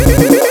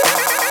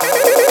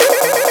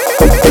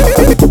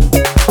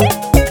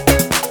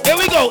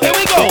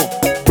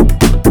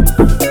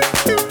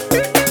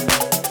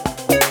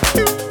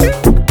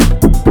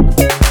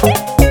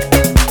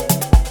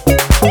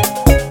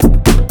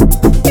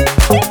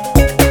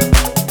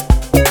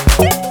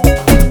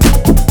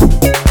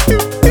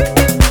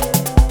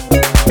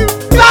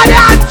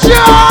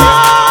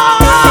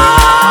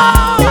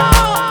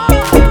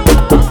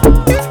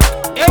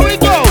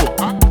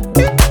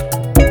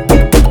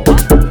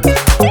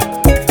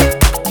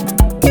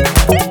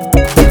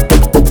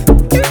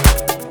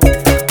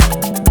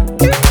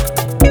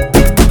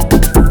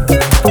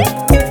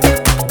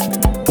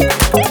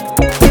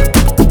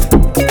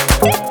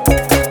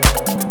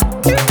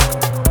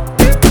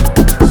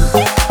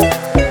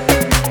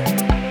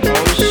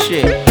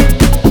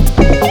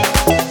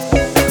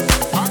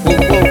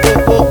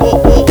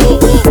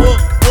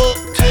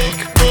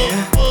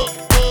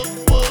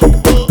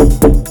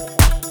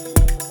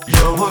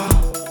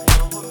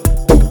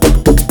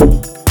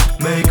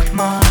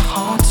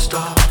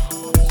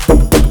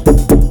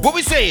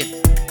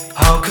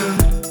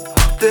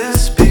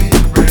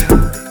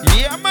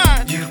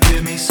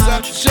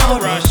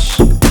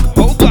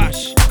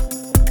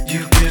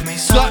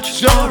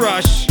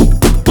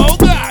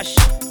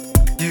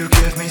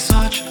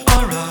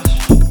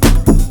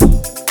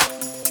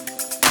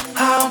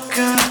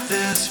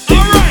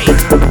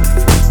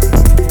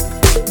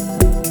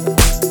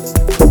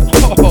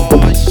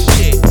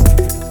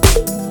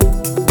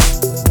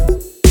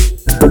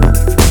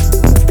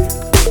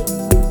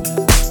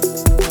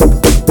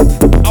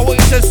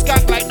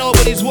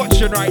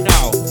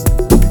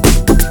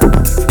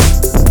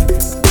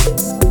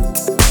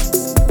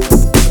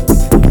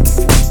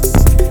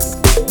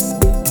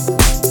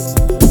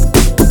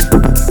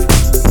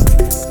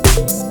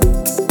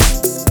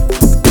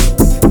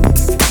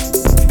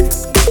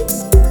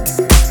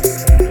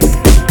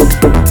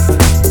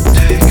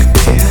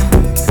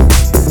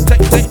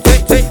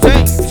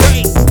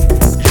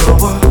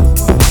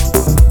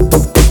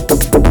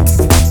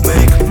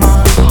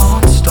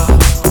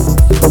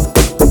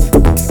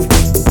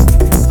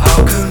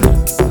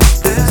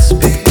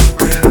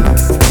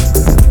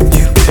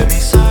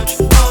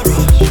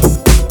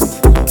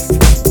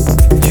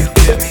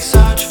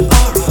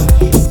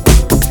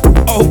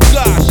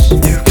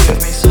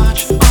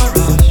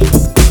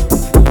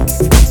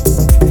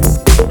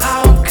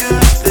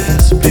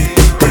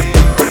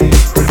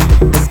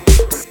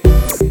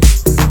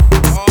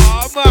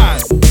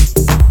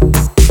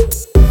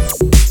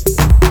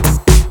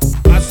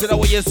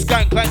you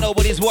skank like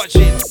nobody's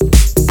watching.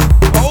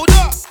 Hold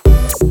up.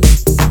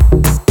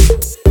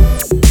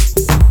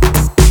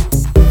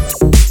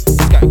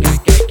 Skank, gang,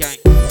 gang, gang.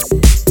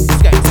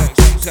 Skank, skank,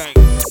 skank, skank.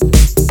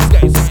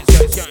 Skank, skank,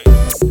 skank, skank.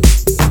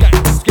 Skank,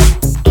 skank.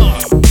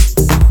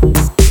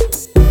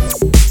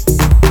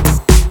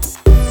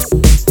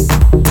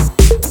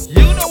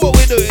 You know what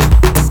we're doing.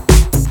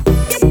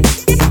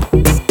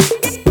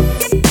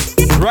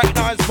 Right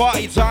now it's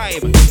party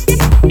time.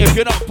 If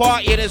you're not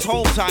partying, it's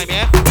home time,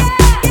 yeah?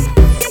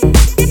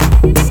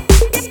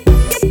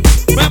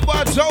 Remember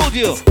I told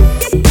you.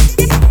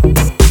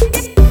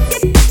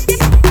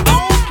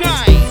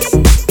 Okay.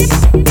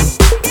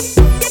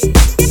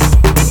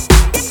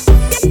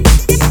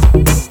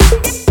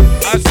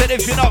 I said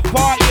if you're not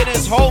partying,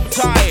 it's home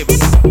time.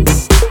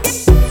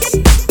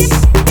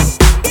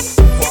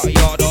 Party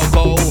hard or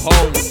go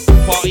home.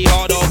 Party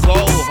hard or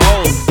go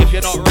home. If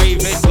you're not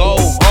raving, go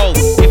home.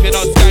 If you're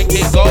not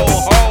skanking, go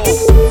home.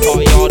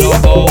 Party hard or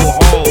go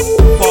home.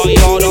 Party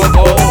hard or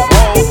go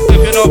home. If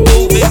you're not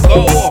moving,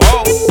 go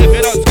home. If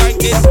you're not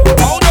skanking,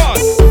 hold on.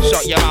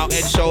 Shut your mouth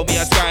and show me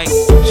a skank.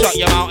 Shut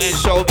your mouth and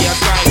show me a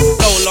skank.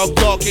 No long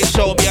talking,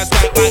 show me a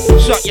skank. Like,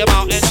 shut your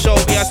mouth and show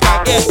me a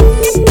skank. Yeah.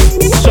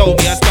 Show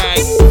me a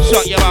skank.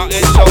 Shut your mouth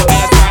and show me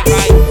a skank.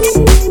 Like,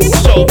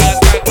 show me a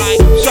skank.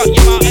 Like, shut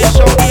your mouth and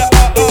show me a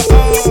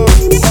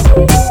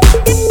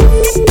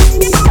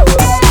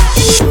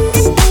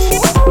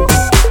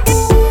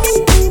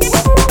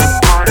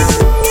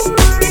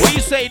What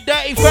you say,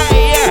 dirty fatty?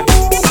 Yeah.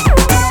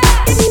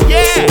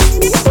 Yeah.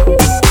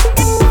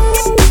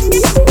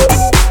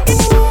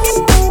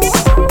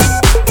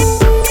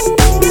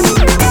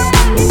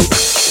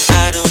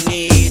 I don't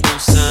need no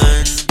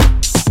sun.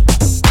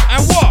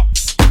 And what?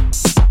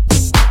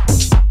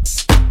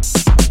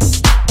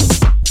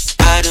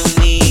 I don't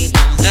need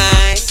no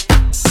light.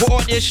 Put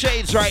on your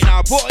shades right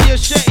now. Put on your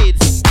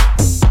shades.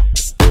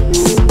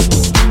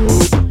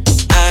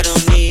 I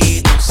don't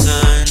need no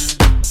sun.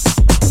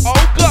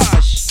 Oh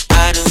gosh.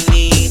 I don't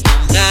need no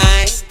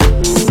light.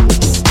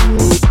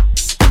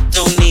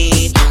 Don't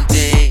need no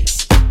day.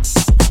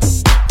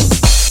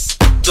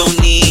 Don't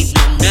need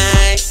no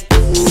night.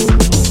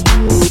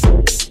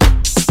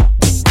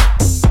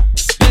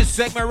 This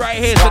segment right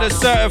here to the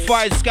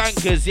certified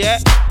skankers, yeah?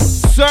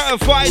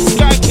 Certified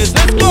skankers.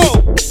 Let's go.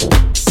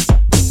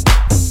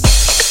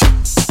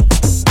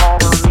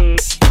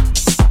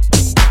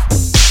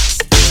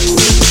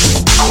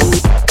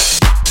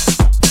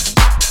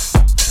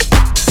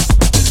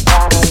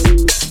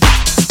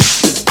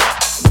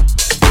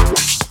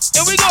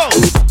 Here we go.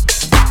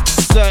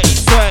 30,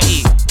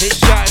 30, it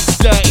shines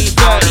 30,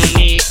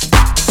 30.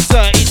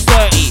 30,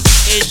 30,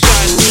 it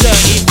shines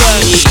 30,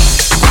 30.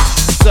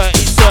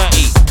 30,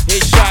 30,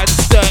 it shines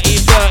 30,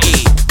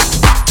 30.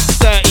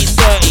 30,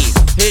 30,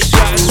 it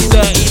shines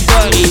 30,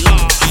 30.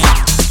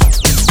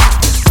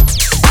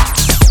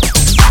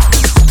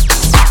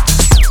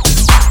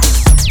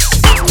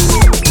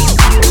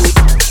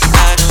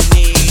 I don't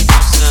need no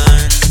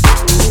sun.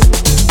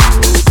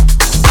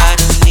 I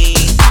don't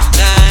need no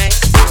light.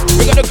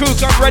 We got the crew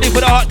come ready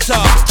for the hot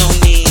tub. Don't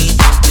need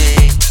no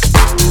day.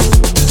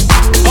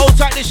 Hold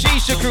tight the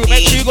shisha crew.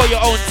 Make sure you got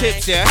your own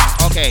tips, yeah?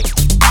 Okay.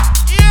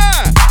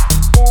 Yeah!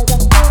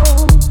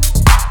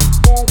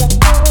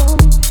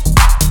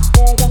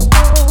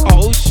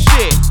 Oh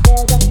shit.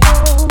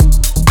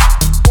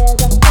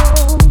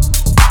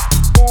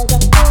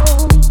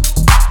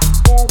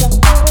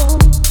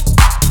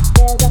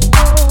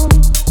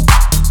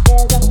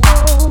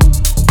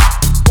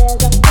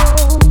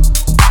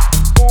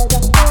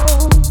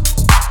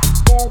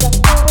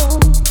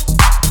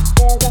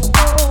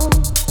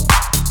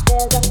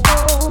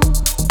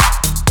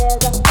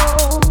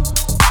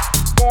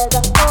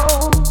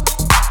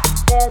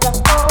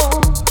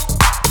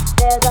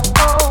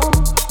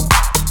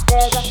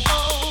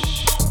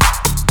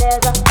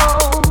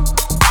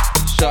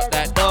 Shut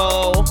that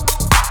door.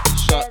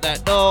 Shut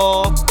that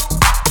door.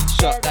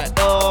 Shut that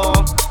door.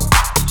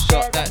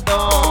 Shut that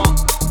door.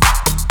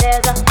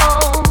 There's a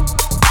home.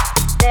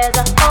 There's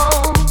a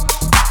home.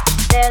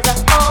 There's a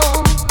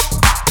home.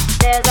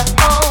 There's a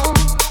home.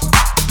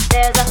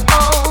 There's a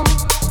home.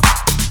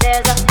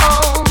 There's a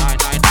home.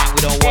 999, we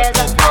don't want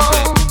no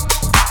problem.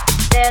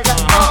 There's a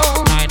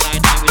home.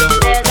 999, we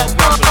don't want no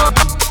problem.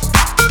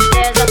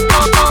 There's a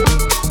home.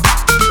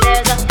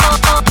 There's a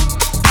home.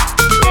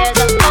 There's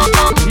a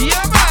home.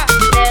 Yeah, man.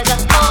 There's a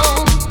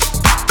home.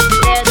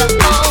 There's a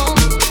home.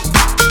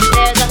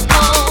 There's a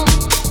home.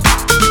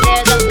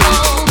 There's a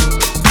home.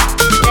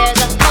 There's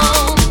a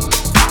home.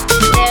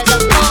 There's a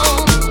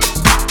home.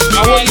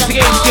 I want you to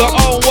get into your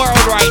own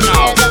world right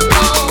now. There's a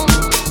home.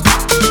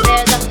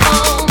 There's a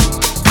home.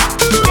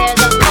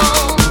 There's a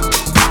home.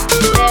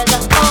 There's a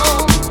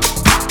home.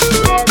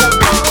 There's a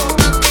home.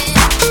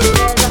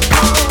 There's a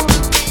home.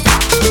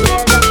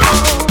 There's a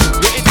home.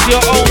 Get into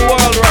your own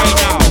world right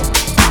now.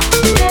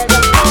 There's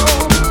a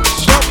home.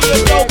 Show me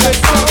your dopest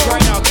stuff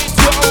right now. Get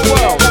into your own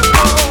world.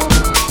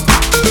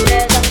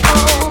 There's a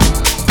home.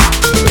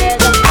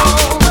 There's a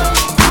home.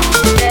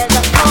 There's a home. There's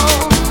a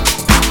home.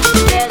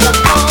 There's a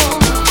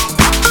home.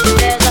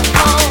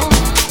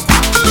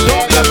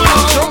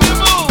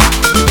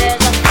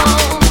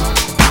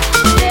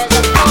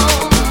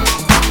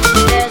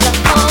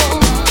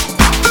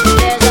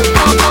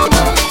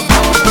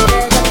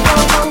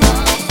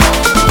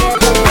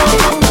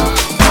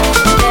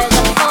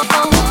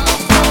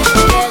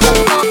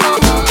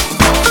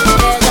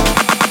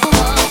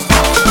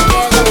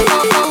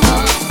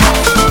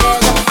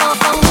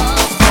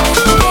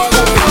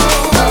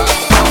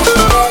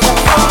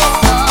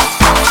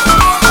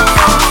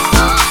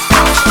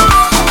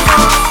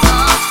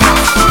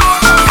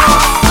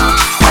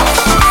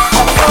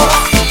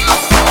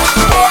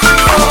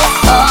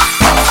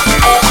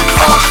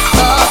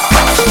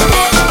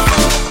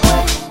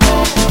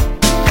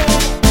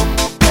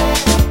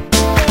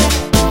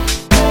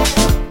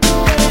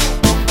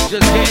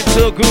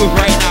 to a groove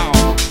right now.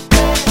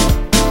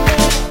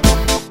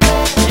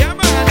 Yeah,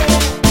 man.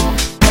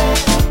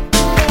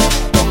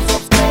 Don't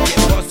stop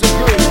skanking, what's the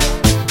groove?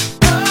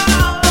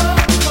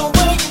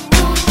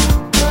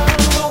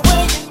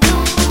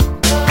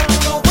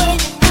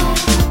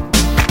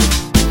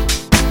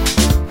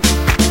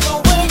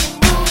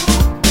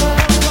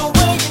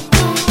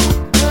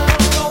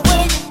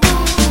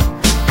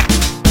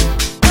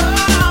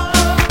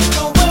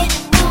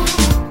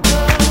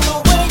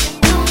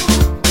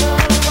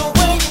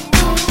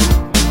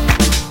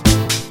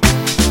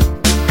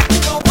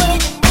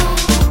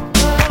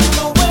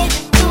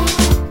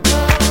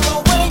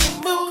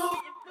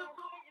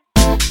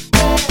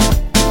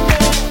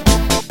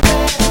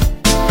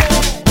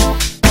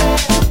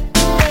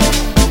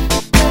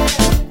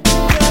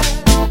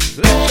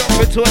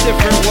 To a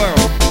different world.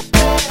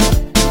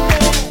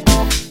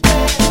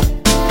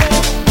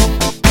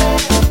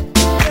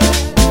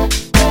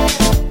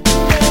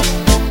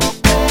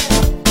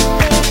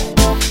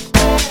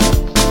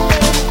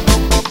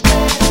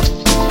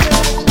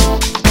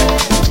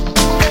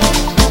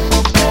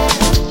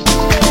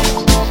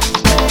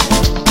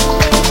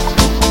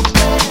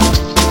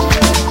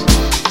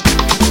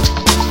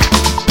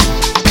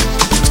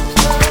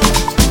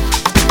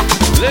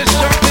 Let's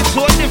jump into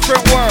a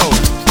different world.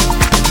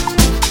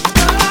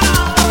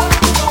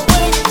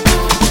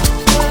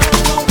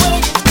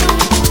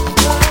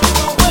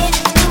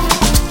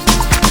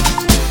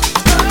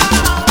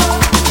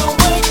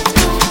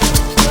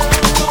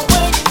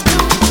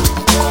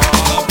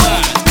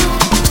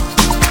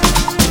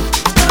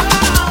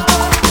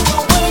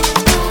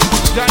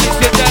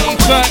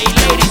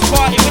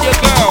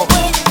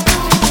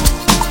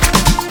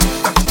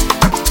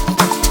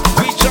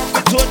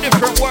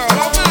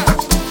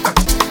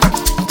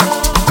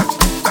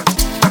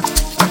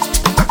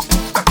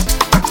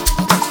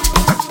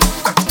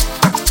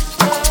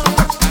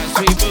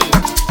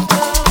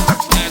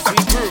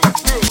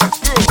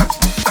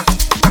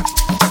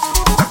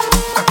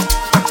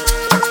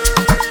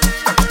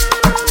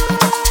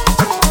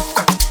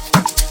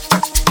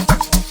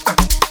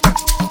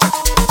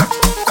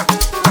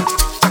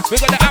 We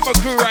got the Amber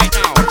crew right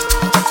now.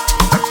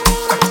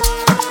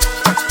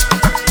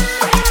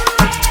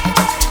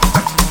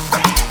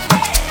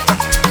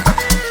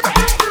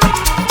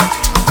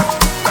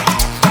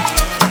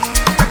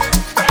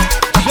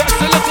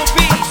 Just a little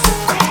piece.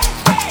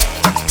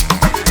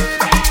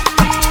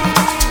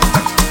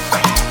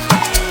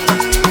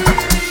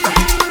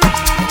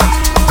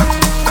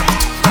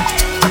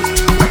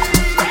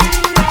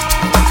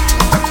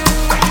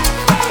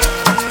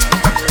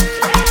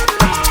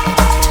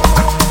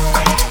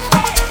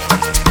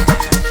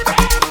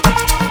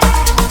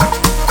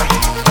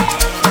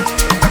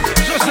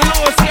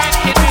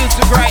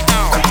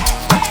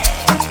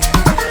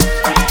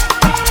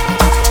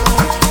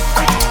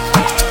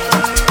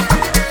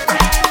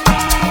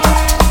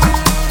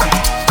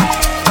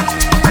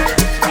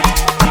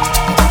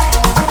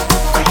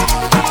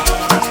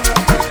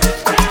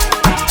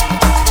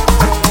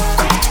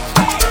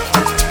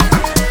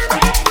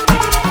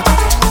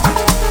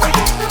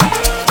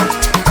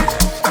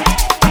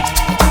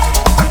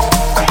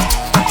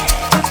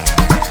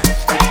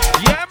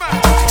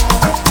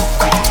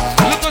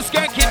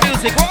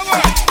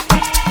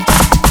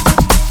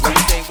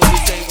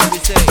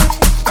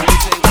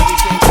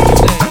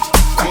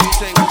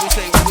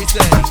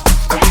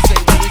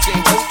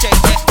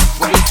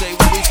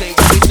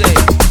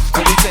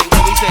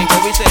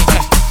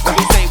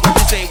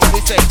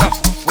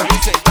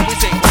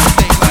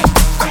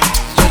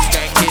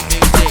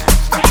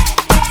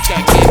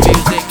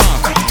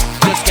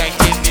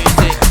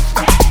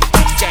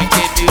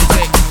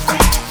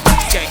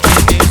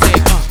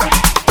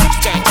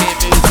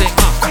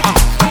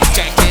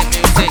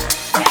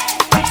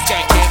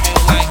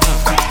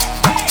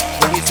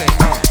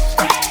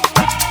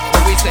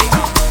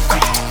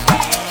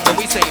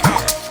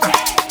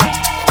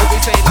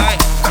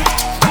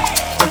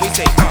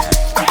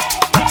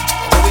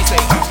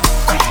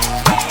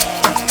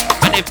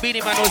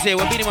 Beanie man will say,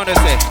 what Beanie man will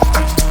say?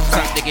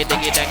 Sang diggy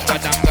diggy dang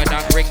gadang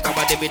gadang, ring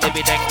baba dibby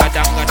dibby dang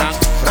gadang gadang.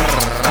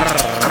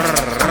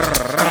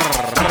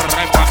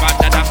 Ring baba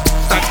dadang,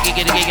 sang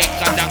diggy diggy dang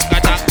gadang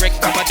gadang, ring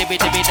baba dibby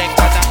dibby dang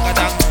gadang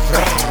gadang.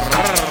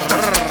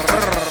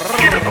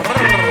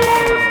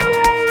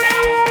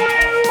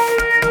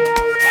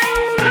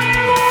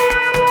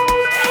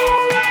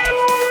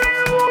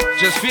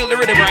 Just feel the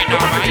rhythm right now,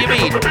 man. What you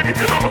mean?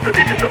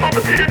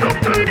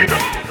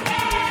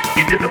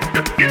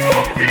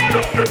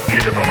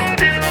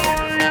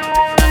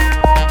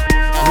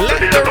 Let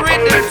the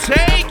rhythm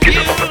take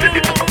you.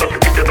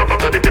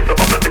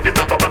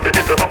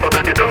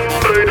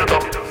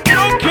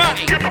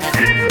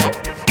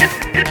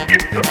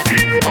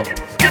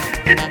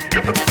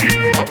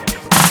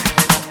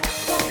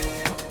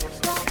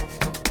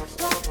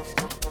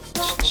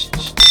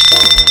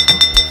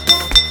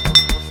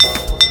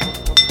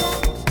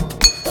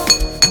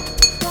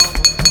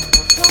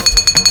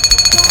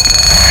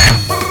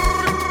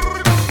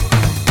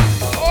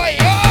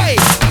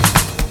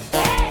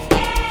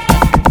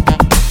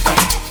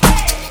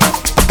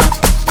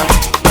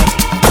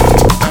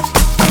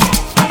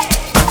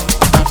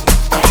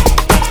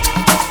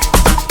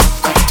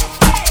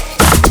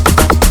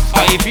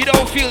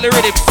 feel the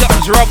rhythm,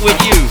 something's wrong with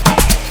you.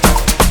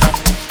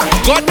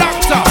 Go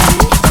doctor,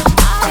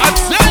 I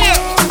tell you.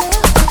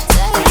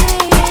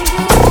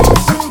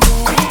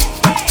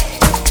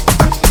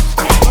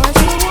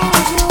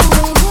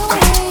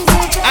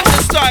 At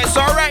the start, it's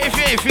alright if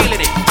you ain't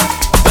feeling it.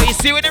 But you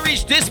see when you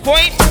reach this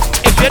point,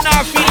 if you're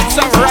not feeling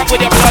something wrong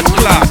with your blood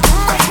clot,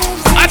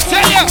 I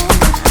tell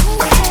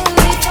you.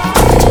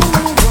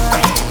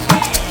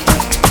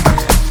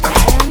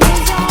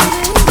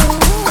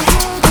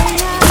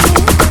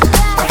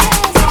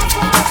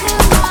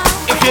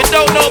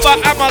 Don't know,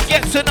 but I'ma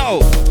get to know.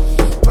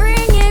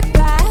 Bring it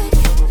back,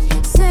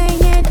 sing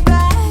it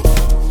back,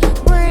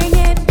 bring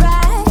it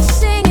back,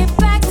 sing it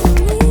back to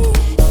me.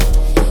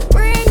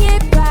 Bring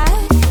it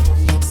back,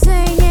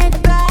 sing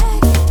it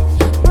back,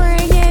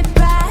 bring it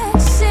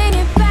back, sing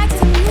it back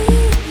to me.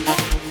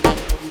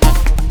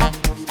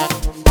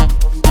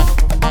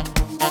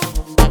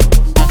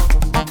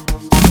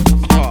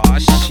 Oh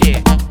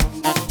shit.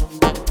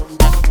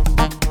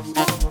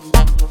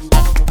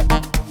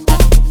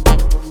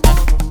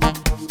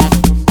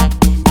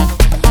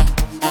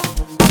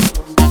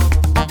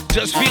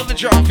 Just feel the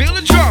drum, feel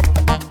the drum.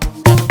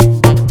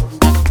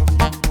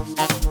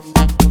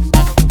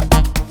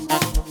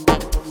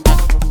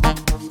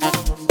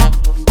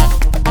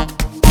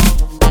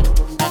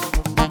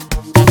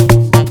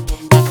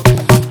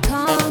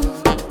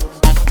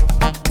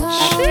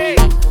 Shit.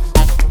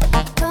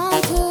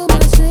 Come to my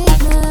sweet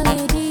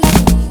melody.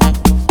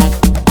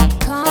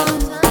 Come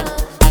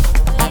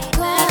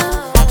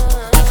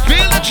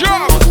Feel the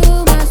drum. to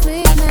my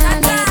sweet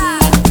melody.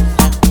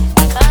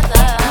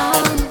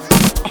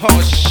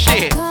 Oh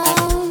shit.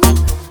 Come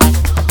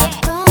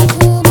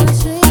to my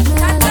sweet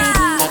melody.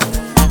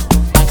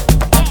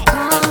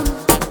 Come,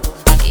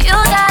 you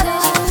got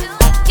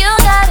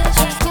it,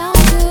 just come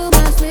to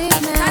my sweet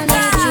melody.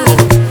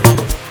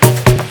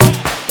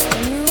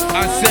 I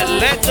said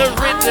let the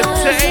rhythm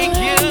take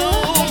you.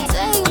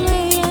 Take me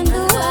and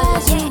do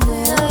as you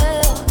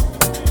will.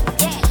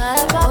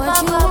 What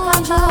you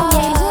want is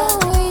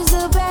always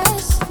the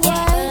best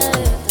way.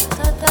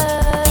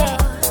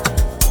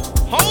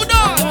 Hold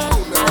on.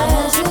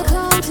 As you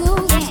come to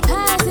this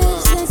passive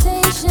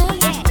sensation,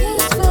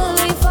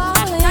 peacefully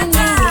falling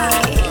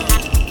away.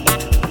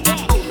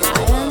 I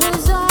am the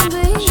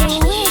zombie who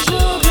wish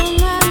you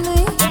command me.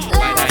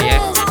 Like that, yeah?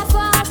 As I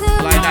fall to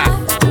Like that.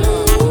 my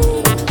knees.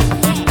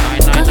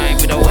 999,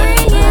 we don't want no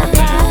Bring it problem.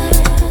 back,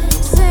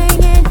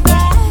 sing it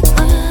back,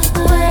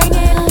 bring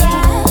it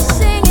back,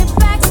 sing it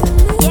back to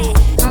me.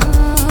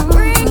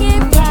 Bring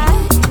it back,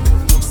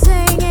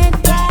 sing it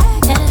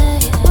back,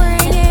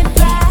 bring it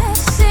back,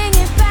 sing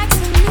it back to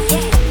me.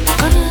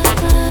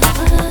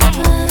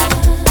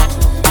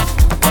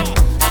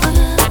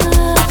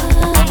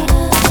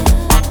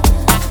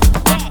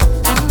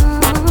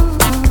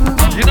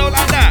 You know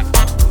like that.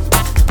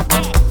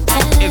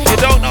 If you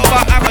don't know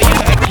about Amma, you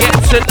gotta get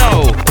to know.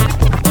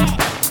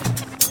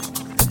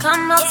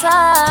 Come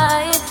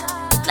outside,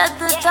 let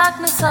the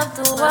darkness of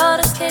the world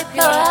escape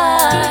your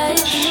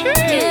eyes.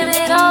 Give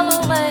it all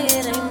away,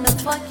 it ain't the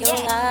fuck your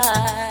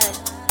life.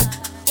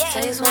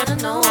 Says one to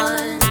no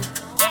one.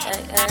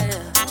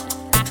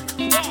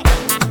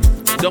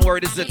 Don't worry,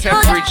 this is a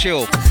temporary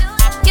chill.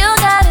 You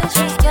got it,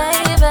 just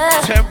gave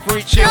it.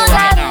 Temporary chill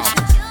right now.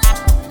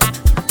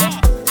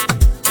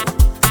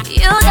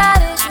 You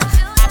got it,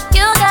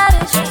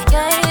 just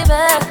gave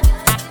it.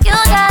 You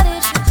got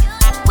it,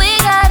 we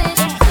got it,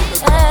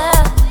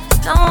 yeah.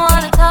 Don't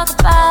wanna talk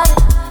about it,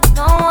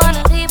 don't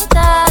wanna leave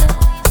without it.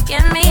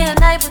 Give me a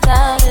night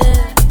without it.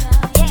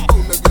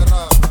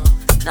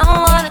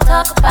 Don't wanna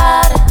talk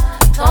about it,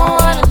 don't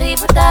wanna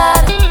leave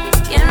without it.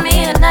 Give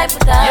me a night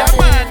without Yeah, it.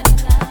 man.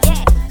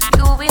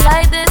 You be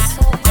like this,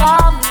 so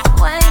call me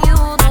when you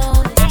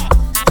know it.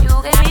 You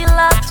gave me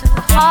love to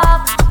the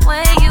heart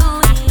when you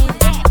need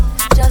it.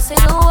 Just say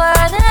the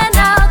word and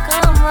I'll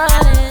come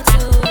running to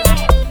it.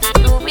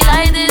 You be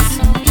like this,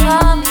 so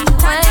call me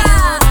when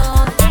you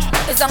know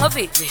it. It's on a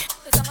victory.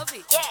 It's on a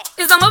victory.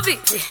 It's on a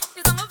victory.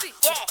 It's on a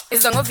victory.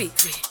 It's on a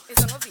victory.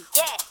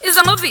 It's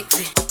on a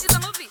victory. It's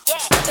on a victory.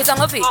 It's on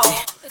a victory.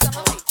 It's on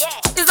a victory.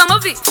 It's on a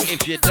victory.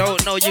 If you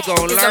don't know, you're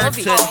gonna learn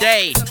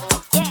today.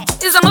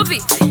 It's on a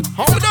victory.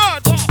 Hold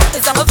on.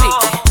 It's on a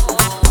victory.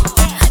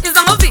 It's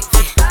on a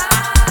victory.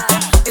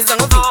 It's on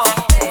a victory.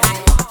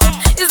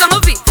 It's on a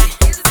victory.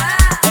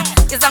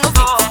 It's on a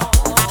victory.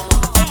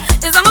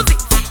 It's on a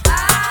victory.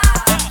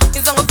 It's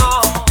on a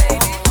victory.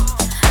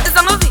 It's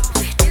on a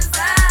victory.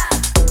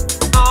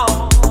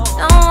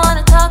 Don't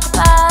wanna talk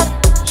about it,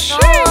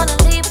 don't wanna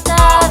leave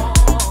without it.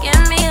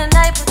 Give me a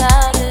night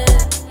without it.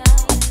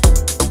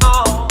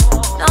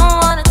 Don't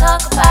wanna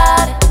talk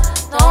about it,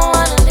 don't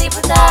wanna leave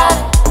without it.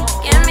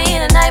 Give me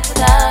a night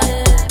without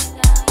it.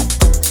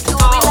 You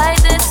be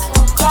like this,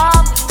 so call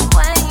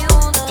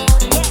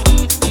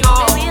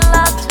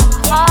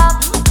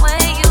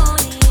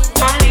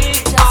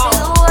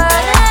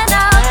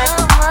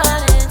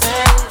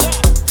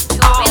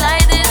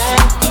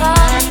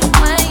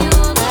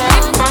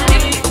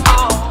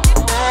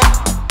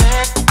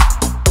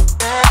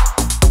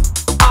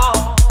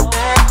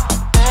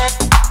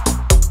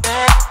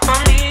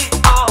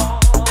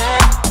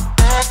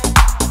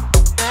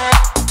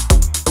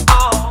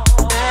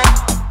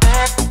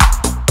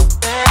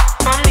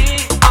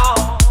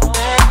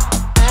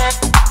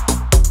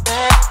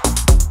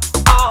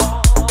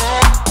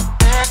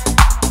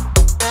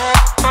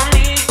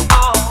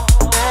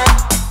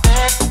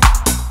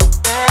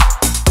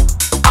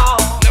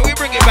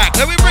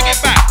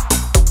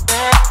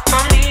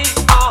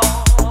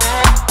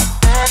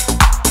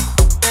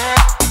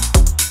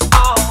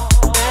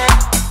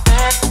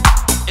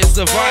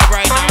the vibe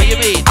right now, you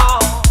mean?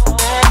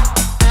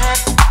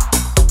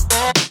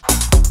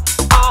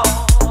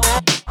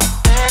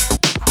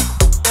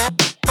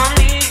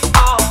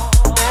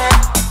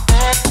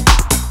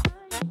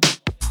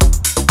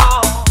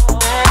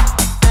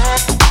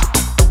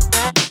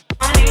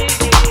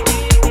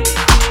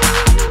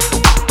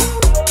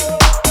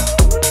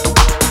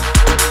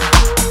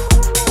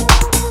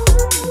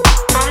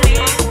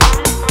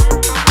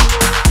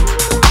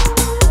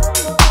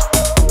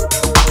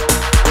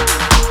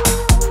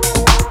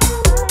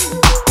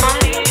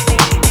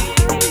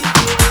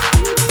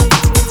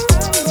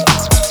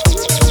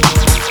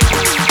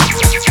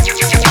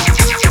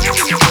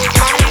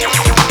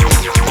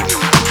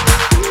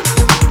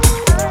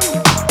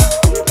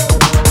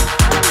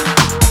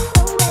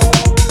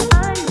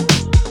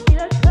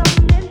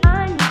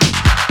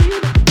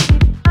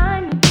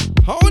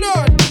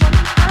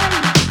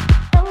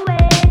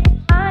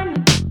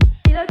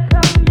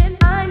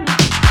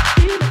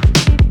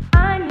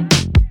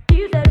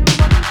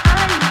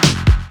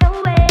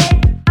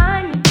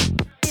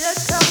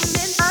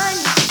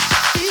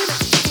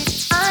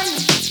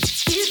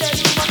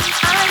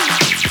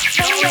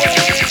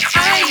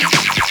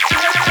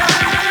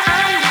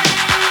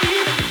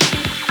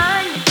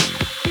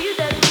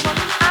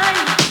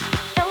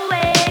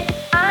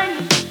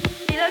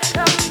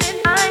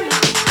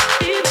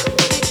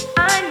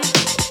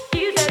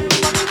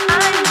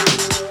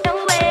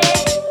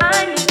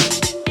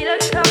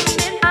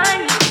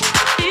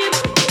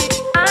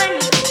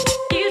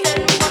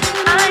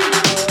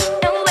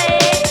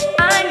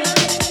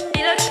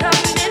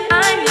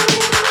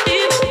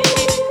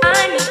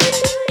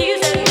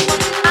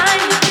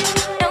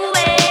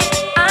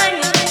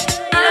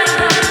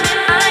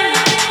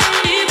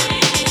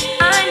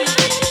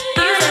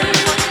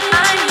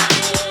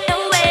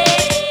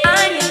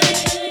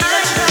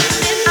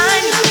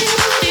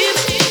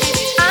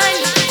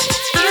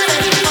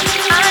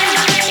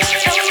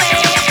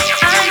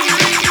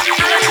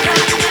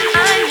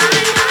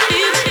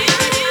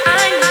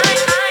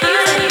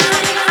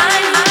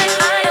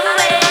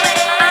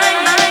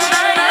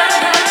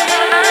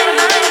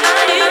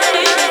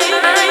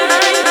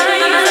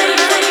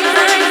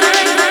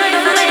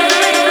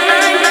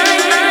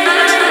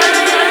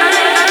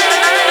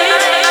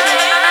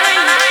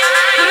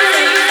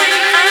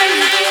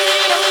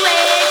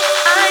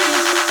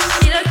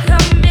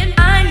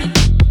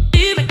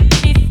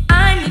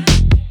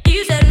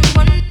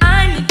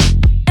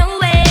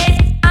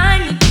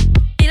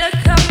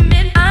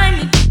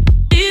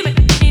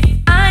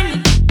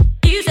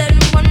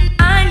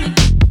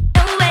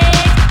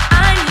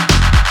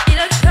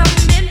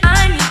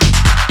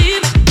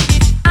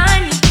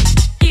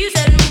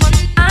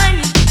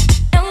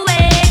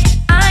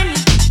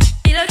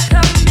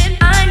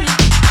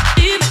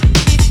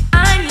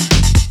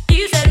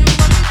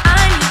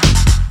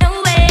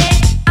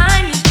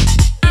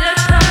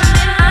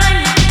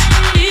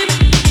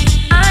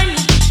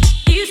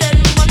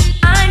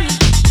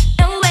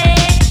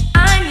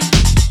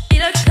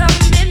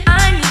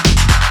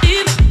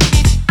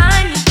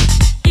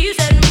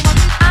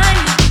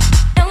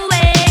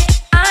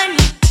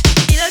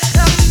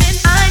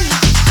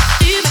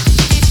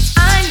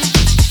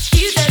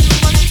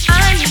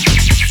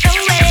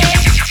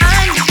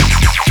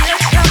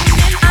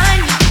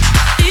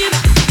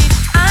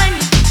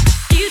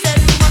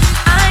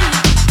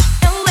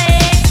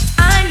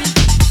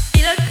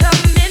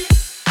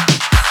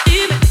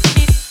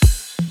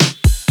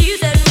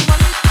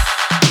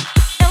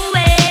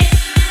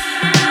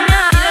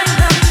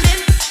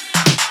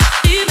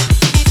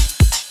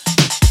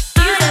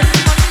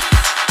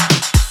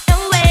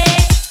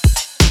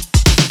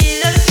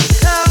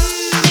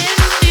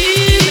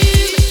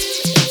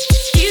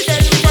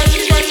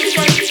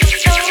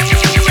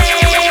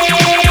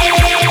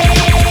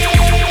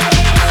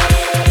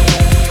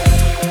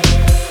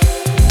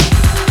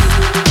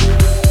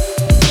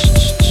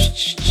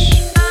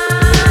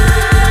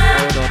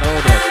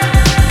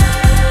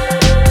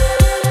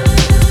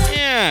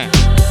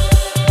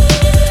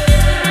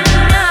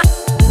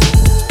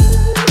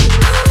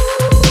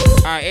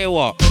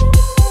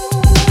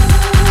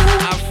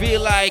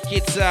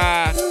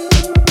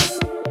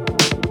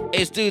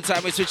 It's due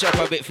time we switch up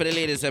a bit for the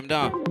ladies them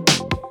down.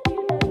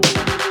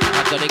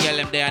 I got to get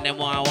them there and them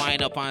want to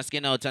wind up and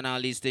skin out and all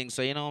these things.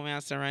 So you know me I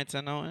say right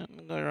now,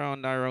 go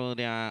around that road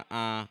there.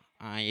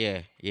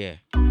 Yeah.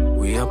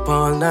 We up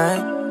all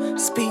night,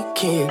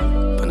 speaking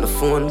on the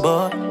phone,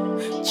 boy,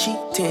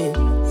 cheating.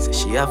 Say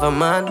she have a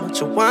man, but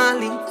you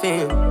want leave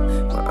him.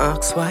 I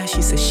ask why,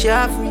 she say she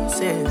have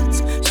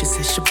reasons. She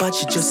say she bad,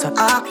 she just a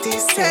act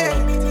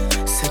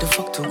decent. Say the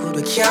fuck too good,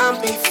 we can't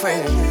be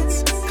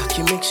friends. Like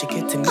you make she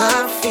get in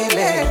my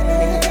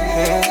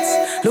feelings.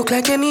 Look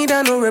like you need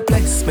a no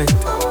replacement.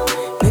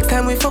 Next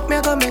time we fuck, me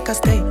I gonna make a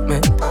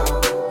statement.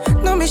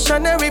 No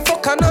missionary,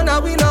 fuck and none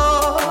of we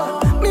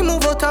know. Me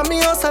move out of me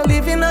house and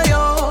live in a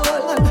yard.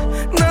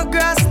 No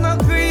grass, no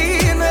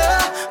green,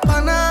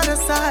 on the other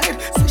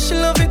side. Say she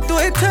love it, do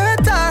it her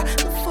time.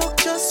 The fuck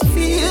just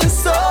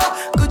feels so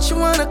good, she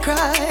wanna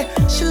cry.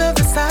 She love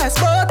oversized,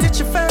 but it's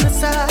your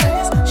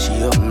fantasize.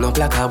 She open up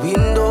like a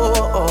window,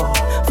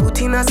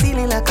 foot in a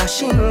ceiling like a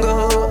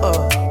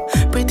shingle.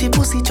 Pretty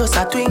pussy just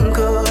a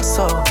twinkle,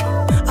 so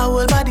her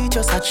whole body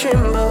just a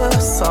tremble,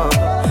 so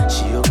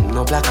she open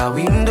up like a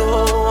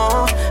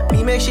window.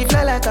 Me make she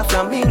fly like a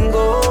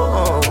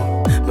flamingo.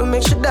 Me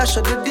make she dash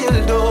out the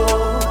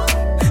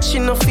dildo. She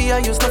no fear,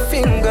 use no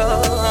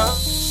finger.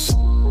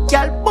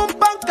 Girl, bump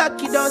and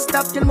cocky, don't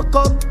stop till me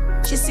come.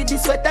 She see the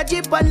sweater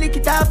jeep and lick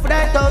it off with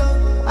her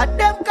tongue. And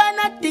them kind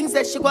of things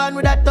that she go on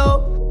with her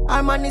toe.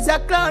 Her man is a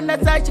clown,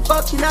 that's why she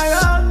fucking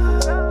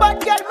around.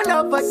 But girl, me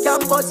love her,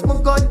 can't bust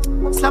my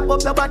gun. Slap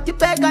up your body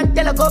peg and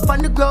tell her go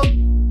on the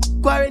ground.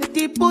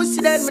 Quarantine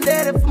pussy, then me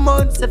there for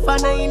months. If I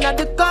ain't at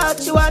the car,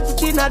 she want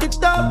it in at the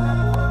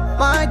top.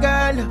 My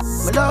girl,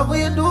 me love what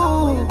you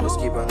do. Just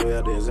keep on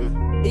where there,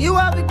 isn't it? You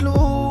have a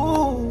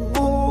glue.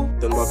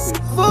 Done back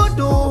with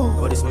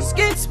Voodoo,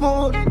 skin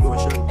smooth.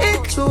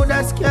 Ain't true,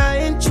 that's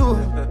ain't true.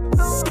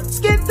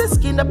 Skin to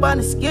skin up on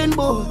the skin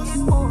bones.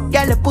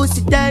 Girl, a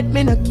pussy tight,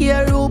 me no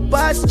care who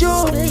pass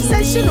June.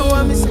 Say she know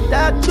I'm Mr.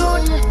 Dark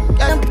June.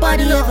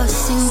 Nobody ever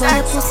sing by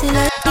your pussy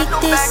like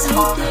this.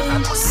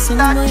 Sing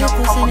by your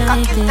pussy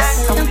like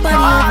this. Nobody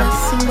ever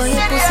sing by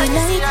your pussy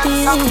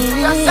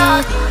like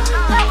this.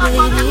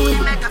 Baby,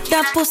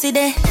 that pussy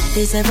there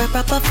deserve a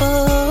proper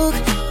fuck.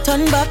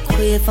 Turn back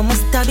way from a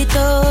stab it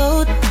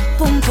out.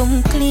 Boom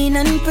boom clean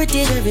and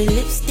pretty. Every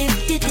lipstick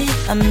titty.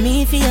 And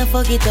me feel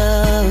fuck it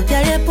out.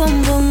 Tell your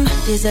boom boom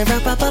deserve a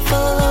proper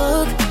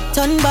fuck.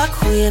 Turn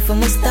back way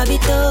from a stab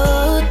it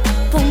out.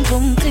 Boom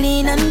boom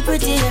clean and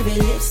pretty. Every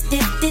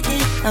lipstick titty.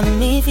 And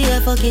me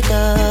feel fuck it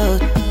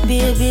out.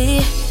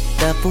 Baby,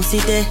 that pussy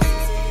there,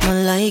 I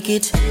like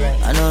it.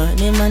 I know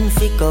any man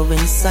fit go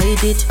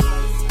inside it.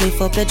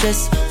 Lift up your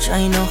dress,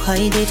 try not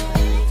hide it.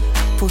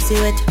 Pussy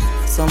wet,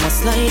 so I'ma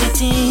slide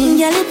it in.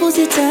 Girl, your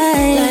pussy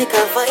tight like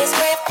a vice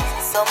grip.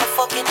 So I'ma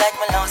fuck it like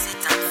my lost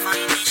it and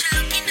find it. She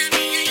looking at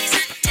me eyes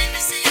and tell me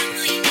say I'm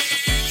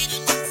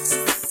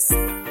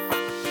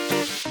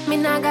my. Me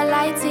nah gonna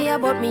lie to you,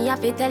 but me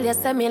have to tell you,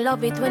 say me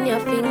love it when you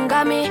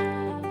finger me.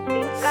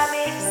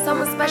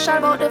 Something special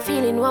about the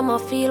feeling one more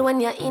feel when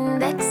you're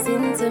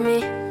indexing to me.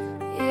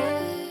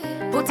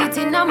 Yeah. Put it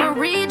in my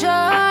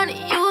region.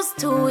 Used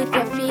to if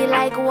you feel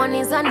like one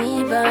is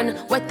uneven.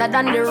 Wetter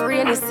than the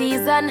rainy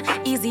season.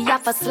 Easy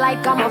off a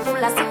slide, come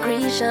full of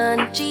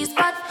secretion. Cheese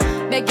pot,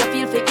 beg you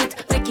feel for it.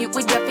 Flick it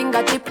with your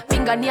fingertip.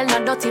 Fingernail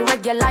not dirty,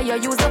 regular, you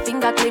use a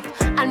finger clip.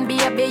 And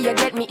baby, you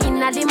get me in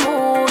the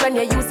mood when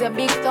you use your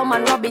big thumb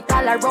and rub it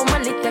all around my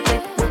little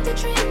clip. Put the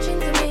trench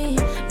into me.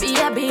 Be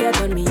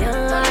turn me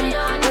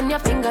on when you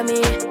finger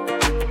me.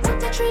 Put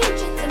the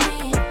trench into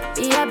me.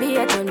 Be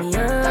turn me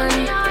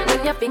on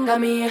when you finger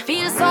me.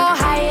 Feel so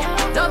high.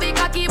 Don't be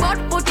cocky but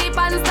put it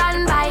on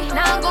standby.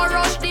 Now go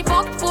rush the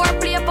fuck for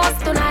play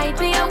post tonight.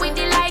 Play with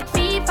the like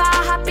FIFA.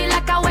 Happy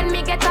like a when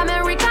me get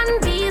American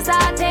visa.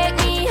 Take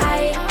me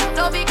high.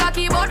 Don't be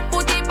cocky but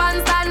put it on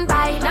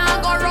standby.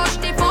 Now go rush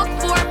the fuck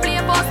for play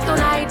post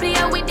tonight. Play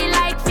with the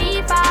like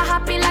FIFA.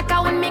 Happy like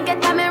a when me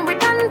get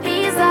American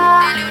visa.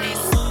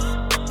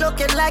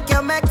 Looking like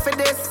you're made for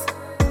this.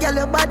 Girl,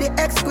 your body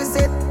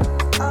exquisite.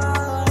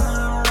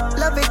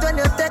 Love it when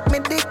you take me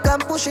dick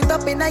and push it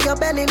up in your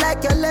belly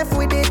like you're left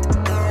with it.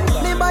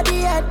 Me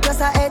body head,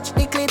 just a edge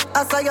the clit.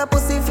 I saw your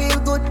pussy feel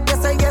good,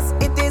 yes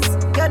it is.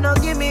 You know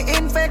give me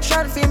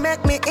infection, fi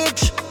make me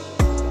itch.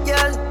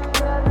 Girl,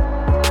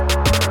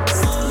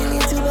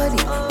 stimulate your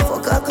body,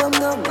 fuck her come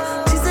down.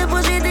 She said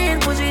push it in,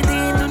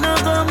 do not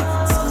come.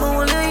 Someone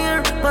wanna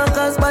hear, back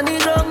us bunny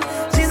drum.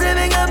 She said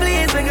beg her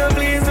please,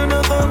 do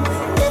not come.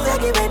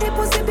 Give me the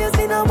pussy,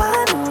 baby, no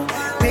man.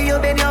 May you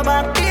bend your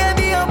back,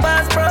 baby, your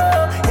pass, bro.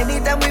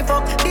 Anytime we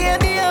fuck,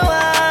 baby, you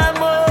want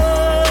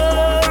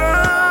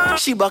more.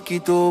 She back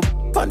it up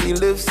on the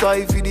left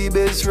side for the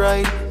best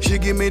ride. She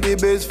give me the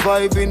best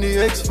 5 in the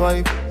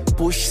X5.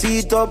 Push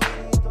seat up,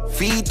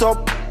 feet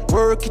up.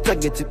 Work it, I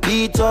get it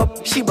beat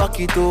up. She back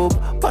it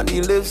up on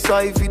the left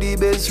side for the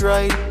best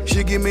ride.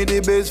 She give me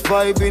the best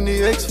 5 in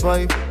the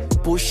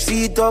X5. Push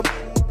seat up,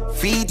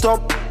 feet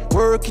up.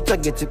 Work it, I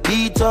get it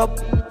beat up.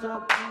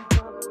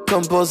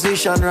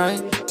 Composition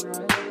right.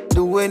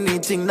 Do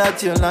anything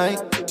that you like.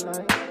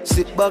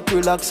 Sit back,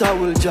 relax, I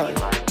will jive.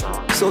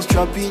 So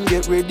strap in,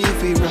 get ready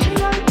for ride.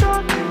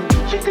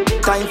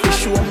 Time for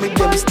show me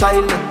them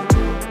styling.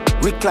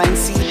 Recline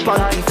seat,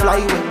 panty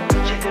flyway.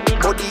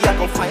 Body I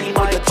go find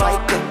what you try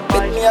to.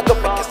 Let me I go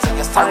make you say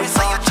you're sorry,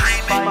 so you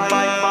chime in.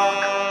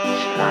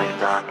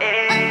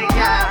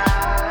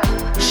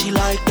 She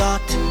like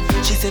that.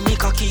 She say me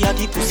cocky at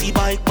the pussy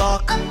bike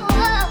back.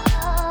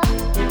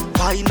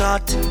 Why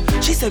not?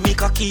 She say me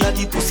cocky at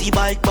the pussy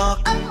bike back.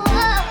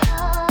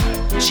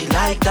 She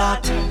like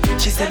that.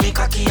 She say me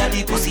cocky at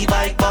the pussy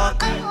bike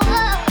back.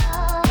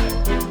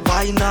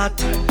 Why not?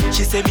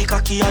 She say me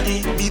cocky at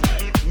the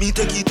me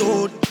take it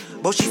out.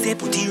 But she say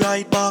put it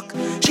right back.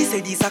 She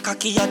say this a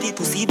cocky at the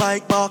pussy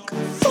bike back.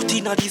 Foot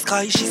inna the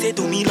sky, she say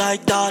do me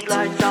like that.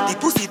 The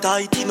pussy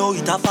tight, you know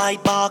it a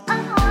fight back.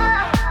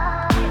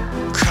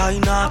 Why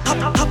not?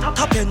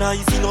 Tap your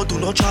nice, you know, do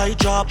not try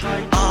drop.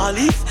 All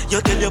if you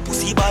tell your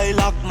pussy by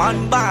lock,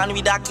 man born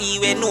with a key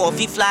when no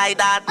fi fly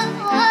that.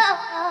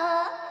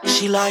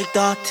 She like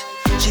that.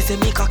 She say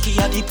me cocky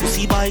at the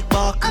pussy bike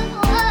back.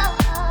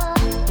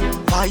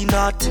 Why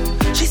not?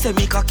 She say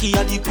me cocky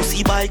at the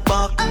pussy bike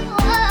back.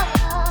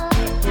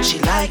 She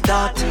like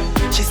that.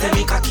 She say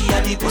me cocky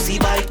at the pussy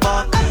bike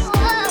back.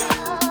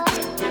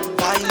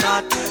 Why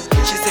not?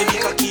 She say me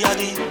cocky at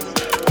the.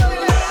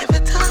 Every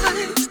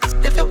time,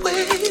 every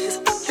ways,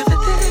 every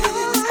day,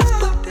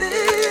 but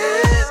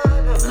this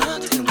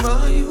nothing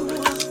but you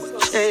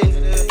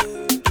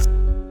change.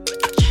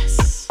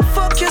 Yes.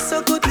 Fuck you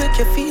so good, make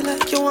you feel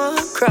like you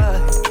wanna cry.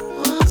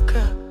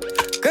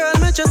 Girl,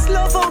 me just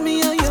love on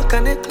me and you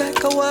connect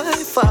like a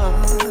Wi-Fi.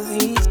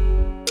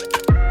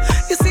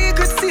 Your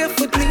secret safe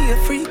with me, a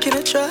freak in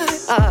a try.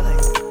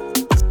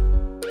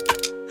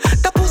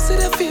 That pussy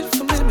that feel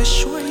for me, be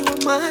sure you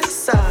on my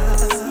side.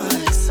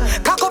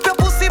 Cock up your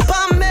pussy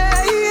pa me,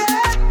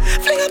 yeah.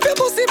 Fling up your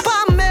pussy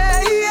pa me,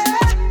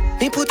 yeah.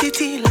 Me put it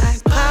in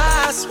like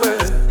password.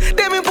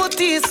 Then me put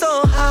it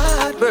so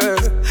hard, bro.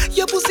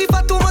 Your pussy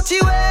for too much away,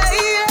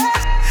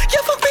 yeah.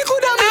 You fuck me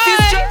good and me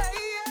feel straight.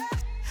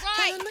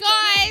 Right,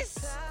 guys.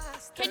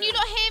 Can you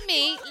not hear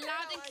me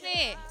loud and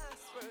clear?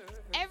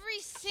 Every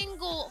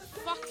single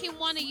fucking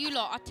one of you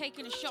lot are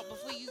taking a shot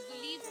before you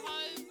leave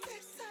home.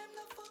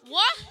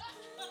 What?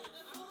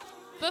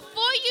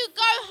 Before you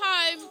go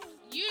home,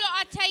 you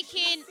lot are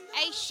taking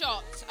a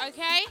shot,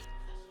 okay?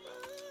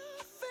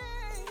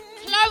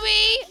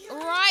 Chloe,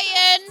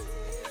 Ryan,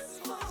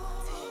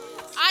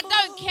 I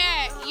don't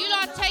care. You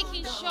lot are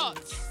taking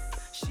shots.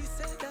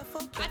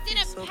 I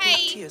didn't pay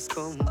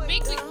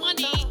big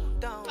money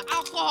for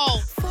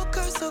alcohol. Fuck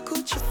her so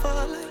good she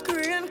fall like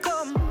rain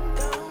come.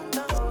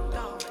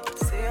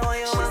 Say all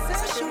you want,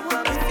 say she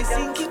want me to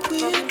sink it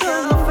quick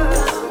down.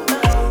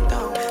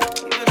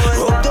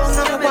 Rub down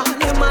on the wall,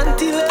 your man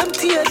till them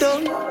tear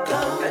down.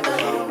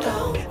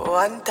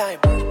 One time,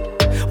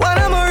 when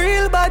I'm a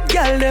real bad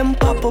girl, them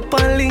pop up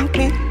and link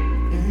me.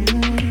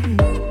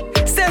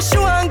 Say she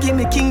want give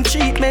me king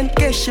treatment,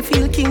 guess she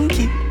feel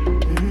kinky.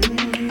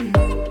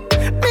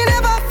 Me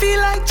never feel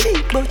like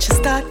cheap, but she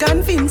start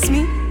convince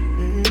me.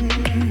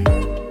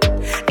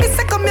 Me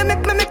say come here,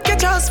 make you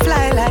just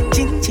fly like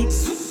Gingy.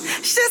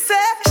 She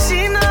said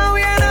she know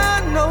we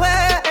not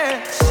nowhere.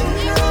 She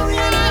know we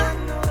not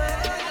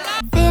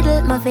nowhere.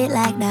 Fiddle my feet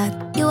like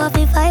that. You have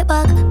to fight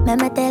back, let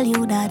me tell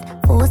you that.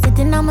 For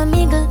sitting on my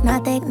mingle,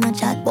 not take no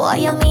chat. Boy,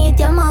 you meet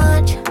your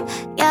much.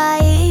 Yeah,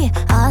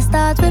 I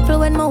start ripple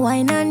when my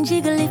wine and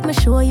jiggle. If me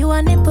show you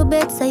a nipple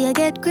bed, so you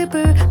get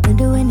gripper. Me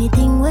do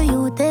anything where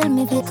you tell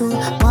me to do.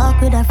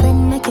 Walk with a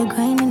friend, make you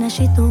grind in a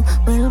shit too.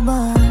 Well,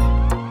 boy.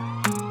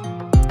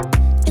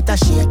 It a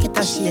shake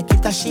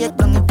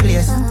down the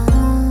place.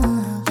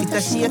 It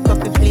a shake up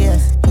the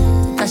place.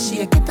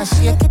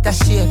 It a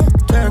shake.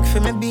 Twerk for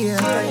me, beer.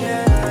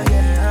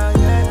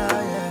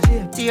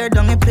 Tear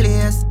down the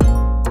place.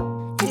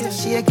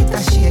 It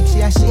a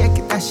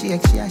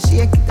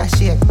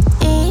shake.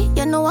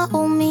 You know what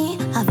own me,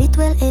 have it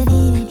well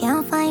heavy.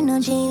 Can't find no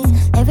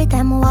jeans. Every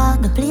time I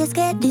walk, the place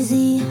get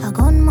dizzy. A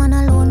gunman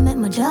alone make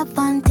my drop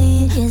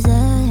panty. Yes,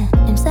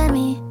 them say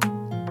me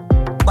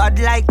bad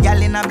like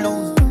gal in a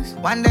blues.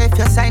 Wonder if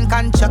you sign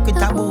contract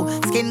with a boo.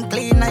 Skin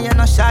clean and you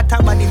no short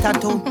a body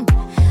tattoo.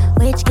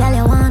 Which gal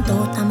you want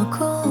out? I'm a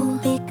crew,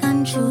 pick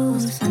and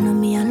choose. I know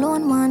me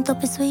alone want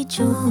up a sweet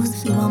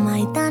juice. You are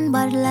my tan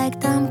bad like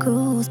Tom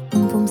Cruise.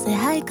 Boom boom say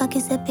hi, cocky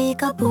say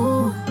pick a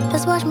boo.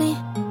 Just watch me,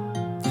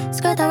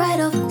 skirt a ride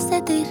off,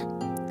 set it.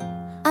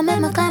 I make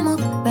my climb up,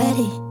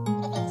 ready.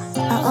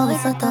 I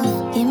always so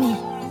tough, give me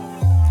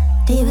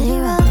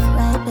DVD rough,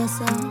 right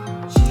better.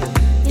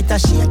 It a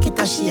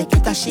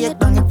shake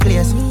down the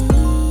place.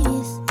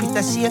 It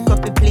a shake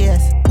up the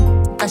place.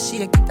 It a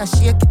shake.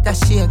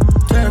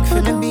 Twerk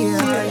for the beer.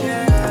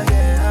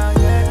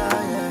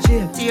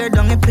 Tear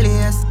down the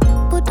place.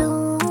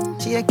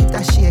 Shake it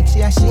a shake.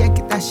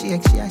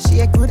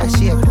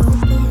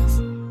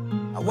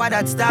 What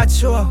that start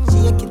show?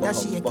 Shake it a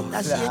shake.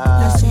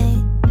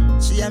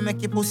 She a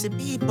make you pussy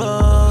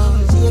people.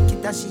 Shake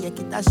it a shake.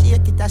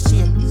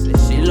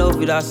 She love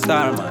with a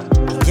star, man.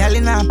 Girl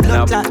in a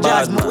blood clot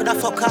jazz, me woulda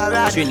fuck her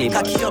right.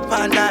 Cocky up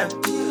and down.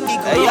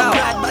 Hey yo,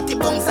 body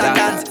bounce and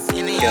dance.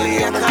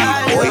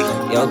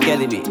 Yo,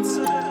 Kelly Beats.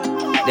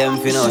 Them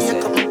finna say.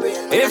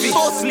 If she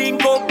post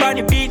link up on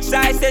the beach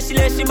side, say she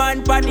let she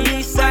man on the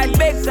east side,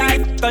 big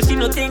side. Cause she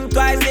no think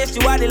twice, say she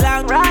want the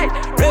long ride.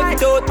 Rev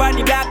it out on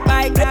the black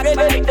bike, rev it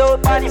out on the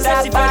black bike.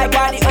 Say she feel like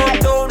on the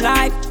uptown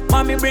life.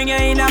 Mommy bring her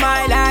in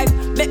my life.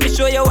 Let me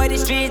show you what the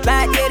street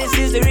like, yeah this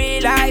is the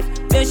real life.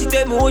 Then she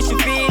tell me what she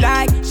feel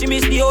like. She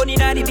miss the honey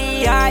and the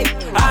beehive.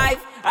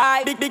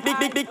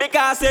 Big,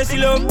 because say she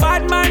love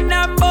bad man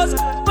and boss.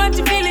 When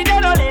she feel it,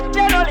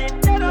 dead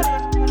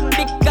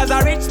because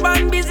a rich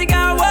man busy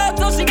can work,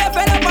 so she get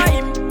fed up by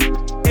him.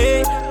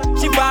 Hey,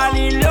 she fall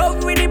in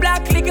love with the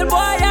black little boy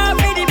and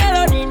with the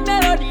melody.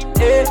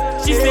 Hey,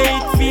 she say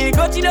it feel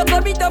good but she no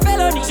commit no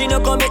felony. She no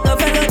commit no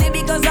felony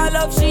because I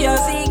love she a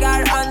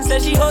cigar and say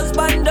she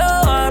husband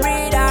don't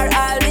read her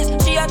all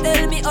this. She a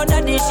tell me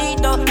under the sheet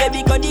no,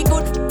 baby cause the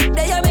good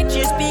they a make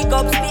she speak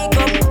up.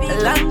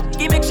 Long,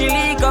 he make she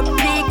leak up.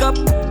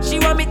 She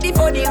want me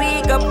before the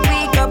week up.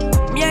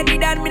 Me and the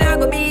dan, me nah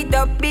go beat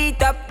up.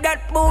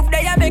 That move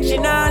they a make she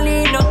nah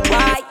lean up.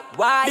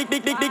 Why?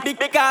 Big,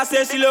 because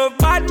say she love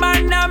bad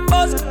man and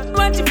boss.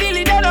 When she feel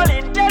it, dead all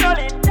in.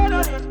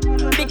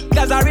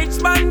 Because a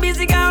rich man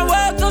busy can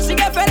work, so she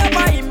get fed up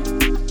by him.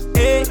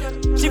 Hey,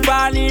 she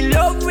fall in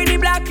love with the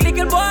black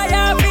little boy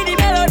and with the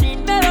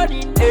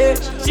melody. Hey,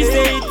 she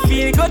say it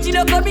feel good, she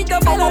no commit no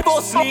felony.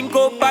 Boss link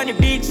up on the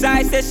beach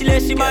side, say she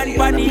let she man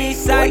on the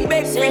east side.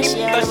 Beg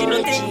pretty, but she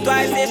no think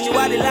twice, say she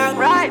want the long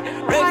ride.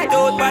 Break it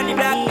out on the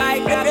black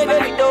mic, break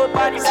it out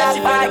on the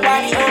black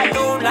mic.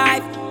 Uptown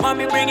life,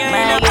 mommy bring her in.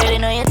 My girl, you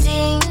know your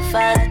thing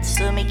fat,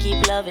 so me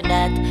keep loving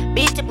that.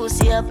 Beat your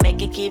pussy up,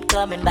 make it keep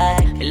coming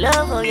back. I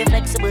love how you're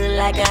flexible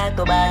like a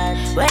acrobat.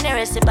 When you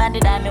rest upon the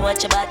dime, me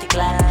watch your body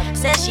clap.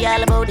 Say she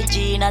all about the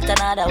G, not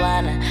another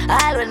one.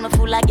 All when me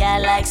fool a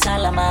girl like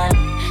Solomon.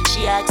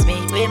 She asks me,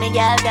 where me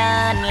girl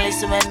gone?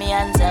 Listen when me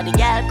answer the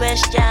girl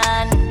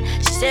question.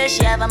 She says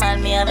she have a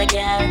man, me have a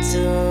girl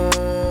too.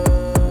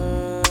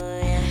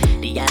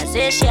 The girl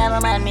says she have a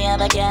man, me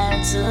have a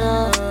girl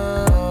too.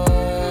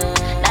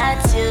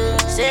 Not you.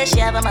 Say she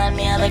have a man,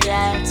 me have a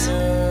girl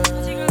too.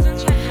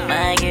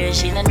 My girl,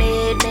 she don't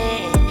need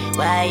me.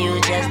 Why you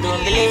just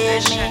don't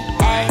believe me?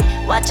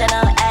 Hey, watch her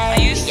now, hey. Are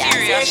you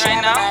serious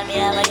right now?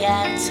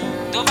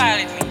 Don't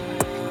violate me.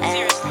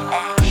 Seriously.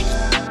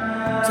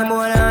 Some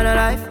boy on a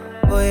life.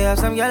 Boy, have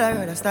some girl I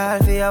rather style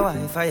for your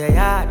wife or your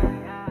yard.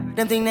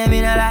 Them think them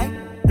in a life.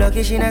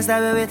 Lucky she not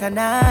stab with a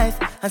knife.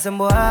 And some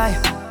boy,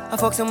 I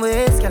fuck some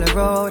ways, girl a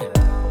road.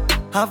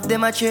 Half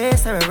them a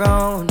chase her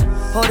around.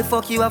 How the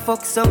fuck you a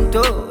fuck some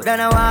toad?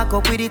 And I walk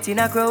up with it in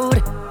a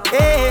crowd.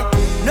 Hey,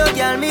 no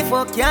girl me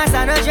fuck, can't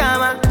stand no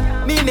drama.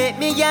 Me make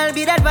me girl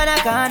be that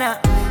banana.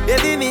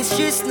 Baby miss,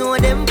 she know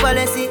them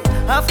policy.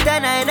 After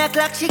 9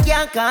 o'clock she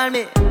can't call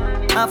me.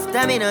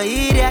 After me no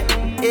eat that,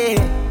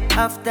 yeah.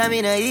 After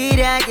me no eat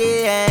that,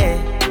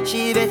 yeah.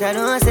 She better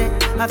know say,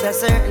 after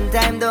certain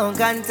time don't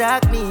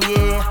contact me,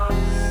 yeah.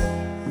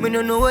 Me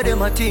no know what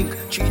them a think.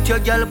 Treat your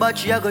girl but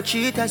she a go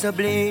cheat as a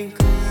blink.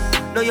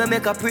 Now you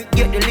make a prick,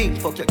 get the link.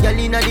 Fuck your girl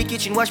inna the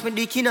kitchen, wash me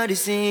dick inna the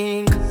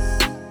sink.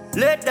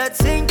 Let that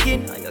sink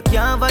in. You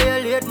can't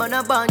violate, man,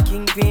 a band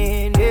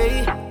kingpin,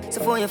 hey. So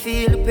for you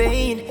feel the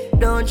pain,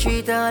 don't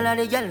treat all of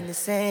the girl the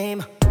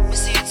same. You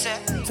see it,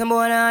 sir? Some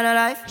boy on a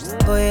life.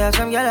 Boy, have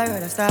some girl I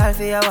rather style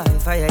for your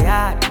wife or your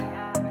yard.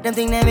 Them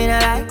think them in a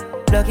life.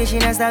 Lucky she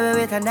not stab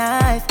with a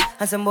knife.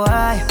 And some boy,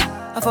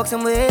 I fuck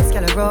some ways,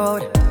 girl a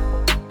road.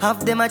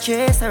 Half them a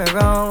chase her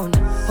around.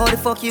 How the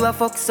fuck you a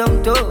fuck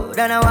some toad?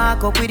 And I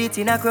walk up with it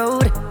in a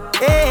crowd.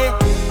 Hey,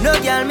 no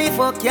girl me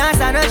fuck, can't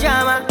stand no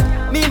drama.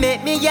 Me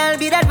make me girl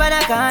be that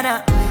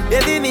banana.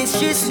 Baby miss,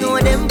 she know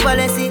them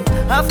policy.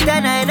 After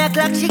 9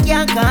 o'clock she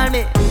can't call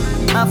me.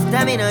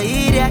 After me no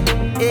eat that,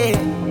 yeah.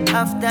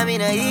 After me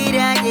no eat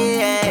that,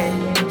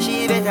 yeah.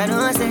 She better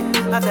know say,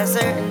 after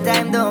certain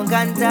time don't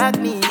contact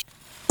me.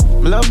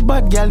 Me love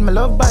bad girl, me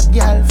love bad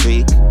girl.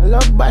 Freak. Me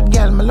love bad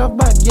girl, me love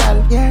bad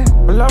girl. Yeah.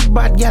 Me love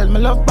bad girl, me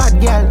love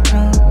bad girl.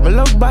 Me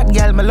love bad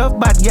girl, me love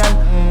bad girl.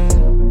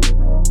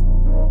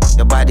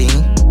 Your body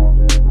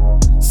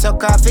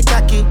suck off the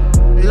cocky.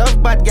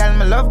 Love bad girl,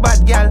 me love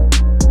bad girl.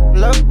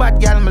 Love bad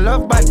girl, me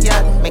love bad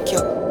girl. Make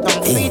your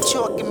tongue free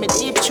choke, give me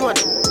deep throat.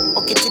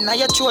 Okay, it inna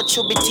your throat,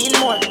 should be teen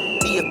more.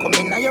 Be come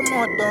inna your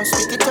mouth, don't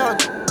spit it out.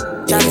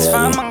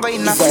 Transform and go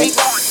inna freak.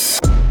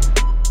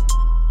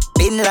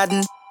 Bin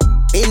Laden.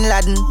 Bin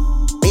Laden,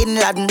 Bin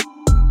Laden,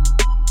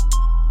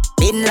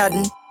 Bin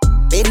Laden,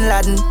 Bin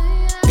Laden,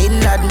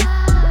 Bin Laden,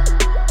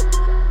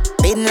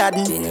 Bin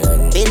Laden,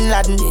 Bin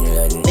Laden,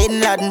 Bin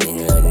Laden,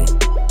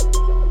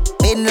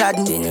 Bin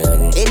Laden,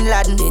 Bin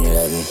Laden,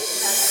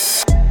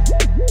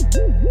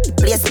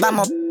 place bam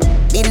up,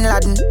 Bin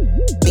Laden,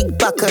 big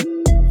buckle.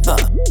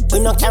 We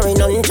not carry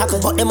none chuckle,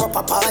 but them up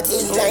a party.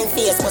 9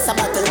 face, what's a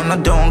battle? On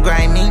a don't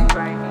grind me.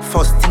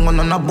 First thing on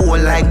a bowl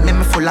like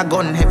me full of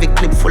gun, heavy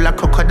clip full of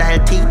crocodile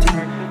teeth.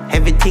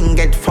 Everything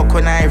get fuck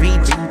when I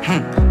reach.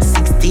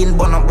 16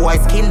 bun up boy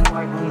skin.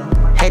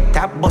 Head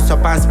tap, bust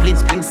up and split.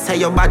 Say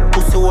your bad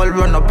pussy all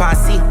run up and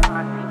see.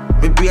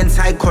 My brain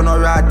side corner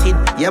rotted.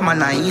 Yeah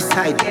man, on east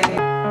side.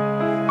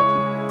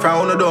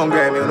 From on a don't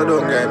grind me, on a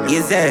don't grind me.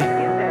 Is there?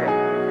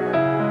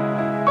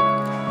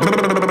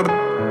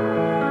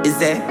 Is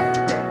there?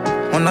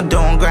 On a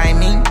don't grind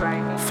me.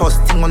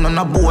 First thing on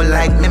a bowl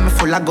like me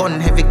full of gun,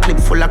 heavy clip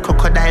full of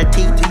crocodile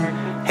teeth.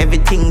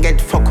 Everything get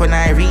fuck when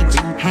I reach.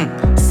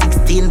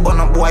 16 bun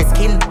up boy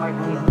skin.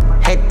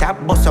 Head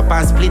tap, bust up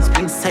and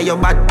split. Say your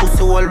bad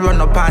pussy all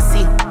run up and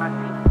see.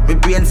 My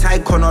brain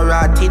side corner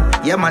rotted.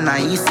 Yeah man,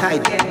 on east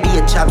side. Be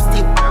a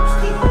chapstick.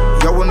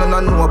 You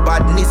wanna know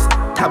badness.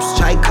 Top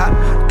striker,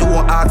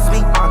 don't ask me.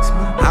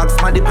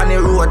 Ask my dip on the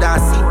road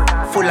and see.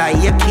 Full of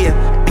AK,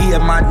 be be a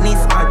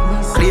madness.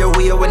 Clear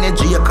way when you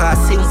drink or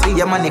sing. See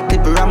your money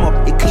clip ram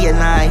up, it clear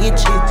now hit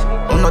shit.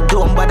 I'm not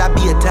dumb but I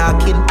be a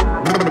talking.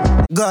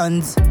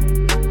 Guns.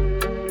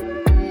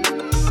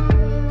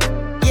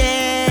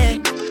 Yeah.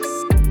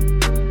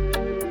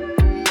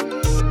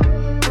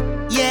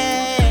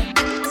 Yeah.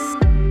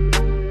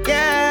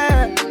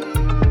 Yeah.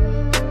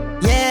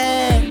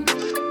 Yeah.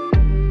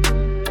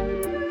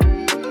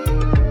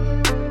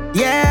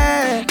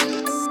 Yeah.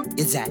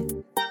 Is that?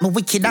 Me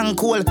wicked and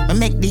cool. Me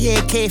make the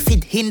AK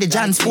fit in the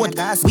John Sport.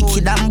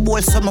 Wicked and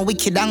bold, so me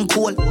wicked and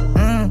cool.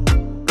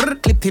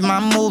 Clip him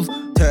and move.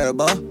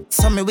 Turbo,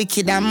 so me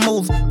wicked and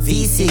move.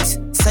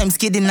 V6, same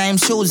skid in nine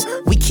shoes.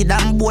 Wicked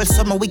and bold,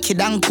 so me wicked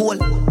and cool.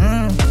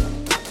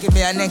 Give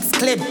me a next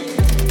clip.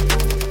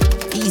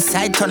 East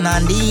side turn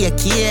on the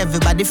AK.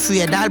 Everybody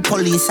afraid, all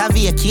police have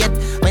vacate.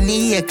 When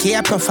the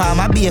AK perform,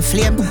 I be a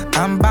flame.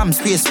 Bam bam,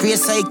 spray,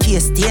 so I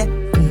can't stay.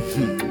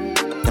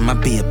 Them a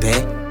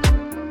baby.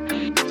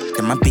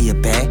 Them a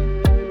baby.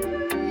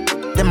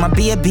 Them a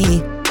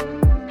baby.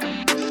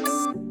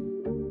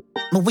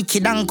 Me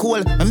wicked and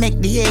cool. Me make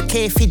the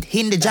AK fit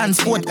in the John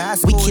Sport.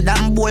 Wicked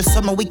and bold,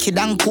 so me wicked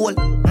and cool.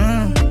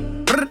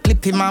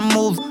 Clip him and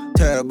move.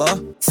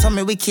 Turbo, so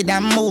me wicked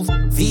and move.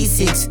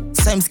 V6,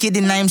 same skid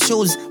in nine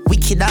shoes.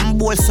 Wicked and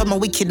bold, so me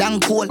wicked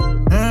and cool.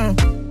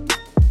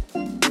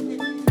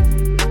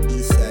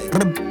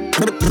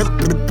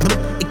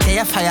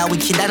 Ikea fire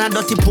wicked and a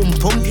dirty pum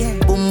pum.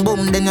 Boom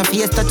boom, then your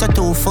face touch a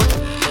 2 foot.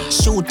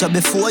 Shoot up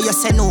before you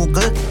say no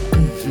girl.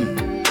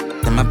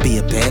 Them a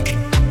baby.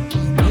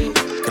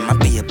 Them a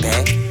baby.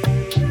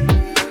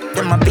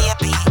 Them a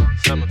baby.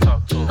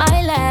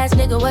 My last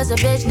nigga was a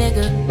bitch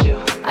nigga.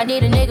 I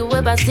need a nigga with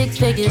about 6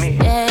 figures.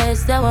 Yeah,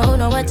 someone who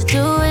know what to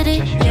do with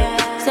it.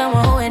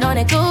 Someone who ain't on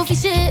that goofy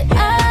shit.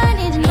 I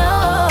need to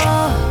know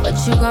what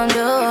you gon'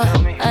 do.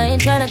 I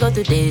ain't tryna go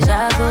through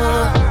deja vu.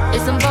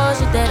 It's some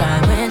bullshit that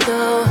I went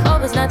through.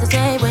 Hope it's not the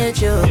same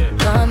with you.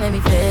 Don't make me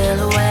feel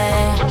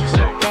away.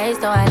 Days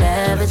though I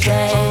never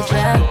change.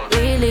 Yeah,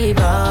 relieve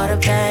all the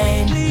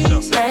pain.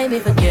 Make me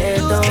forget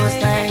those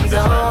things.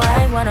 Oh,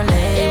 I wanna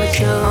lay with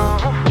you.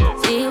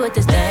 See what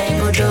this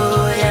thing will do.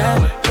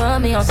 Yeah, put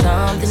me on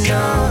something new.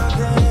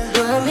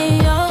 Put me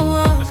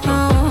on, cause I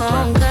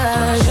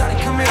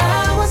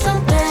want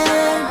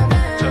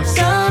something,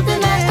 something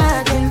that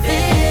I can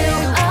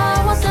feel. I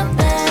want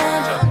something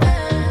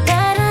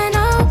that I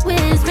know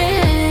is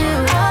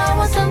real. I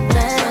want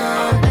something,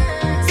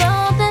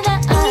 something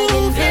that I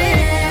can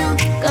feel.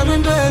 Come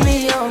and put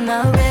me on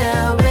the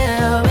real.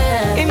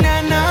 And I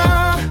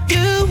know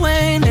you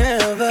ain't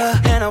never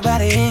had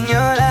nobody in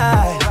your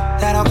life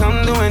that'll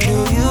come through and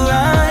do you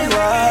right.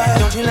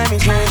 Don't you let me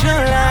change your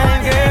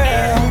life,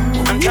 girl.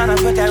 I'm tryna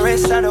put that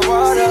wrist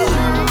underwater.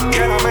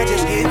 Girl, I might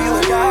just give you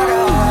a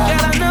daughter.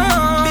 Girl, I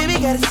know, baby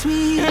got it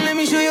sweet. Let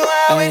me show you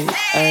how it.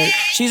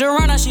 She's a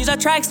runner, she's a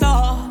track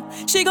star.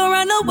 She gon'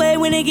 run away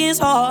when it gets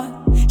hard.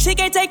 She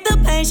can't take the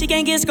pain, she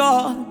can't get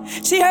scarred.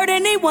 She hurt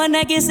anyone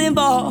that gets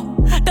involved.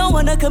 Don't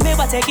wanna commit,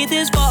 why take it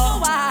this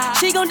far?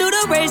 She gon' do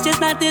the race, just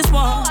not this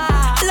one.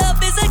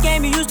 Love is a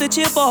game you used to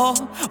cheer for.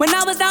 When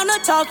I was down to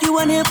talk, you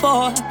weren't here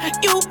for.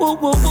 You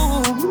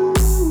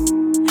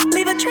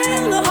leave a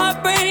trail of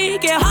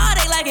heartbreak and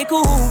heartache like it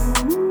cool.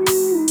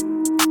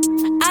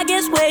 I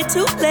guess way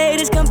too late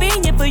is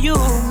convenient for you.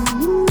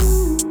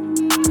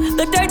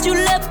 The dirt you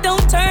left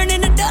don't turn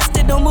into dust,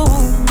 it don't move.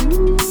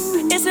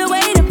 It's still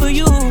waiting for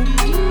you.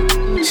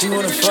 She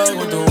wanna fuck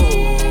with the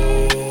wolves.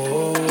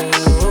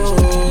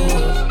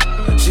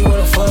 She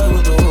wanna fuck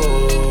with the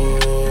wolves.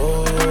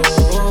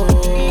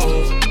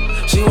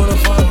 She wanna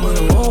fuck with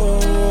the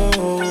wolves.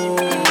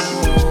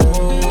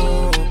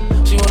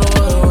 She wanna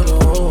fuck with the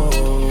wolves.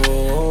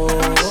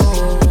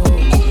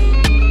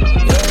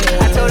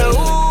 I told her, ooh,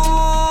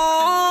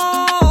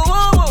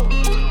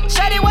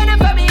 shawty wanna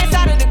fuck me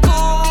inside of the cool.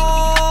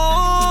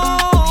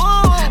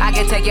 I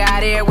can take you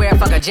out everywhere,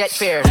 fuck a jet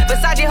fare.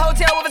 Versace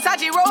hotel with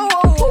Versace roll.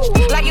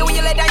 Like it when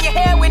you let down your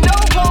hair with no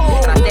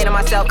clothes. And I say to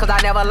myself, cause I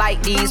never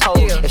like these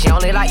hoes. If she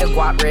only like the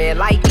guap red,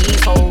 like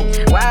these hoes.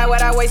 Why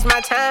would I waste my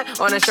time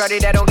on a shorty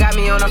that don't got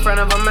me on the front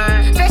of her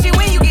mind? Especially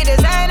when you get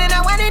designed and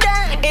I want it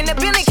done. And the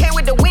building came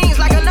with the wings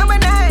like a number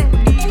 9.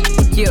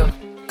 Yeah,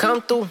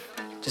 come through,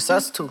 just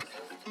us two.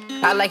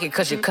 I like it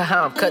cause you cut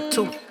how I'm cut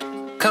too.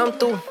 Come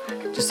through,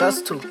 just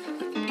us two.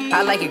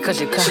 I like it cause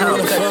you cut how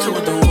I'm cut too.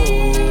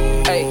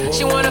 Hey,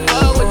 she wanna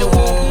fuck with the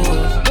woo.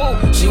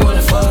 She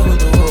wanna fuck with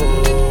the wolves.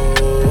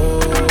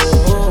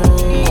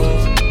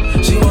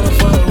 She wanna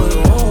fuck with the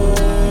wolves.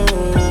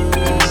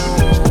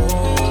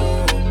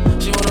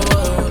 She wanna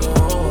fuck with the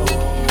wolves.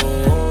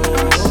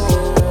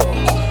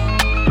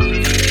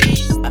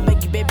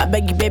 I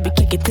beg you, baby,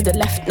 kick it to the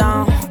left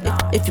now.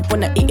 If you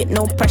wanna eat it,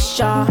 no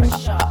pressure.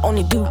 I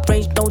only do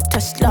range, no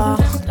Tesla.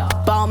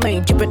 Ball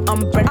made, drippin'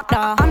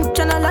 umbrella. I'm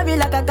tryna love you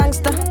like a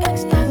gangster.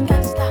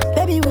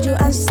 Baby, would you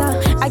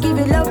answer? I give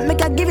you love,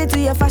 make I give it to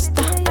you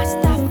faster.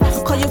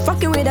 Cause you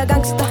fucking with a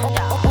gangster.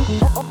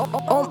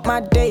 All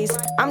my days,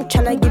 I'm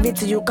tryna give it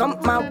to you, come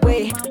my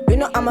way. You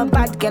know I'm a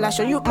bad girl, I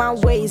show you my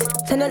ways.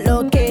 Send a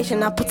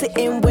location, I put it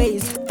in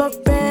ways.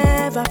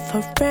 Forever,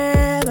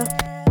 forever.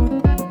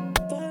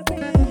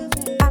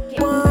 I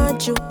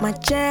want you, my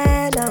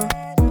channel.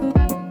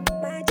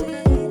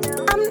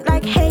 I'm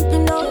like, hey, you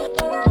know.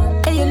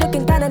 Hey, you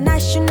looking kinda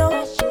nice, you know.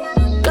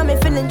 Got me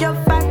feeling your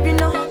vibe, you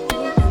know.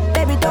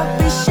 Baby, don't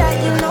be shy,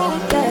 you know.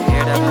 Yeah,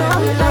 you know,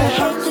 I'm like,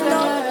 hey, you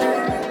know.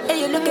 Hey,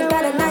 you looking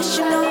kinda nice,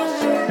 you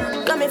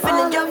know. Got me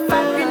feeling your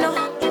vibe, you know.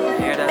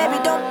 Baby,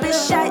 don't be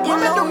shy, you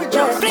know.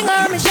 Yeah. Bring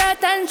on my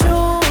shirt and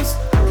shoes.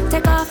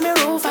 Take off my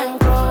roof and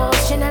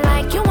clothes. She not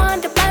like you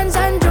want the pants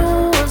and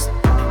jewels.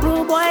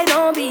 Rude boy,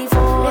 don't be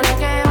fooled. You don't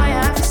care what you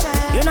have to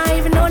say. You not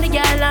even know the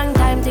girl long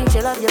time. Think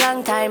she love you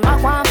long time.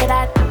 I want for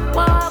that.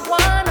 Walk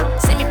one.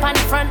 See me on the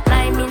front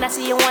line. Me not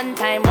see you one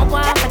time. I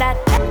want for that.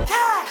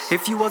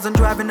 If you wasn't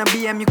driving a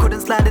BM, you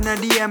couldn't slide in a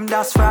DM.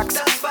 That's facts.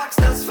 That's facts.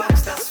 That's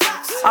facts. That's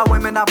facts. Our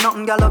women have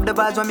nothing. Girl love the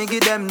vibes when me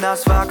give them.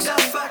 That's facts.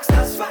 That's facts.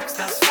 That's facts.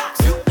 That's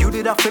facts. You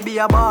did have to be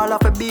a ball,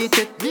 have to beat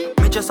it.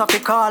 Me just have to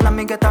call and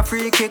me get a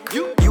free kick.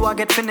 You a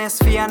get finesse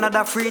for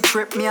another free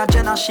trip. Me a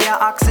Jenna share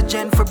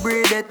oxygen for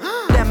breathe it.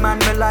 Them man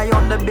rely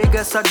on the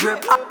biggest a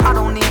drip. I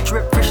don't need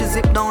drip, fish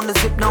zip down the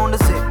zip, down the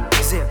zip,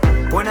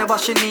 zip. Whenever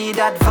she need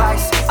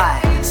advice,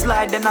 I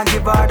slide then I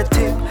give her the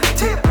tip,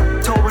 tip.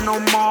 Towing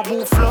on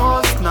marble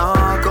floors,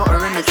 nah. Got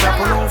her in the trap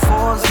on all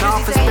fours. Now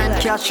for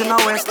spend cash in a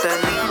West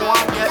End.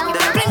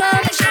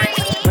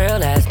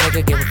 Real ass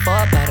nigga, give a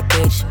fuck about a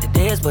bitch.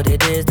 It is what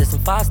it is, there's some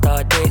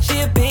 5-star dick.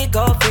 She a big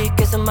old freak,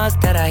 it's a must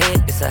that I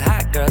hit. It's a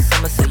hot girl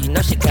summer, so you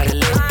know she got it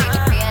lit.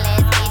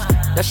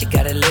 No, she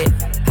got it lit.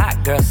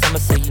 Hot girl summer,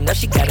 so you know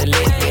she got it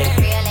lit.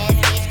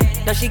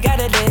 Yeah. No, she got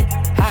it lit.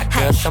 Hot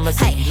girl summer,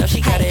 so you know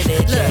she got it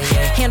lit. Yeah,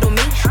 yeah. Handle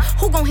me?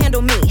 Who gon'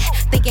 handle me?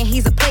 Thinking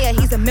he's a player,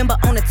 he's a member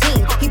on the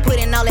team. He put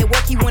in all that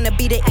work, he wanna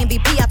be the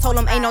MVP. I told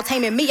him ain't no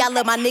taming me, I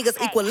love my niggas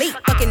equally.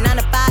 Fucking 9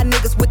 to 5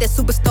 niggas with that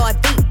superstar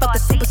deep. Fuck the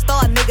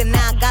superstar nigga,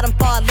 now I got him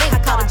far link. I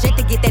called a Jake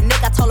to get that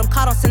nigga, I told him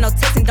call, don't send no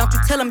text. And don't you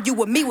tell him you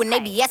with me when they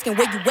be asking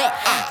where you at.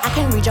 I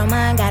can't read your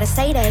mind, gotta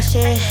say that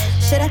shit.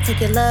 Should I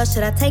take your love,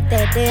 should I take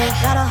that dick?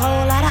 Got a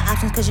whole lot of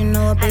options, cause you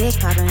know a bitch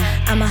poppin'.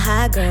 I'm a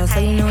high girl, so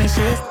you know ain't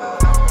shit.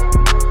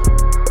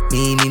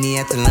 Me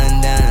at the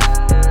London.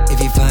 If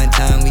you find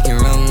time, we can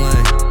run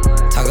one.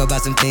 Talk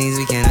about some things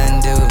we can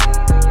undo.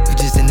 You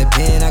just in the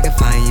pen, I can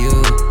find you.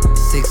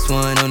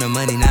 6'1" on the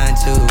money,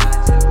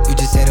 9'2". You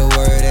just say the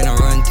word and I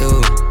run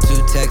through.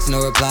 2 texts,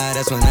 no reply,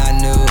 that's when I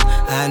knew.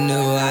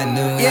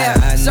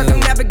 Yeah,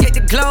 circumnavigate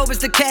the globe as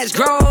the cash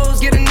grows.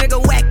 Get a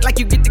nigga whack like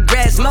you get the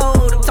grass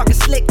mowed. I'm talking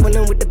slick when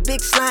I'm with the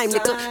big slime,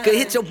 nigga. Could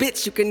hit your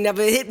bitch, you can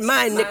never hit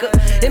mine, nigga.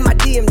 In my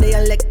DM, they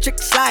electric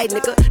slide,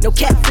 nigga. No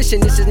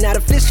catfishing, this is not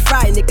a fish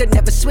fry, nigga.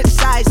 Never switch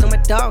sides on my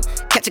dog.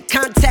 Catch a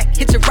contact,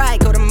 hit your ride,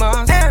 go to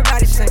Mars.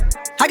 Everybody say,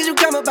 how could you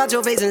come about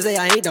your face and say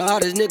I ain't the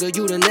hardest nigga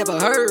you done never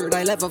heard?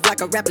 I left off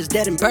like a rapper's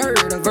dead and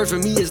bird. A verse for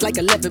me is like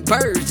 11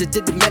 birds. It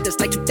did the math, it's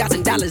like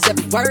 $2,000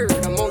 every word.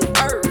 I'm on the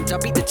purge, I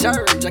beat the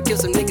church. I kill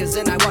some niggas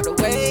and I walked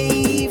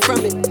away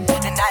from it. And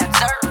I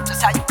observed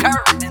just how you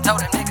curved and told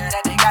them nigga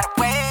that they gotta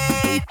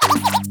wait.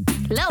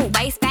 Low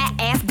waist, fat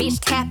ass bitch,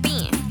 tap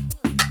in.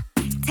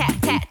 Tap,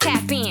 tap,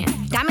 tap in.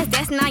 Diamonds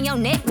dancing on your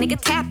neck, nigga,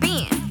 tap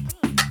in.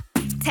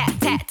 Tap,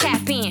 tap,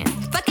 tap in.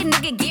 Fucking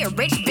nigga get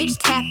rich, bitch,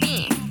 tap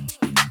in.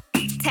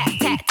 Tap,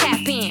 tap,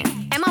 tap in.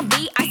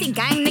 MLB, icy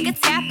gang, nigga,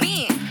 tap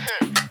in.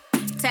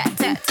 Tap,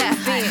 tap,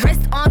 tap in.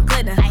 Wrist on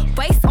glitter,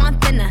 waist on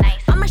thinner.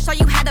 I'ma show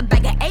you how to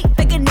bag an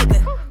 8-figure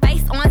nigga.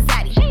 Face on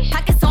zaddy,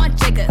 pockets on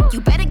jigger.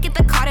 You better get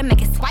the card and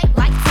make it swipe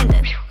like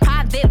Tinder.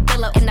 Private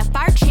villa in the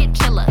fur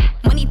chinchilla.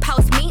 When he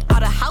post me, all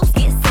the house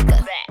get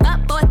sicker. Up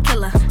for a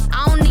killer,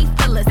 I don't need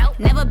fillers.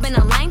 Never been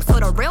a lame, so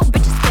the real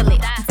bitches feel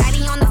it.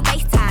 Daddy on the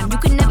FaceTime, you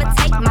can never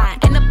take mine.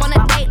 End up on a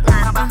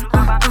dateline,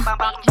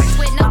 Rich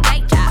with no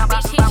day job,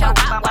 bitch, hit your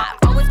wop.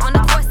 Always on the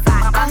court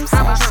side, I'm so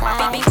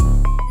shy.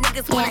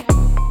 Niggas wanna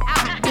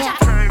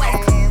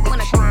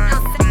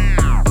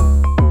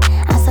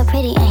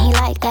pretty and he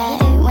like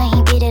that. When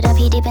he beat it up,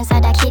 he deep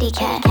inside that kitty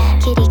cat.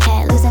 Kitty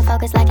cat, losing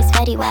focus like it's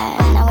Fetty Wap.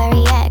 Know where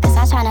he at, cause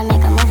I'm tryna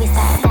make a movie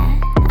set.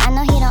 I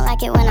know he don't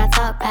like it when I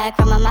talk back.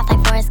 From my mouth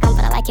like Forrest Gump,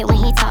 but I like it when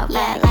he talk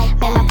back.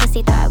 Made my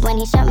pussy throb when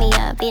he shut me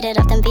up. Beat it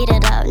up, then beat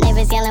it up.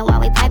 Neighbors yelling while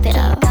we pipe it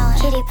up.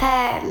 Kitty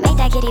purr, make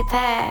that kitty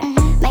purr.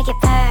 Make it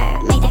purr,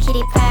 make that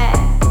kitty purr.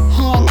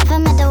 He ain't never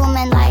met a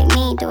woman like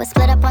me. Do a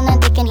split up on the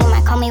dick and he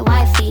might call me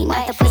wifey.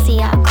 Not the pussy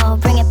out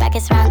cold, bring it back,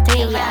 it's round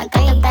 3. Yeah, I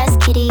got the best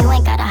kitty, you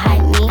ain't gotta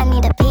hide me. I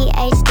need a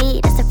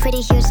PhD, that's a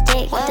pretty huge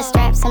dick. With the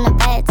straps on the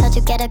bed, told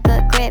you get a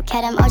good grip.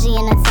 Cat emoji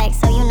in the text,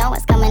 so you know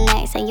what's coming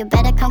next. And you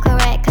better come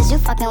correct, cause you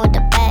fucking with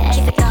the best.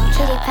 Keep it going.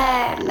 Kitty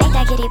purr, make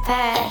that kitty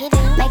purr.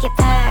 Make it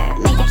purr,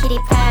 make that kitty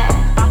purr.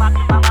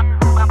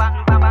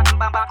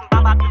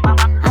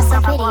 I'm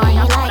so pretty and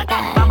you like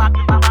that.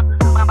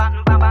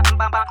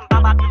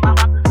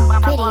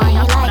 Pretty and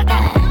you like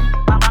that.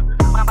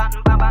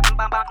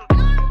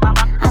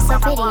 I'm so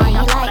pretty and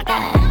you like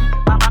that.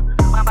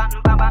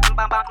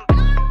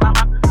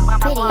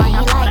 Pretty and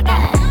you like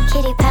that.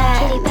 Kitty purr,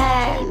 kitty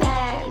purr.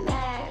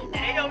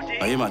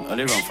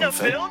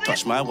 get fed.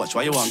 Touch my watch,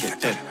 why you want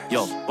get dead?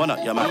 Yo, burn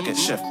up, your man get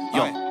chef.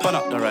 Yo, burn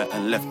up the right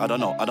and left. I don't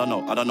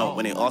know.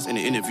 When they ask in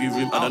the interview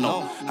room, I don't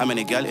know. How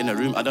many gal in the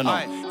room, I don't know.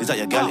 Is that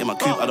your gal in my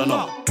coupe, I don't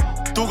know.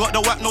 Still got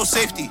the whack, no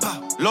safety.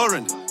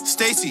 Lauren,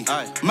 Stacy,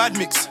 Mad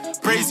Mix,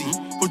 Brazy,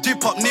 who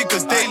dip up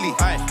niggas daily.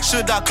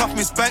 Should I cuff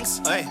Miss Banks?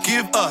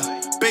 Give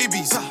her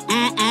babies.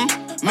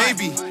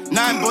 Maybe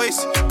 9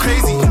 boys,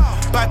 crazy.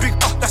 Buy big,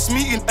 that's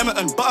me in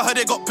Emerton. But I heard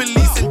they got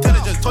police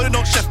intelligence. Told they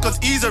don't chef cause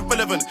he's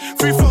irrelevant.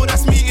 Free throw,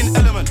 that's me in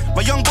Element.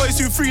 My young boys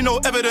who free, no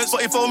evidence.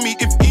 But if on me,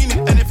 if he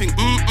need anything,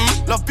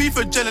 love beef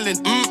adrenaline,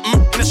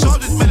 in the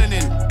shoulders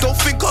melanin. Don't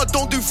think I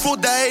don't do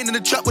fraud, that I ain't in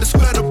the trap with a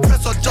square and a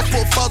press. I just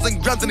bought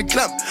 1,000 grams in the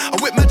clamp. I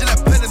whip magic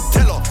like Penn and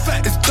Teller.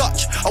 It's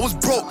Dutch, I was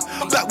broke.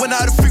 Back when I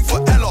had a thing for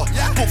Ella.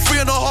 Put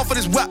 3.5 on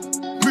his whack.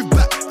 Move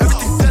back,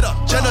 everything deader.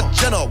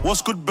 Jenna,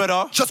 what's good,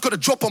 better? Just got a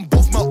drop on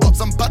both my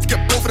ups. I'm about to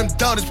get both of them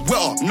down, it's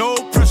wetter. No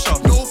pressure.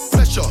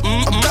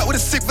 I'm back with a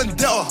sick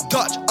vendetta.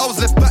 Dutch, I was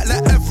left back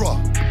like Evra.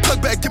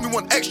 Plug better give me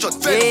one extra.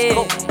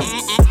 Yeah.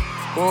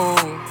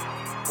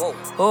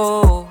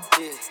 Oh,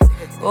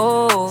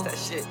 that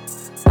shit.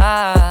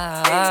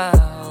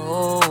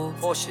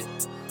 Bullshit.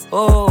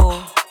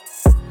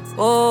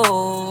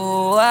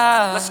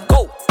 Let's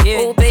go. Yeah.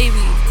 Oh,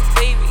 baby.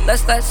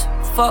 Let's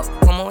fuck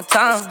one more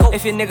time.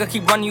 If your nigga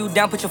keep running you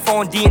down, put your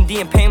phone D&D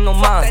and pay him no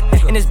mind.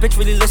 And this bitch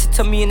really listen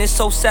to me and it's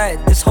so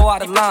sad. This hoe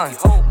out of line.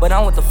 But I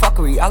don't want the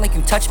fuckery. I like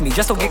you touch me.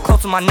 Just don't get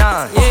close to my 9.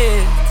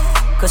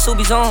 Yeah. Cause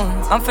Subi's on.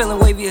 I'm feeling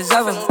wavy as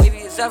ever.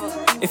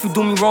 If you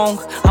do me wrong,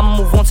 I'ma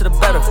move on to the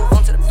better.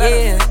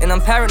 Yeah, and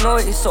I'm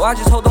paranoid, so I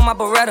just hold on my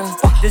Beretta.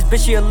 This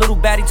bitch here a little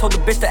baddie, told the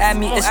bitch to add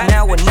me, it's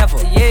now or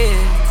never.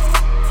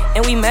 Yeah,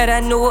 and we met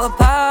at New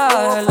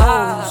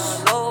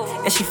Apollo's,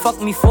 and she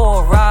fucked me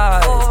for a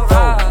ride.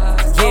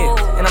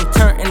 Yeah, and I'm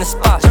turned in the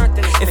spot.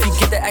 If you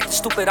get the acting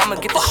stupid, I'ma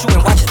get the shoe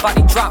and watch his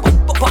body drop.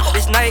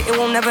 This night, it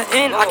won't never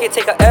end. I can't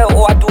take a L,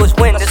 all I do is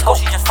win. This hoe,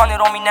 she just fronted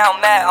on me, now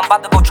I'm mad. I'm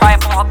about to go try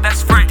it for her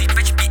best friend. These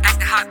bitches be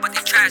acting hot, but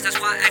they trash, that's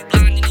why I act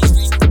blind in these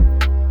streets.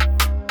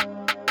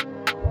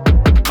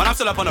 Man, I'm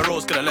still up on the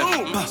roads, coulda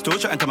left. Still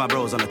chatting to my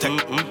bros on the tech.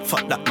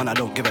 Fuck that, man, I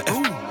don't give a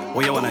F.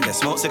 Where you wanna get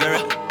smoke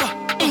cigarette?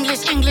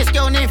 English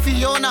girl named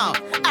Fiona.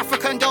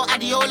 African girl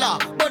Adiola.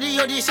 Body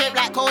yoddy shaped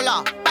like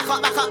cola. Back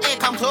up, here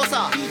come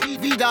closer.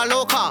 Vida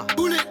loca.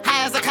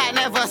 High as a cat,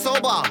 never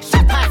sober.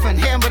 Python,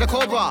 hit him with a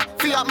cobra.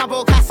 Free up my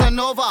bro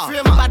Casanova.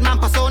 Bad man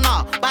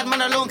persona. Bad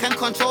man alone can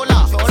control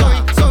her.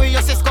 Sorry,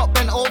 your sis got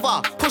bent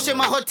over. Pushing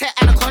my hood tech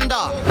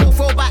anaconda.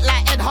 Throw back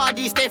like Ed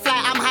Hardy. Stay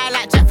fly, I'm high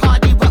like Jeff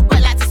Hardy.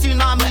 Wet like the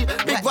tsunami.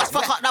 Big Ross,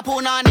 fuck up the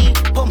punani.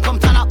 Pum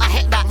turn up, I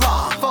hit that.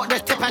 Fuck the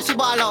tip and she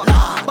ball out.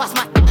 Bust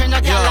my in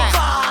the girl like.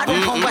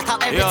 Wet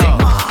up everything.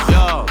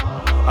 Yo,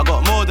 I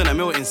got more than $1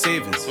 million in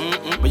savings,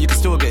 but you can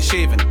still get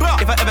shaven.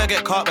 If I ever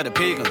get caught by the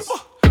pagans,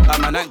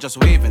 I'm my night just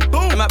waving.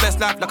 In my best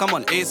life, like I'm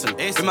on Asen.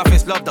 In my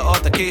face, love the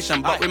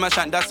altercation, but with my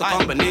shank, that's the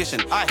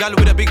combination. Girl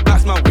with a big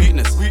back's my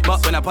weakness,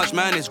 but when I punch,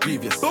 man, it's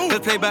grievous.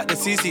 Just play back the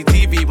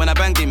CCTV when I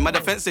bang him. My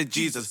defense said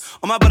Jesus.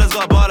 All my brothers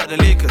got a ball like the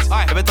Lakers.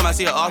 Every time I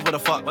see her arch, what the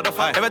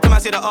fuck? Every time I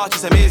see the arch,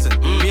 it's amazing.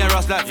 Me and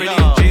Ross like Freddie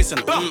and Jason.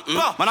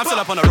 Man, I'm still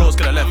up on the roads,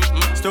 coulda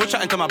left. Still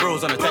chatting to my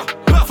bros on the tech.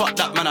 Fuck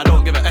that, man, I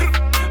don't give a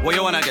F. Where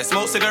you wanna get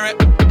smoke cigarette?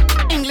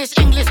 English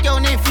girl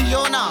named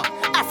Fiona.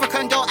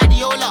 African girl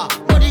Adiola.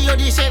 Body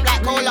yoddy shaped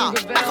like cola.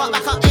 Back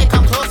up, here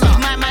come closer.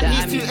 My man,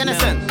 he's too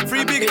innocent.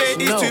 Free big A,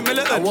 he's too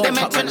militant. They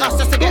mention us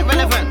just to get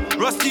relevant.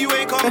 Rusty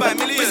way come by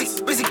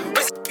millions.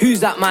 Who's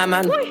that, my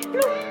man?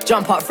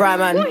 Jump up, fry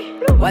man.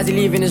 Why's he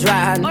leaving his right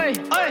hand?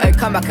 Hey,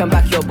 come back and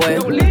back your boy.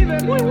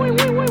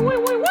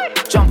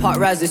 Jump up,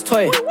 rise this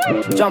toy.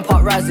 Jump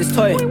up, rise this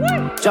toy.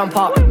 Jump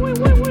up.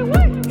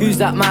 Who's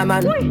that, my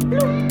man?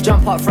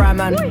 Jump up, fry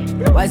man.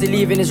 Why's he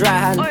leaving his right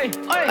hand?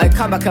 Hey,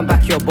 come back and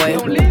back your boy.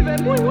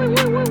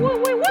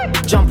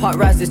 Jump up,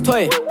 rise this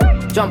toy.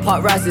 Jump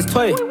up, rise this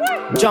toy.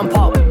 Jump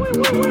up.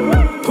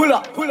 Pull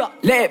up,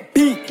 let it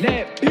beat.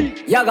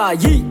 Yaga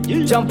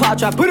yeet. Jump out,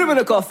 try put him in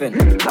a coffin.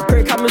 I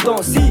pray cameras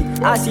don't see.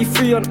 I see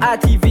free on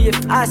ITV.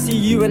 If I see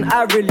you and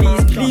I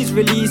release, please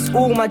release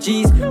all my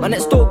G's. My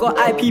next door got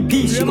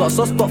IPP. She got a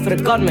soft spot for the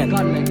gunman.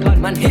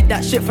 Man, hit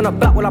that shit from the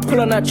back when I pull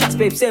on her tracks,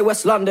 babe. Say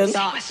West London.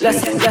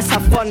 Let's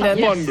have fun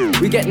then.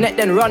 We get net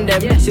then run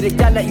them. See the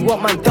gal that you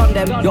want, man, done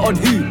them. You're on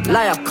who?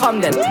 Liar, come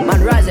then.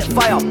 Man, rise it,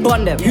 fire,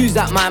 burn them. Who's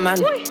that, my man?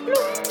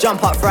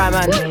 Jump up, fry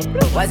man.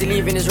 Why's he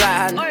leaving his right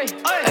hand?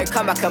 Hey,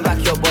 come back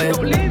your boy.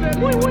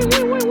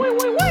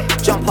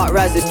 Jump up,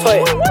 rise this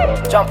toy.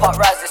 Jump up,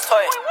 rise this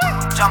toy.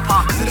 Jump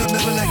up. Sit up,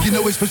 never like you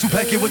know it's special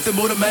packet with the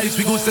automatics.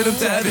 We gon' send them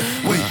to heaven.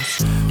 Wait.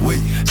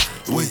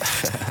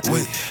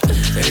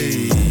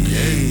 Hey.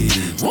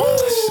 Woo.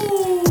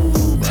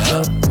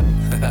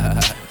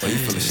 Oh, you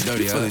feeling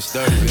sturdy, baby.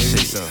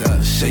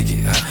 Shake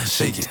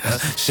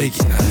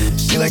it.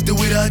 She like the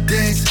way that I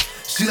dance.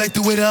 She like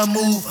the way that I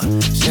move.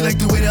 She like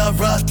the way that I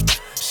rock.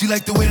 She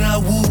like the way that I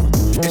woo.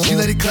 And she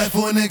let it clap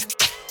for a nigga.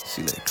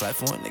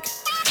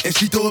 And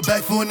she throw it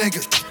back for a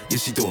nigga. Yeah,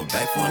 she throw it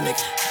back for a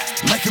nigga.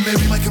 Mike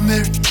and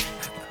Mary.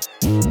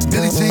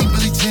 Billie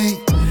Jean.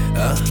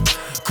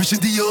 Christian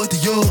Dior,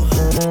 Dior.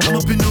 I'm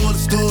up in all the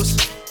stores.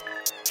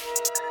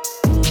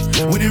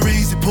 When it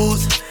rains, it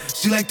pours.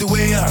 She like the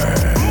way I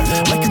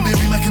like a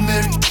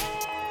Mary.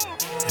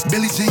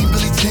 Billie Jean.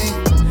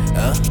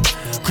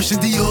 Christian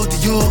Dior,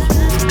 Dior.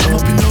 I'm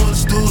up in all the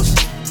stores.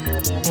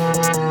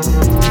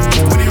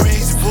 When it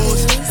rains, it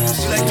pours.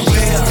 She like the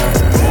way I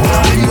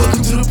baby,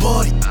 welcome to the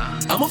party.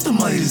 I'm off the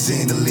money to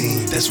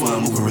Xanaline. That's why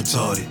I'm over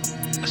retarded.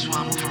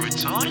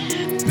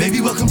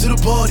 Baby, welcome to the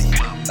party.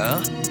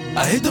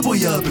 I hit the boy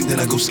up and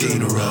then I go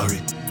skating a Rari.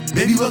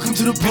 Baby, welcome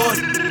to the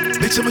party.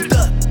 Bitch, I'm a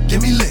thot.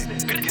 Get me lit.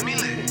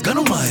 Gun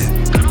on my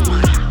hip.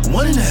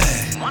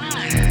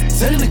 1.5.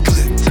 10 in the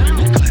clip.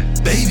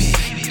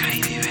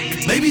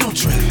 Baby, don't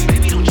trip.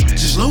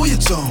 Just lower your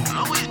tone.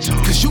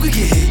 Cause you can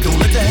get hit. Don't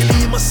let that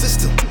Henny in my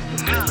system.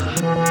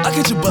 I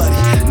get your body.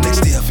 Next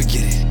day I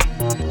forget it.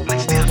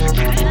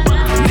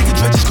 Nigga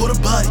Dre just caught a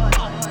body.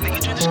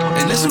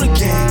 And that's on the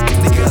gang.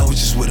 Nigga, I was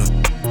just with him.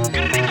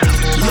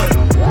 Look,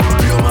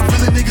 all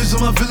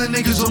my villain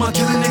niggas, all my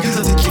killing niggas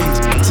are the kings.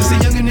 Since a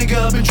younger nigga,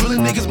 I've been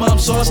drilling niggas, but I'm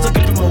sorry, stuck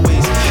up in my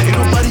ways. Ain't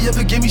nobody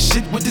ever gave me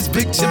shit with this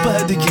big chip,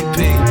 I had to get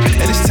paid.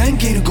 And it's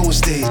 10K to go on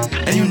stage,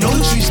 and you know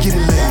the trees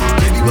getting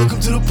laid. Baby, welcome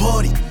to the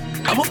party.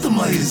 I'm off the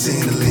money to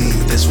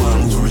Xanaline, that's why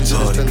I'm over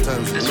retarded.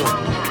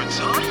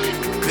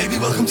 Baby,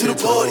 welcome to the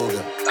party.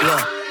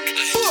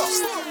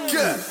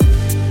 Yeah.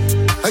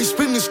 I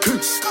spin this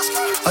coots,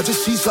 I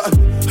just see something.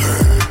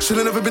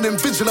 Should've never been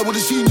invincible, I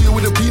would've seen you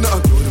with a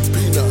peanut.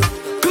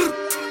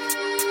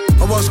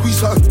 I wanna squeeze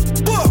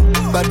something.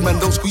 Bad man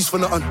don't squeeze for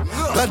nothing.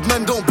 Bad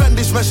man don't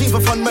brandish machine for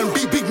fun, man.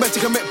 Be big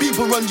magic and make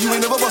people run. You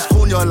ain't never bust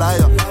phone, you're a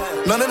liar.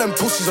 None of them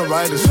pussies are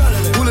riders.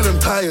 All of them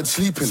tired,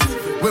 sleeping.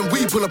 When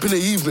we pull up in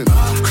the evening,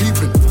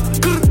 creeping.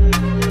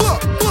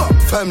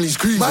 Family's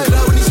grieving. My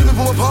dad when he see me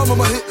put my palm on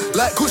my hip.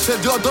 Like Kush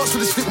said, y'all dance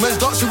with the stick, man's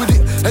dancing with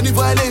it. Any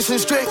violation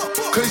straight,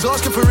 cause he's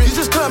asking for it. You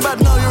just turn bad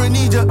now, you're an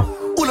idiot.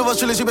 All of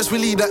us really best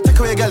believe that. Take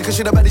away a gal cause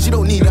she the baddest, she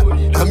don't need that.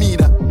 I mean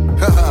that.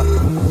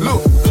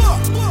 Look,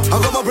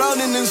 I got my brown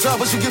in inside,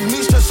 but she give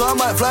me stress, so I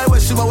might fly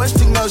west. She my west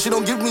thing now, she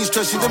don't give me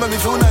stress. She don't make me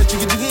feel nice,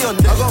 jiggy jiggy on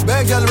deck. I got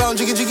bad gal around,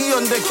 jiggy jiggy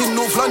on deck. In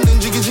North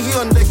London, jiggy jiggy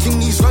on deck. In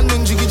East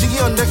London, jiggy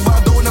jiggy on deck. But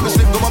I don't ever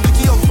slip, got my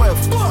Vicky on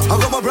 12. I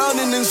got my brown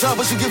in inside,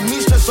 but she give me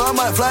stress, so I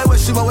might fly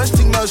west. She my west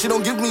thing now, she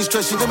don't give me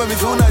stress. She don't make me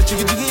feel nice,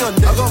 jiggy jiggy on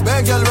deck. I got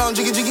bad gal around,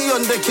 jiggy jiggy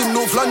on deck. In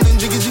North London,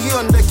 jiggy jiggy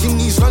on deck.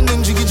 In East London,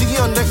 jiggy jiggy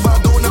on deck. But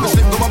I don't ever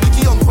slip, got my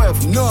Vicky on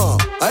 12. No,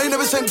 I ain't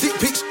never sent dick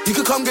pics. You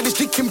could come get this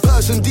dick in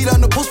person. D down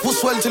the post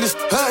swell till it's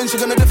hurting.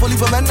 She gonna definitely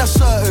leave a man, that's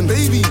certain.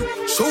 Baby,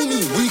 show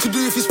me what you can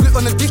do if you split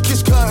on the dick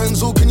is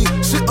curtains. Or can you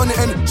sit on it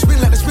and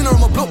spin like the spinner on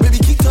my block, baby,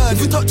 keep turning.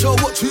 If you touch your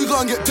watch, you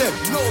gonna get dead.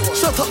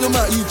 Shut up, no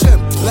matter you gem.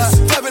 Like,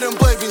 David and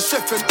boy been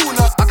chefing all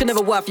night. I can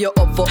never wife your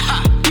up for.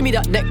 Give me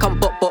that neck, come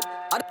pop pop.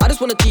 I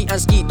just wanna cheat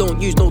and ski, don't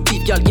use no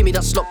teeth, y'all give me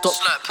that slop top.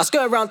 I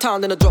skirt around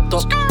town in a drop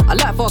top. I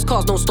like fast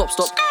cars, don't stop.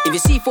 If you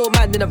see 4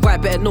 man in a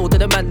ride, better know that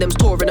the man them's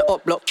touring the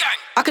up block.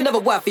 I can never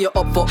wife for your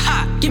up for.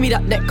 Give me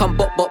that neck, come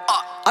bop bop.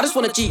 I just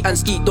wanna cheat and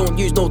ski, don't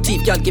use no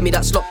teeth, y'all give me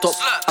that slop top.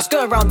 I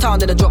skirt around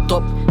town in a drop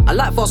top. I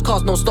like fast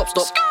cars, don't stop.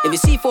 If you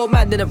see 4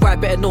 man in a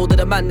ride, better know that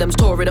the man them's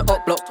touring the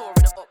up block.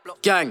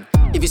 Gang,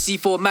 if you see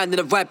 4 man in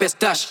a ride, best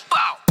dash.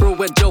 Bro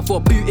went jail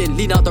for booting,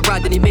 lean out the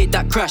ride and he made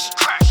that crash.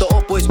 The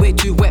up boy's way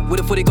too wet,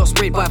 would've thought he got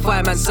sprayed by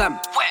Fireman Sam.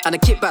 And the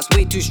kickback's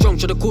way too strong,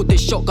 should've called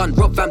this shotgun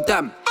Rob Van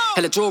Dam.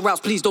 Hella draw routes,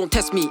 please don't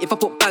test me. If I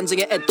put bands in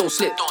your head, don't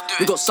slip.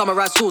 We got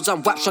samurai swords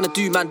and waps trying to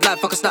do man live,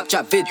 fuck a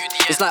Snapchat vid.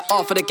 It's like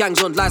half of the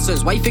gang's on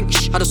license, why you think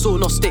shh, had a saw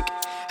not stick?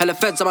 Hella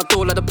feds at my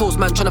door like the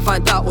postman trying to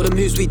find out all the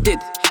moves we did.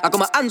 I got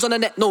my hands on the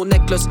neck, no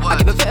necklace. I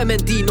give a vitamin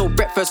D, no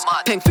breakfast.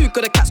 Peng food,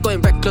 got the cats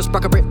going reckless.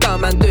 Brack a brick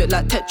down, man, do it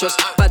like Tetris.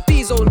 Bad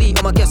B's only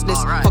on my guest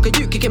list. Fuck a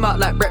you, kick him out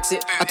like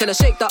Brexit. I tell her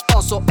shake that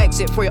ass or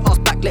exit. Throw your ass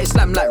back, let it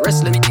slam like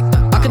wrestling.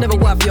 I can never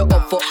wife your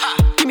up for.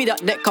 Give me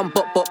that neck, come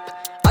bop bop.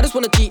 I just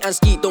wanna cheat and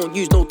ski, don't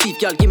use no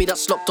teeth, y'all give me that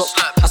slop top.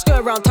 I skirt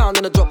around town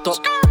in a drop top.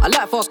 I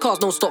like fast cars,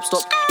 no stop.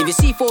 If you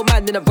see 4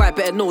 man in a ride,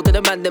 better know that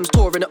the man them's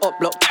touring the up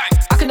block.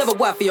 I can never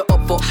wife for your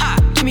up for.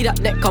 Give me that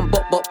neck, come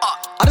bop bop.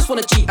 I just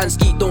wanna cheat and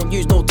ski, don't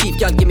use no teeth,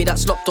 y'all give me that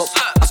slop top.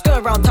 I skirt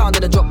around town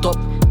in a drop top.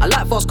 I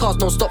like fast cars,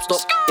 no stop.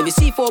 If you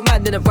see 4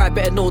 man in a ride,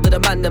 better know that the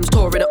man them's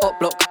touring the up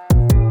block.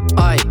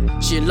 Aye,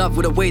 she in love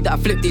with the way that I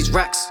flip these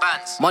racks.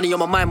 Money on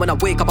my mind when I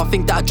wake up, I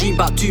think that I dream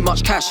about too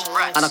much cash.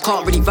 And I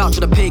can't really vouch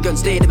for the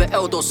pagans, they never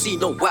L or C,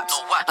 no waps.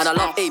 And I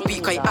love AB,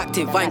 cause he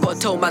active, I ain't gotta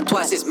tell man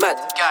twice, it's mad.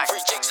 3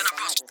 jigs in a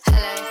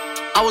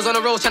I was on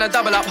the road trying to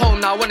double up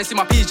home, now I wanna see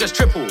my P's just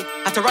triple.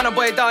 Had to run a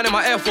boy down in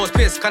my Air Force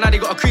piss, cause now they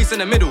got a crease in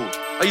the middle.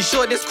 Are you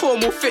sure this corn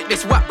will fit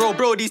this whack,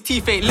 bro, these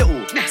teeth ain't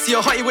little. See a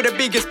hottie with the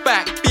biggest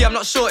back, B, I'm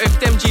not sure if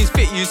them jeans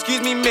fit you.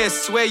 Excuse me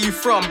miss, where you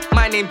from?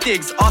 My name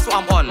Diggs, ask what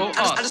I'm on.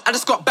 I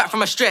just got back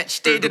from a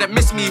stretch, they didn't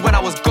miss me when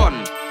I was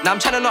gone. Now I'm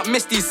trying to not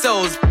miss these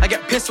cells, I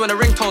get pissed when the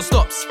ringtone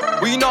stops.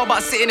 What you know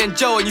about sitting in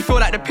jail and you feel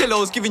like the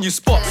pillow's giving you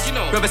spots?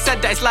 Whoever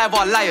said that it's live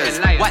are liars.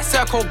 White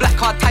circle, black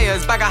car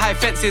tires, bag of high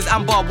fences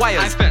and barbed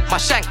wires. My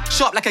shank,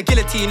 sharp like a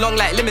guillotine, long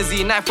like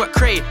limousine, knife work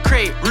crate.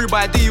 Rude, but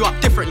I do you up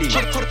differently.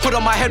 Put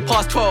on my head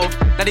past 12.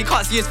 that he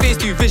can't see his face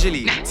too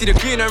visually. See the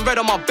green and red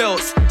on my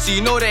belts, so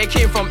you know that it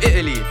came from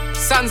Italy.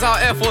 Sun's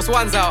out, Air Force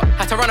One's out,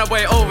 had to run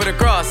away over the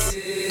grass.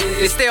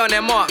 They stay on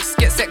their marks,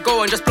 get set,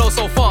 go and just blow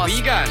so fast.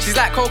 She's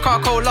like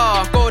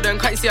Coca-Cola, golden,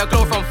 can't you see her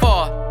glow from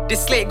far?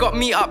 This slate got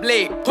me up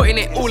late, putting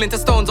it all into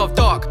stones of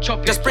dark.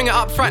 Just bring it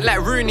up front like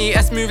Rooney,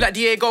 S move like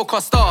Diego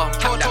Costa.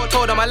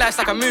 Told her my life's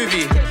like a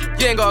movie,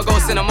 you ain't gotta go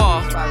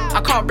cinema.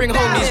 I can't bring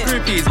home these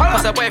groupies,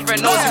 cause her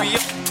boyfriend knows who he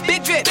is.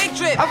 Big drip,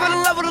 I fell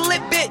in love with a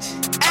lit bitch.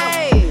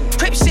 Ayy,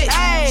 crip shit,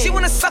 ayy. She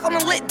wanna suck on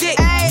a lit dick.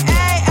 Ayy,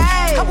 ayy,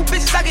 ayy. Couple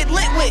bitches I get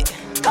lit with.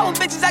 Couple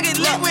bitches I get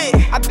lit with.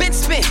 I been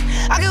spit,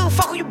 I give a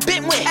fuck who you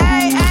been with.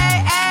 Ayy,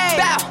 ayy, ayy.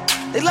 Bow,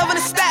 they loving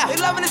the style, they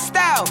loving the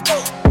style.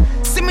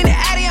 Send me the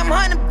Addy, I'm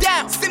hunting them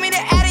down. Send me the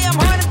Addy, I'm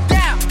hunting them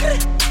down.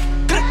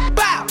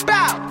 Bow,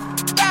 bow,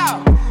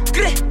 bow.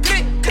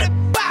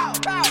 Bow,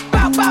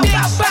 bow, bow,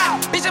 bow, bow.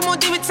 Bitch, I'm on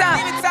demon time.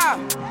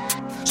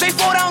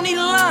 Straightforward, I don't need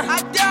a line. I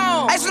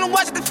don't. I just wanna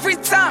watch it the free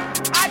time.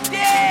 I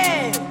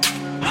did.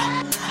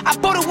 I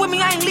bought it with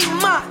me, I ain't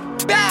leaving mine.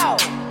 Bow,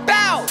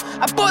 bow.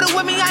 I bought it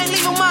with me, I ain't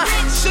leaving mine.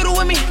 Shoot it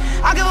with me.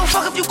 I give a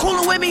fuck if you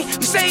coolin' with me.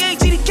 You say you ain't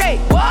GDK.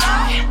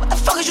 What the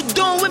fuck is you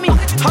doing with me?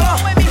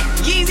 Hold on.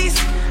 Yeezys.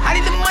 I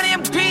need the money,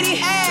 I'm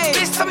greedy. Ay.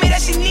 Bitch told me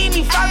that she need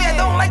me. Fabi, I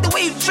don't like the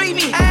way you treat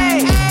me.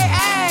 Ay.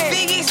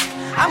 Figgies,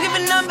 I'm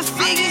giving number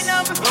figgies.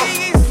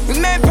 We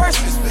married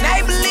persons, now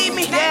they believe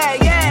me.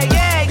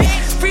 Yeah.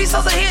 Free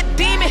souls are here,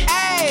 demon.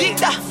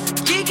 Geeked up,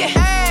 geeking.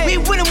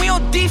 We winning, we on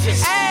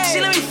defense.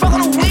 She let me fuck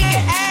on the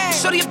weekend.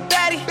 Shorty a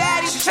baddie.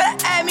 She try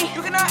to add me.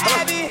 You cannot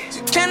have me.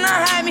 You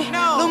cannot hide me.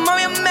 Little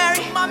mommy, I'm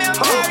married.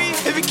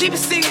 If you keep it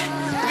secret,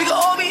 we can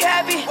all be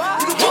happy.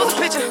 You can pose a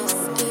picture.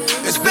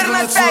 It's better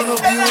than fact.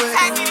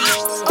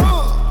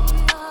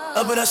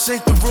 I bet I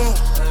shake the room.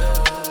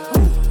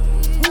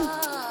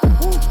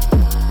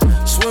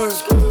 Swerve.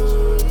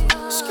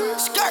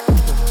 Skirt.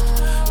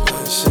 Go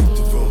ahead and shake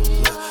the room.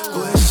 Go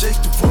ahead and shake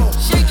the room.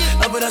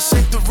 I bet I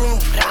shake the room.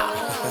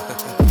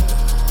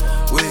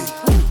 Wait.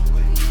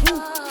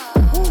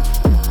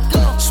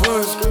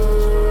 Swerve. Go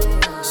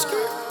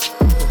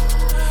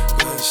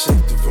ahead and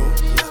shake the room.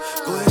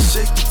 Go ahead and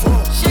shake the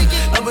room.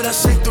 I bet I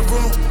shake the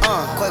room.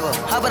 Quavo,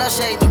 how about I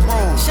shake the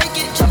room? Shake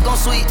it, chop gon'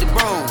 sweep the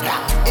broom.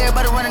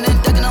 Everybody running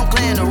and ducking, I'm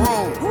clearing the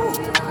room.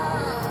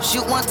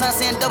 Shoot one time,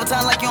 saying double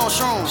time like you on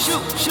shrooms.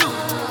 Shoot.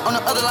 On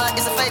the other line,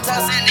 it's a fake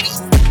time, saying niggas.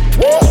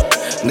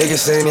 Niggas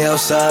saying they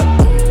outside.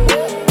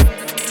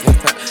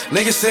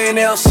 Niggas saying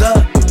they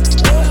outside.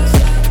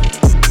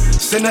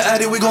 Send the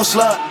Addy, we gon'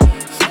 slide.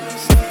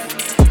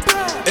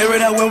 Air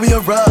it out when we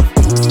arrive.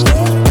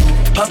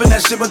 Poppin'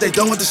 that shit, but they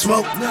done with the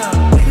smoke.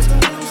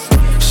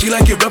 She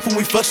like it rough when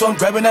we fuck, so I'm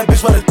grabbing that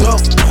bitch by the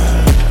throat.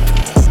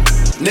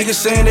 Niggas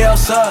saying they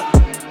outside.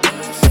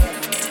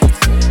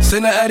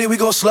 Send the Addy, we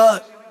gon'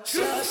 slide.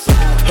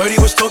 Heard he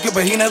was talking,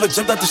 but he never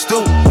jumped out the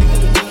stool.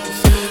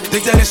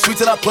 Think that it's sweet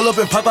till I pull up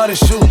and pop out his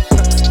shoe.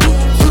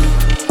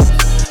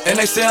 And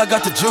they say I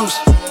got the juice.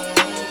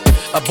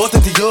 I bought the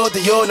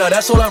Dior, now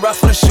that's all I rock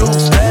for the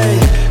shoes. Hey,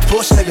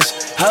 push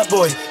niggas, hot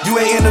boy. You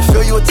ain't in the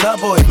field, you a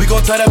top boy. We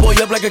gon' tie that boy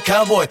up like a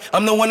cowboy.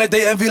 I'm the one that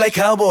they envy like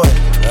cowboy.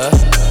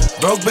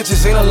 Broke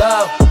bitches ain't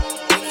allowed.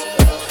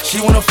 She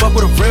wanna fuck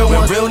with a real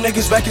one. Real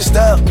niggas back in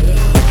style.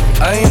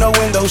 I ain't no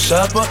window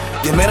shopper.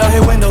 Your man out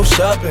here window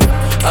shopping.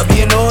 I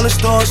be in all the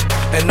stores,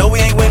 and no, we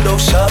ain't window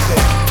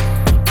shopping.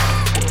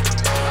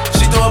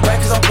 She throw it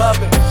back cause I'm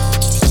popping.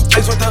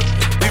 Place with her,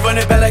 we run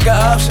it back like an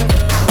option.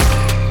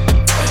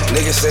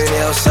 Niggas saying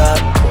they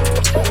outside.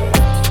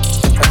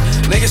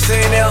 Niggas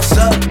saying they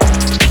outside.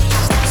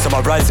 Some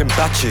are rising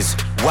batches.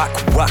 Whack,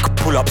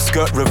 pull up,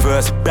 skirt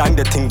reverse. Bang,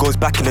 the thing goes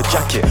back in the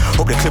jacket.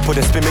 Hope the clip or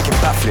the spin making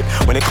backflip.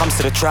 When it comes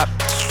to the trap,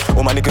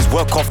 all my niggas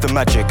work off the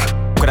magic.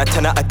 Got that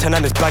 10 out of 10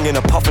 and it's banging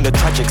a puff in the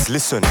tragics.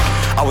 Listen,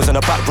 I was on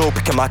the back row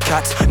picking my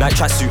cats. Night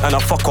tracksuit and I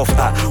fuck off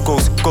at.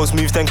 Goes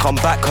moves then come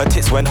back. Her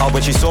tits went out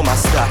when she saw my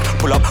stack.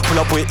 Pull up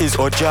where it is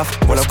or Jeff.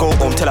 When I go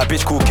home, tell that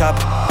bitch call cab.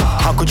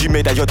 How could you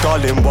make that your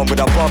darling one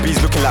with our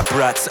Barbies looking like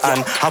brats?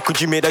 And how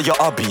could you make that your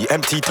hubby?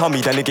 Empty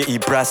tummy, that nigga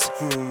eat brass.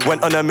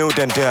 Went on a mill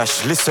then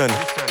dash. Listen,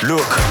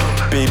 look,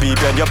 baby,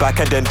 bend your back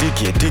and then dig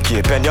it.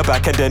 Bend your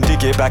back and then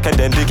dig it, back and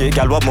then dig it.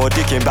 Gal, what more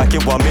digging? Back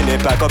in 1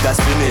 minute, back up that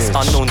spinach.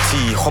 Unknown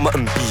T,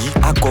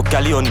 RnB. I got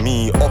galley on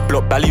me, up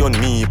block belly on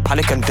me.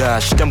 Panic and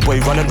dash, them boy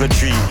run and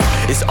retreat.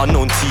 It's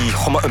unknown T,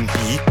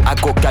 RnB. I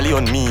got galley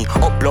on me,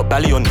 up block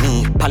belly on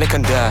me. Panic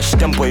and dash,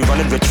 them boy run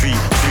and retreat.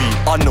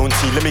 Unknown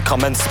T, let me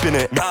come and spin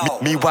it.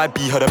 Me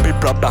YB heard a big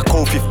bruh back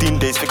home 15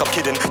 days, think I'm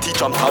kidding. T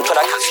jumped out, try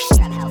to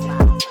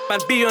catch. Man,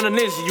 be on the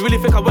niz, you really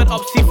think I went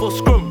up C for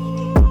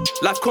scrum?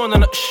 Life corner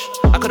on a shh.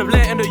 I could've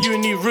let in the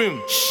uni room,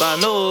 but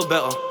I know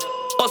better.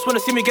 Us wanna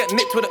see me get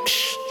nicked with a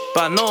shh,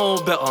 but I know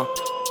better.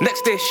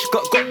 Next day,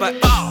 got back.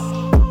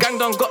 Gang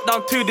done got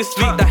down to this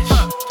week, that shh.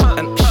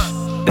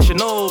 And they should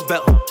know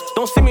better.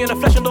 Don't see me in the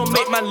flesh and don't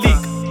make man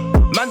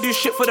leak. Man do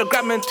shit for the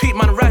gram and tweet,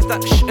 man rise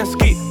that shh and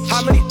ski.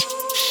 How many?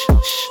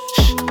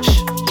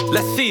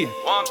 Let's see.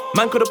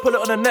 Man could've put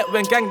it on the net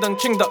when gang done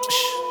chinged up.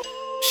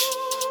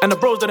 And the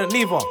bros didn't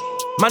leave her.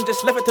 Man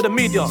just left it to the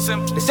media.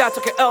 They say I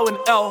took an L in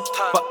L,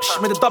 but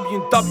made a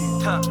W in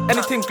W.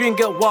 Anything green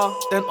get wild,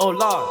 then oh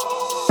lord.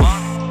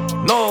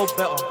 No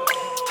better.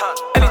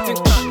 Anything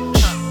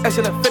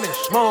excellent finish,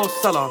 more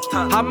seller.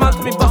 How man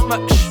to me bust my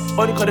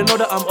only cause they know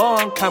that I'm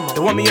on camera. They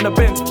want me in the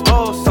bin,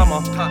 all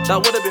summer. That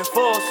would've been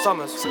 4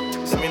 summers.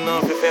 Let me know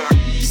if you're favorite.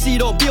 See,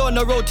 don't be on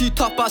the road too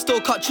tough, but I still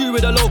cut you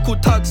with the local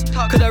tugs.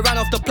 Could I ran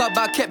off the plug,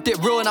 but I kept it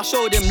real and I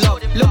showed him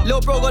love.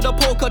 Lil' bro got the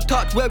poker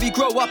touch, where we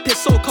grow up is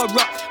so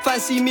corrupt.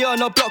 Fancy me on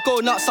the block, go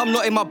nuts, I'm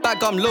not in my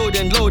bag, I'm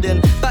loading.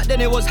 Back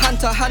then it was hand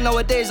to hand,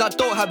 nowadays I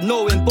don't have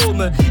no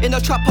involvement. In the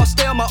trap I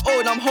stay on my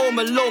own, I'm home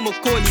alone,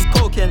 Macaulay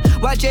coking.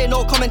 YJ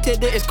no commented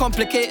that it's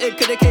complicated,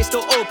 cause the case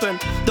still open.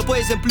 The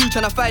boys in blue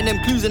tryna find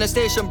them clues in the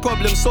station,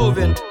 problem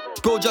solving.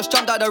 Bro just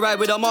jumped out the ride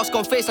with a mask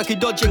on face like he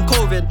dodging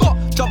COVID.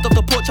 Jumped off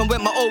the porch and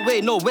went my own way,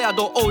 no way I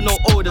don't owe no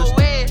orders.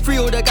 Free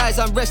all the guys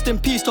and rest in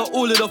peace to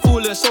all of the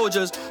fallen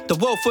soldiers. The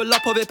world full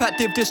up of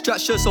impactive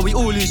distractions, so we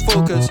all lose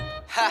focus.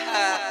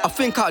 I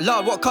think out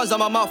loud, what comes out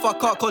my mouth, I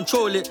can't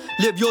control it.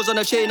 Live yours on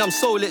a chain, I'm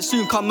sold it.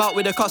 Soon come out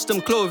with a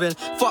custom clothing.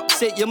 Fuck's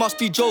sake, you must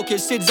be joking.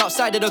 Sid's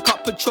outside of the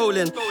cup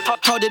patrolling.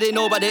 How did they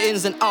know about the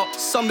ins and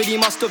outs? Somebody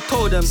must have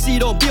told them. See,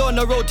 don't be on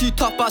the road too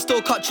tough, but I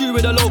still cut you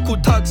with the local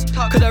tugs.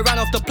 Cause I ran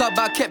off the plug,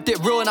 but I kept it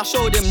real and I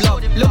showed him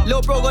love.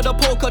 Lil' bro got the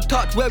poker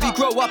touch, where we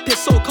grow up is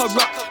so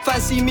corrupt.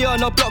 Fancy me on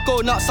the block, go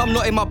nuts, I'm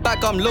not in my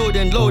bag, I'm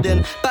loading.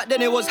 Back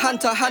then it was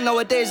hand to hand,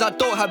 nowadays I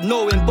don't have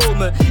no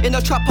involvement. In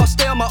the trap I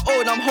stay on my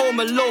own, I'm home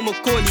alone,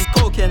 Macaulay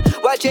coking.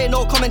 YJ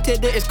no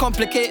commented that it's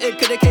complicated,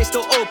 cause the case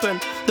still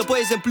open. The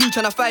boys in blue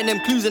tryna find them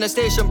clues in the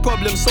station,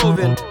 problem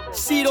solving.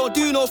 See, don't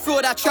do no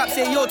fraud, that trap,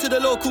 say yo to the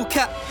local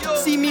cat.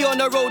 See me on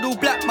the road all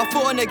black, my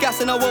foot on the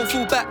gas and I won't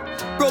fall back.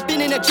 Bro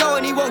been in the jail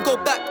and he won't go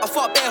back. I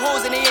fought bare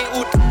holes and he ain't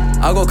all.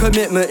 I got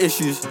commitment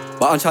issues,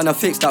 but I'm tryna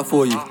fix that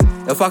for you.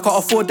 If I can't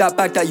afford that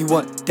bag that you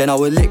want, then I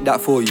will lick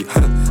that for you.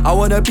 I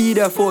wanna be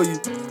there for you,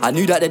 I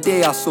knew that the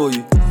day I saw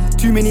you.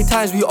 Too many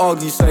times we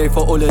argue, sorry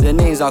for all of the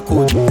names I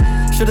called you.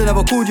 Should've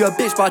never called you a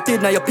bitch, but I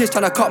did, now you're pissed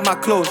tryna cut my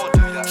clothes.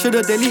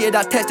 Should've deleted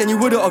that text and you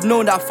wouldn't have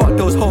known that I fucked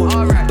those hoes.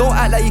 Don't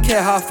act like you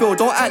care how I feel,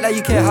 don't act like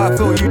you care how I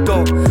feel, you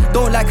don't.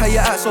 Don't like how you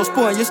act so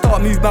spoiled, you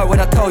start move back when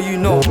I tell you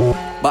no.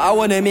 But I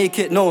wanna make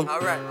it known,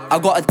 I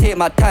gotta take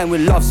my time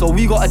with love, so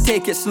we gotta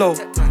take it slow.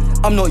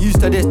 I'm not used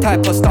to this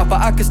type of stuff,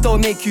 but I can still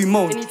make you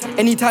moan.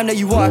 Anytime that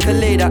you want, I can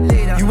lay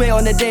that. You wait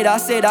on the day that I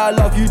say that I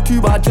love you too,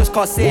 but I just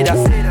can't say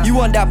that. You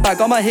want that bag,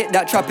 I'ma hit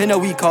that trap in a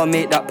week, I'll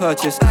make that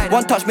purchase.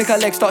 One touch, make a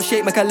leg start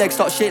shake, make a leg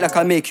start shake like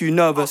I make you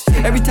nervous.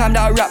 Every time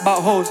that I rap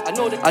about hoes,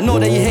 I know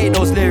that you hate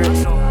those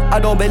lyrics.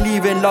 I don't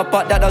believe in love,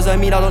 but that doesn't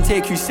mean I don't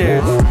take you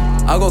serious.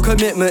 I got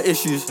commitment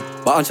issues,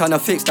 but I'm tryna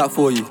fix that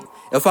for you.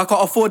 If I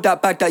can't afford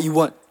that bag that you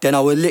want, then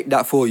I will lick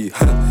that for you.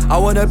 I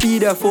wanna be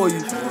there for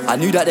you, I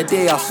knew that the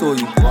day I saw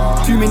you.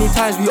 Too many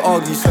times we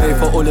argue, sorry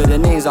for all of the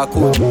names I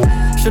called you.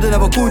 Should've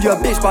never called you a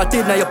bitch, but I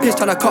did, now you're pissed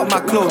tryna cut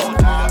my clothes.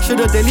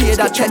 Should've deleted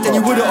that text and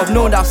you wouldn't have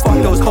known that I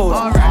fucked those hoes.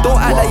 Don't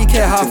act like you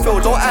care how I feel,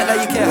 don't act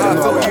like you care how I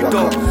feel,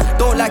 you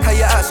don't like how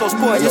you act so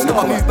spoiled, you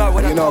start move back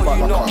when I tell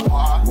you no.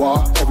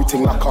 What?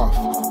 Everything like off.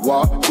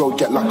 What? Road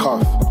get like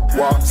off.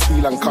 What?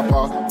 Steel and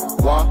copper.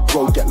 What?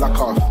 Road get like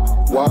off.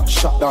 What?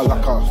 Shut down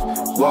like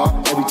off.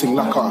 What? Everything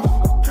like off.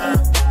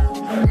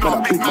 Man,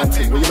 that big man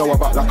thing, what you know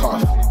about like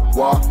off?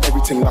 What?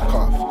 Everything like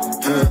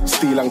off.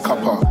 Steel and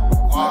copper.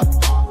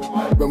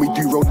 When we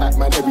do road act,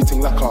 man,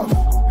 everything like off.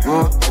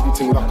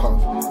 Everything like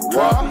off.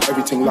 What?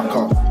 Everything like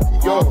off.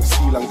 Yo,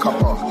 steel and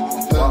copper.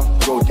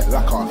 What? Road get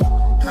like off.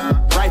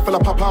 Rifle a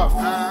pop off.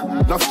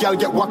 Enough gal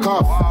get whack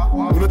off.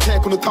 Wanna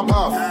take on the top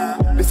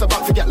off. This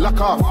about to get luck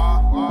off.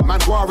 Man,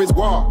 war is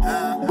war.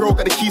 Bro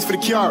got the keys for the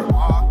car.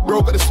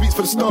 Bro got the sweets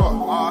for the store.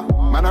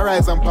 Man, I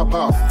rise and pop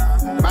off.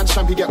 Man,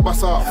 champy get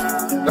bust off.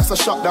 That's a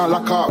shutdown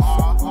lock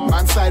off.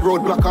 Man, side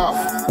road block off.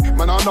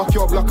 Man, I'll knock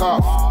your block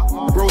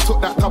off. Bro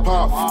took that top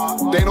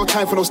off. There ain't no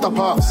time for no stop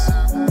offs.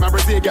 Man,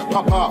 Brazil get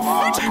pop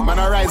off. Man,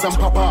 I rise and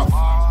pop off.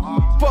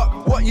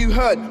 Fuck what you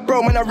heard,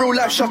 bro, man, I real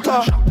life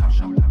shutter.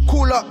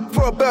 Call up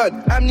for a bird,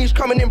 amnesia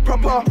coming in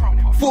proper.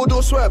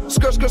 4-door swerve,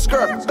 skirt, skirt,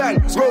 skirt, bang,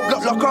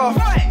 roadblock lock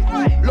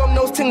off. Long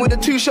nose ting with the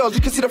 2 shells,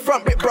 you can see the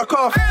front bit broke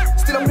off.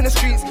 Still up in the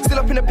streets, still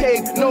up in the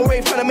peg, no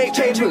rave trying to make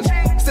changes.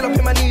 Still up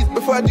in my knees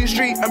before I do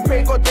street and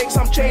pray God make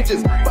some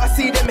changes. But I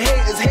see them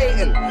haters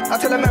hating, I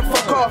tell a man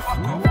fuck off.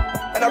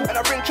 And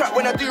I bring trap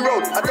when I do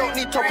road, I don't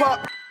need top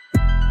up.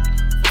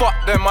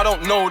 Fuck them, I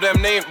don't know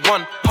them, they ain't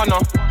one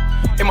hunter.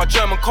 In my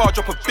German car,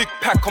 drop a big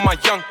pack on my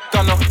young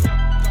gunner.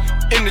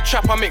 In the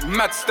trap, I make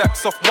mad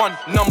stacks off one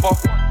number.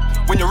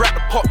 When you're at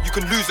the pop, you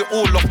can lose it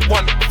all off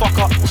one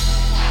fucker.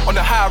 On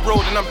the high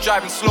road and I'm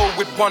driving slow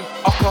with one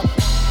upper.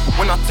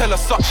 When I tell her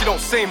suck, she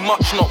don't say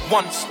much, not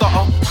one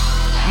stutter.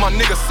 My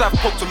nigga Sav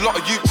poked a lot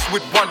of youths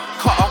with one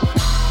cutter.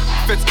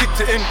 Feds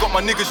kicked it in, got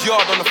my niggas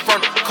yard on the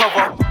front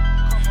cover.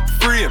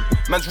 free him.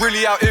 Man's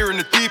really out here in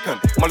the deep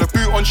end. My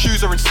boot on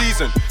shoes are in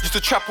season. Used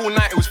to trap all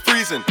night, it was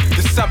freezing.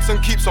 This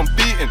Samson keeps on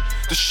beating.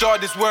 The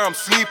shard is where I'm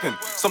sleeping.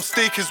 Some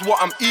steak is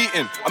what I'm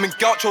eating. I'm in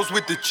gauchos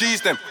with the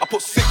G's them. I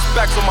put 6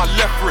 bags on my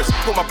left wrist.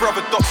 Put my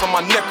brother dots on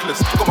my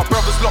necklace. Got my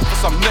brothers locked for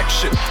some next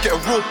shit. Get a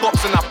raw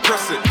box and I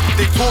press it.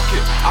 They talk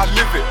it, I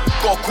live it.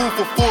 Got a call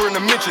for 4 in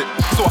a midget.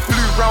 So I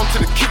flew round to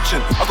the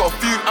kitchen. I got a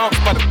few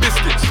ounces by the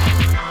biscuits.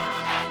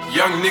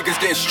 Young niggas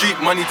getting street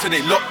money till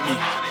they lock me.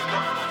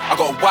 I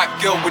got a white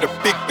girl with a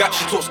big back,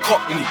 she talks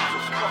cockney.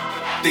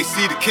 They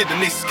see the kid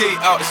and they skate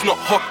out, it's not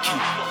hockey.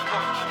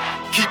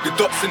 Keep the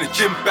dots in the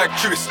gym bag,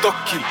 true it's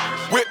stocky.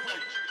 Whip,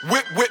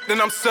 whip, whip,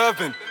 then I'm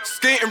serving.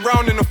 Skating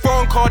round in a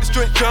foreign car, this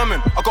joint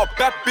German. I got a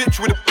bad bitch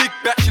with a big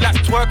back, she likes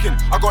twerking.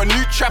 I got a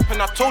new trap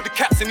and I told the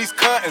cats in these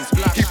curtains.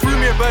 He threw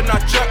me a bird and I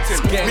jerked him.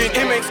 Me and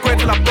him ain't square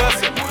till I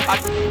burst him.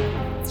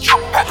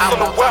 Chop pats on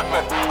the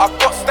workman. I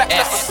got stacks,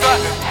 that's for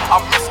certain. I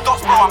miss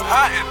dots, bro, I'm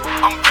hurting.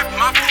 I'm with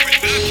my fucking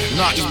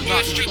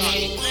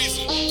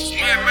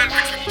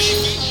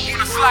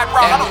wanna slide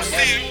round, I don't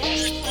see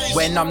him.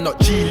 When I'm not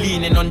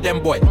G-leaning on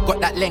them boy. Got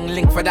that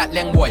link for that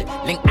leng boy.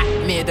 Link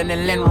Acme, then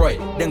Lenroy.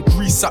 Then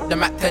grease up the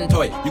Mac 10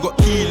 toy. You got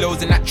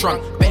kilos in that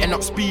trunk. Better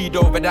not speed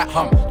over that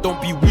hump. Don't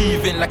be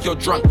weaving like you're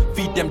drunk.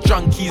 Feed them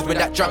junkies with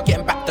that junk.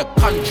 Getting back to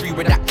country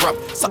with that grub.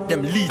 Suck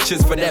them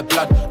leeches for their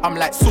blood. I'm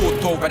like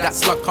sort over that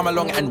slug. Come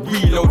along and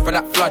reload for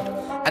that flood.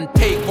 And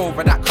take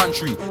over that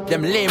country.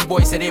 Them lame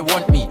boys say they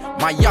want me.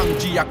 My young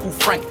G I call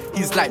Frank.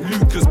 He's like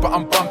Lucas but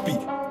I'm bumpy.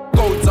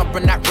 Golds up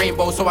in that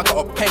rainbow, so I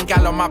got a pen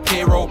gal on my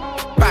payroll.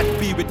 Bad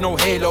B with no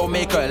halo,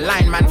 make a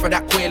lineman for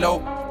that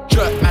Quelo.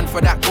 Jerk man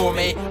for that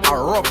gourmet, I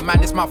rob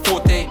man, it's my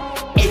forte.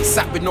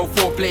 ASAP with no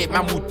foreplay,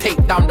 man will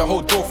take down the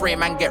whole door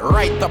frame and get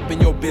right up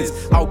in your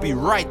biz. I'll be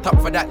right up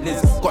for that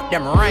Liz. Got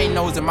them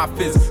rhinos in my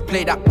fizz.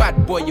 Play that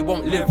bad boy, you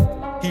won't live.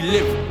 He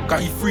lived,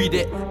 cause he freed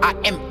it. I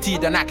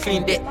emptied and I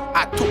cleaned it.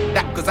 I took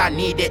that cause I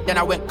need it. Then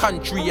I went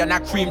country and I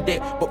creamed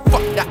it. But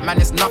fuck that man,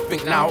 it's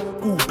nothing now.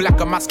 Ooh,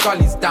 black and my skull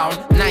is down.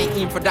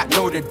 19 for that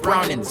loaded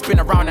Browning. Spin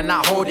around and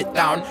I hold it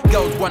down.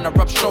 Girls wanna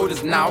rub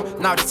shoulders now.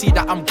 Now they see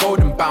that I'm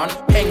golden bound.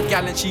 Pen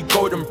gal and she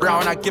golden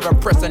brown. I give her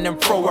press and then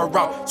throw her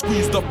out.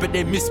 Squeezed up but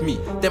they miss me.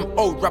 Them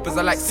old rappers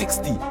are like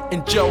 60.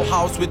 In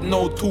jailhouse with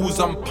no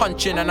tools. I'm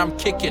punching and I'm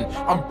kicking.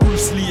 I'm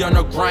Bruce Lee on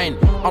a grind.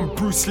 I'm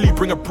Bruce Lee,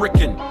 bring a brick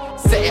in.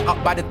 Set it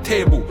up by the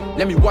table,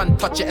 let me one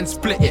touch it and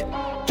split it.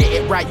 Get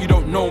it right, you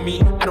don't know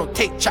me. I don't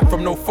take chat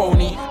from no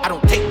phony. I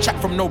don't take chat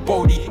from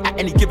nobody. At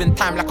any given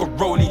time like a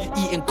rollie.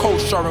 Eating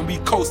kosher and we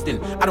coasting.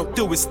 I don't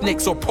deal with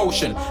snakes or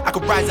potion. I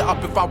could rise it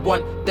up if I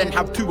want, then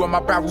have 2 on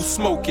my barrel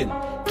smoking.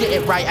 Get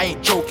it right, I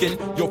ain't joking.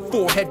 Your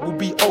forehead will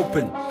be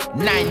open.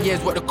 9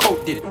 years what the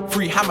coat did.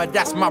 3 hammer,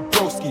 that's my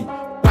broski.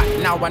 Back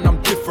now and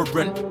I'm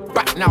different.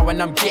 Back now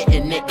and I'm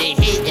getting it. They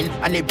hating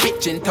and they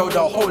bitching. Tell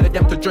the whole of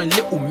them to join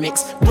Little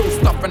Mix.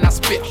 Roast up and I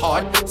spit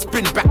hard.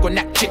 Spin back on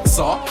that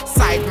jigsaw.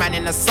 Side man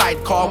in a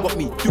sidecar. What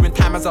me doing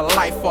time as a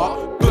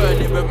lifer.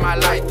 Burn it with my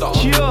lighter.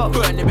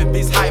 Burn it with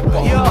this hyper.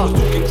 I was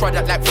talking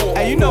crud like 4.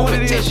 Hey, you know what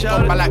it is,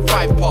 shawty? By like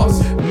 5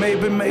 pass.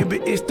 Maybe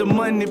it's the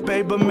money,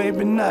 baby,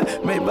 maybe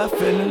not. Maybe I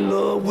fell in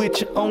love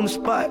with you on the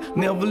spot.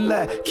 Never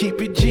lie, keep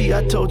it G.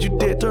 I told you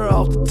that they're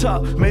off the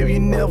top. Maybe you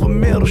never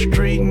met a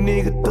street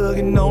nigga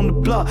thugging on the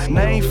block. And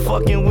I ain't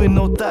fucking with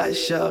no thought,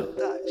 shout.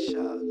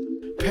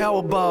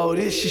 Powerball,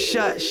 this your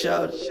shot,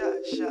 shout.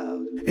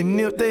 And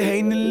if they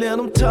hatin', then let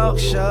them talk,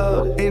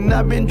 shout. And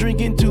I've been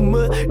drinking too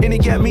much, and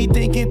it got me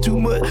thinking too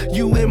much.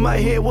 You in my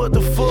head, what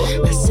the fuck?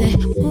 I said,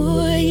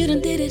 boy, you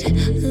done did it.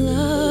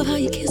 Love how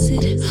you kiss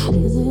it.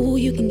 Ooh,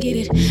 you can get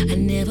it. I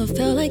never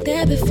felt like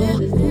that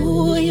before.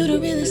 Ooh, you the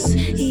realest.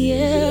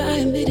 Yeah,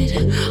 I admit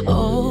it.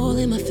 All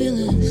in my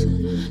feelings.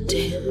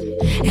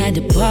 Damn. Had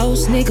to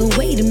pause, nigga,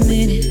 wait a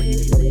minute.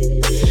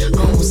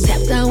 Almost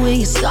tapped out when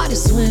you started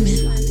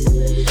swimming.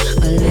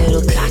 A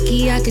little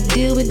cocky, I could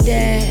deal with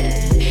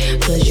that.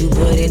 Cause you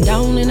put it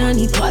down and I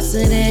need parts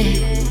of that.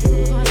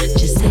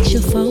 Just text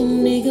your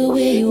phone, nigga,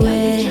 where you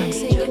at?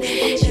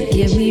 You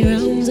give me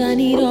rounds, I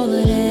need all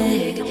of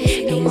that.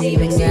 Ain't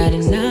even got a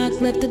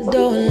knock, left the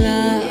door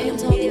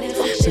locked.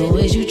 So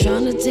is you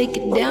tryna take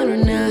it down or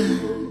not?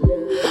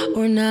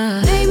 Or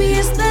not? Maybe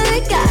it's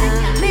the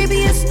guy,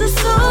 maybe it's the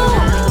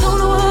song. Don't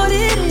know what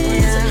it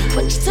is,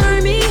 but you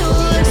turn me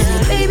on.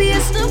 Maybe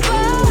it's the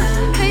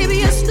bar,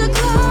 maybe it's the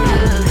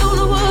club. Don't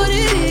know what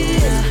it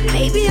is,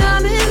 maybe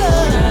I'm in love.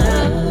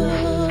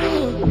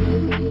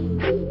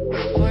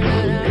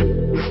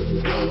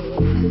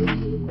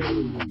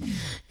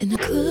 In the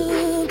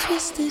club,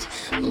 twisted,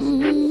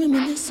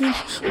 reminiscing.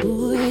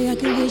 Boy, I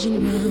can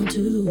vision round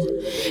 2.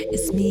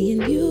 It's me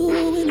and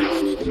you in a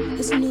minute.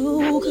 There's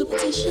no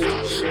competition.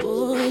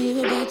 Boy,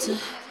 you're about to.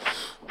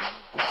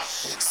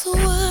 So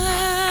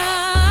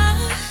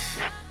I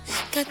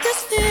got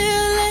this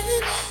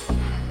feeling.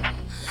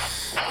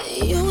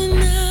 You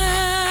and I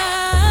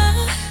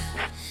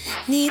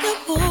need a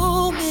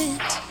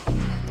moment.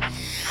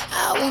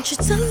 I want you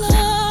to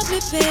love me,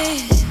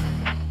 babe.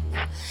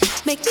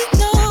 Make me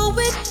know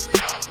it.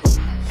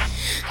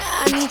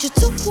 I need you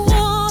to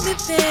want me,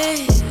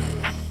 babe.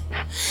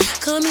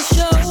 Come and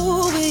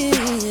show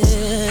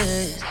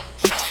it.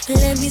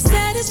 Let me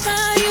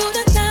satisfy you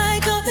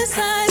tonight. Come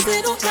inside,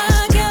 sit on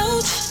my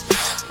couch.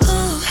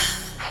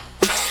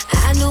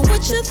 I know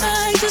what you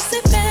like. Just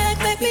sit back,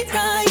 let me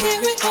right here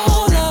and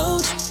all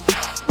out.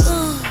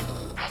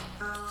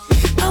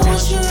 I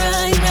want you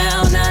right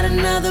now, not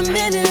another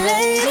minute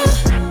later.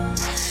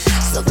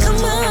 So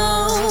come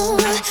on,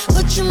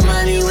 put your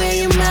money where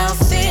your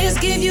mouth is.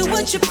 Give you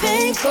what you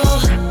pay for.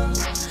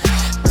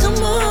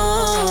 Come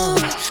on,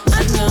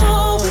 I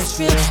know it's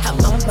real. How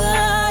my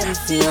body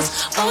feels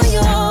all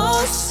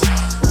yours.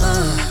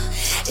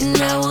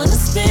 And I wanna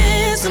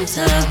spend some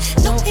time.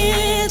 No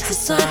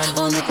inside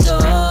on the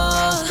door.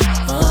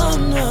 Oh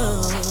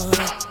no.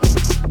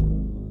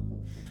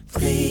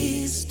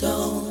 Please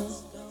don't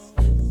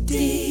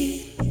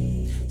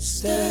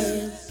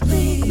disturb.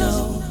 Please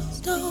don't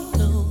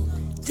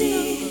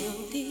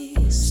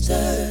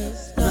disturb.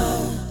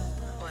 No.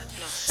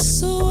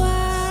 So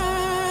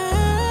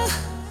I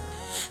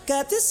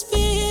got this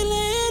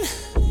feeling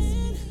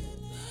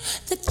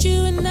that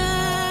you and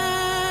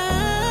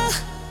I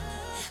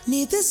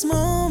need this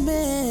moment.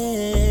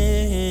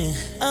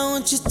 I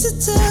want you to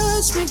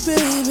touch me,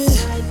 baby.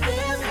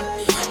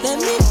 Let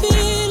me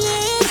feel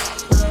it.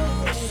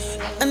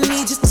 I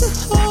need you to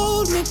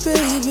hold me,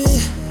 baby.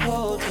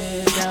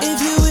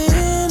 If you're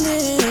in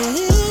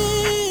it,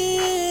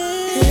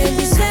 let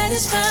me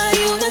satisfy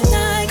you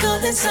tonight.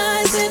 Come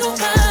inside, sit on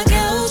my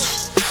couch.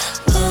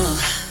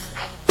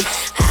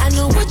 I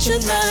know what you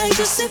like.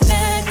 Just sit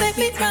back, let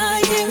me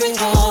right here and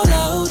all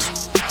out.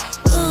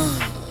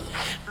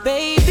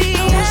 Baby,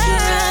 I want you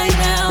right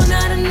now,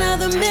 not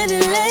another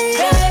minute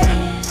later.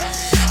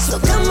 So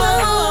come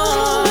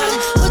on,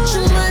 put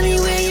your money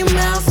where your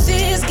mouth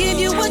is. Give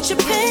you what you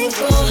pay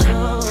for.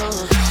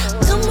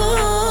 Come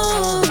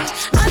on,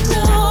 I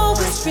know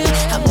it's real.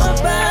 How my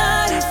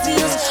body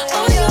feels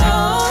all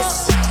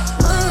yours.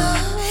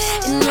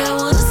 And I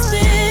wanna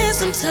spend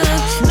some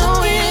time.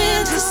 No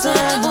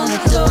inside on the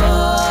door.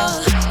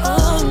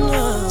 Oh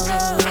no.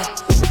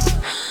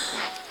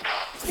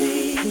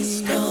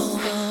 Please don't.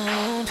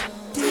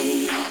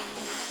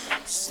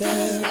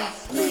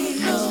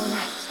 Please don't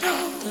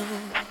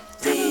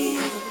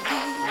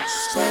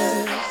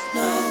disturb,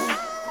 no.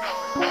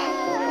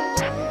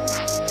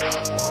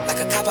 Like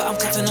a copper, I'm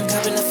cuffing the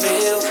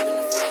field.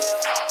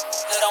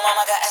 Little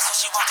mama got ass when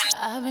she walking.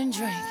 I've been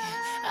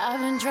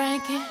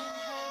drinking.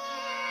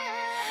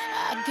 I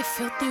get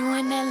filthy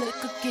when that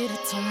liquor get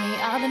it to me.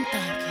 I've been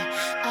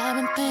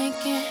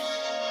thinking.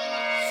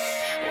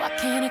 Why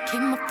can't I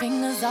keep my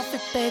fingers off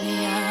it,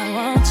 baby? I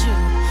want you,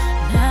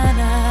 nah.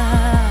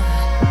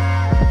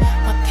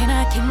 Can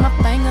I keep my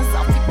fingers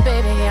off you,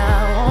 baby? I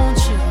want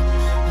you,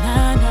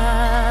 nah.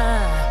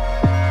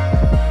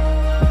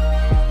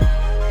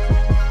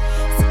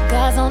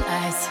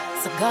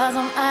 Cigars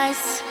on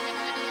ice.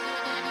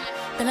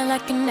 Feeling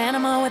like an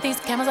animal with these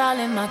cameras all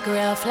in my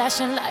grill.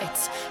 Flashing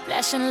lights.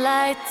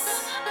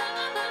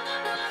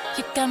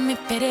 You got me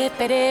pity,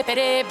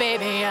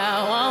 baby.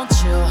 I want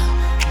you,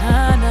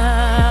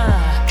 nah.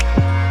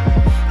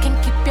 Can't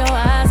keep your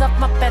eyes off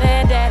my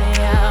petty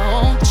daddy. I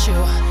want you,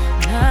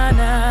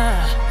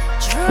 nah.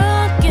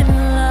 Drunk in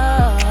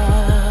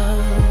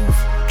love,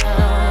 I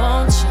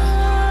want you.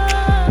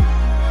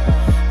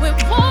 We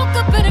woke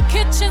up in the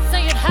kitchen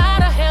saying, how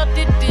the hell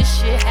did this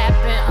shit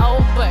happen?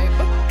 Oh, baby.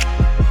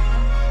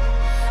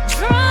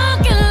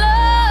 Drunk in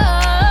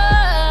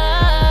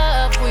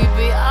love, we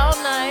be all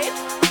night.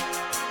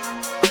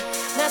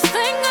 Last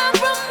thing I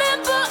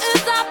remember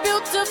is our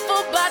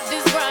beautiful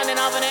bodies grinding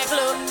off in that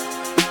club.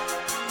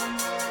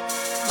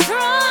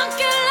 Drunk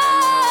in love.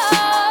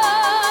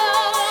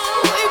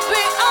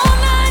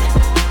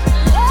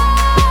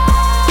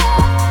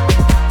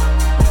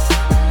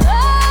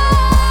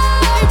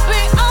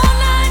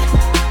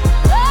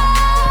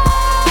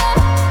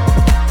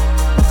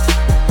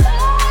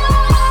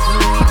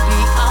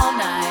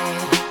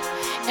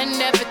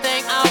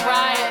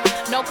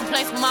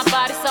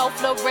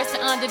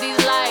 Fluorescent under these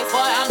lights, boy,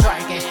 I'm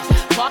drinking.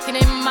 Walking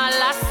in my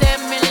life,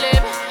 7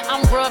 living.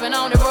 I'm grubbing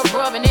on the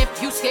rubbing.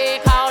 If you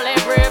scared, call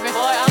that ribbon.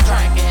 Boy, I'm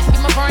drinking. Get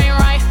my brain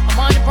right. I'm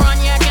on the brown,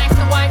 yeah,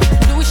 gangsta white.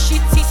 Louis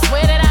sheets, he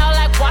sweat it out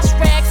like wash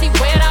rags. He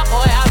wet out,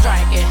 boy, I'm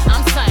drinking.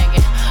 I'm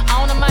singing.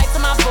 On the mic to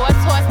my boy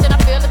twisted.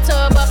 I fill the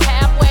tub up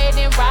halfway,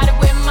 then ride it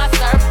with my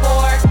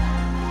surfboard.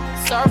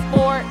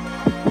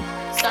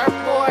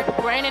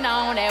 Graining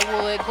on that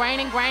wood.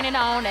 Graining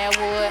on that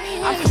wood.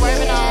 I'm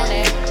swerving on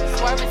that.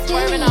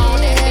 Swerving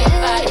on that. Big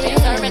body, been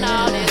serving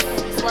all this.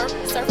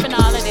 Surfing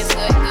all of this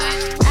good.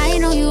 I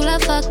know you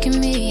love fucking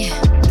me.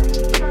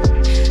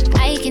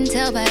 I can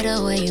tell by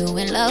the way you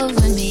in love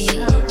with me.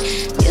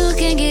 You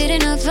can't get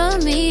enough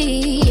of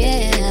me,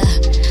 yeah.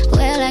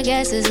 Well, I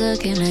guess it's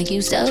looking like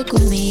you stuck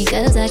with me.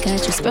 Cause I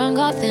got you sprung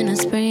off in the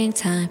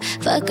springtime.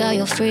 Fuck all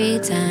your free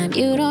time.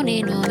 You don't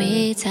need no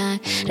me time.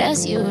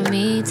 That's you and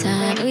me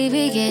time. We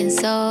be getting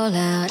so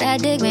loud.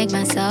 That dick make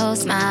my soul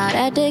smile.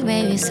 That dick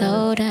made me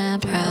so damn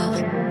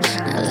proud.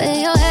 Now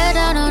lay your head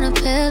down on a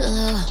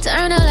pillow.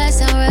 Turn the lights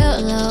down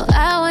real low.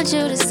 I want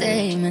you to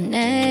say my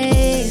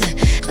name.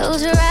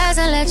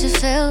 that you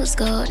feels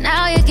good.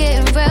 Now you're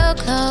getting real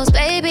close,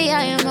 baby,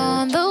 I am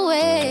on the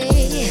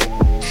way.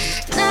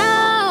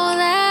 Now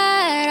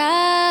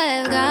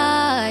that I've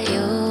got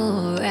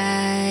you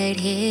right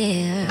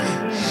here,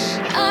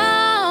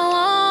 I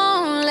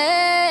won't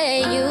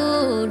let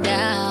you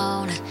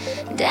down.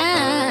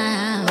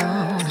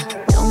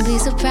 Don't be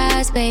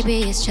surprised,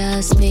 baby, it's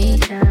just me.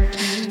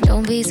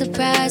 Don't be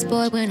surprised,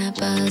 boy, when I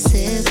bust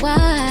it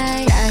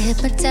wide. I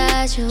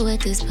hypnotize you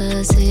with this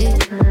pussy.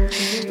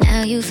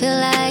 Now you feel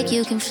like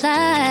you can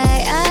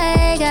fly.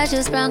 I got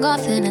you sprung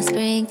off in the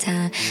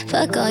springtime.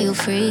 Fuck all your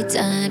free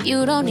time.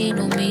 You don't need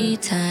no me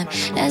time.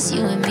 That's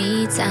you and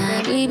me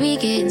time. We be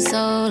getting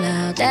so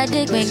loud. That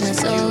dick make me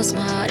so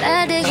smart.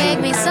 That dick make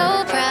me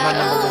so proud.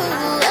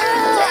 Ooh.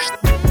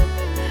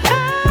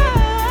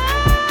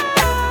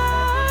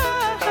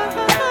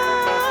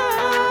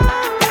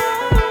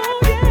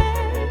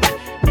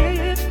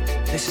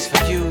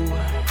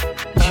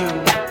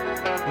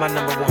 My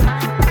number one.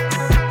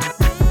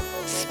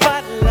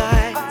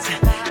 Spotlight,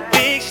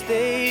 big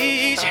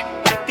stage,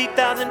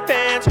 50,000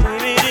 fans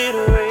screaming it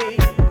away.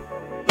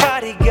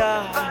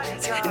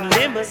 Bodyguards and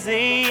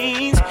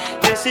limousines.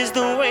 This is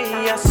the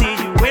way I see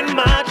you in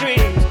my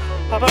dreams.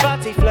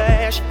 Paparazzi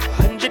flash,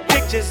 100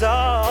 pictures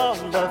all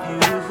of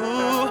you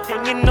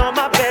hanging on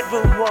my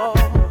bedroom wall.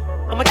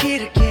 I'm a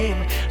kid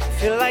again, I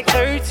feel like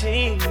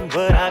 13,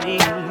 but I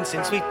mean,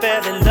 since we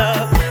fell in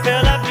love,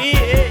 girl, I've been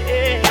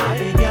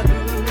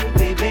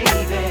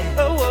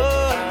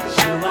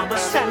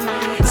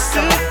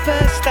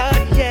superstar,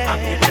 yeah. I'm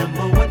your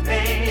number one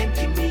fan.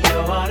 Give me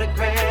your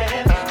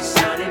autograph.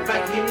 Sign it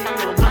right here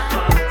on my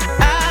heart.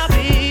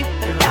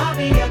 I'll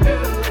be your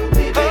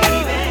groovy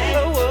baby.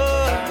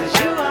 Cause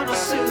you are my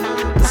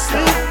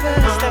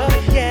superstar,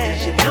 yeah.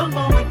 Cause your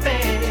number one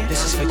fan.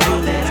 This is for you,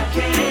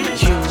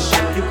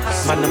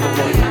 my number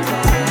one.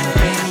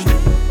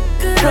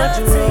 Good luck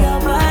to your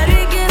body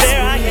gets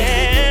there I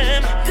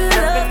am. Good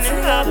luck to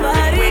your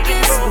body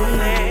gets me.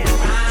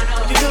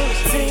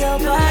 To your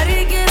body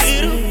gets me.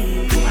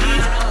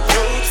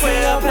 Till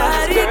your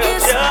body gets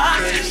me.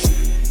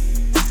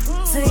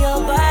 Till your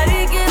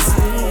body gets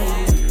me.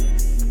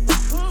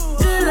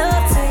 Good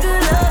luck till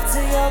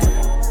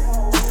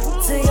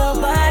your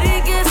body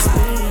gets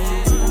me.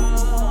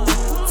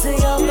 Till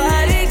your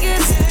body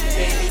gets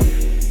me.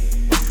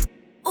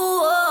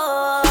 Ooh,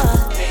 oh,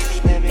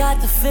 got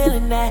the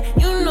feeling that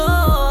you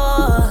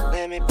know.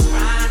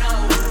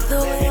 The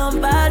way I'm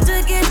about to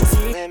get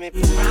deep.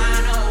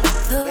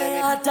 The way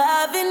I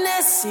dive in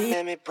that sea.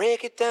 Let me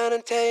break it down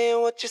and tell you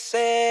what your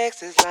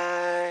sex is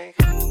like.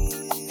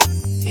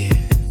 Yeah.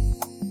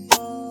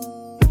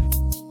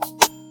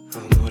 I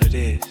don't know what it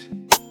is.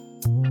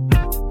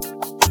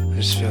 I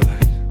just feel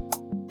like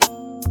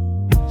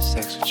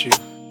sex with you.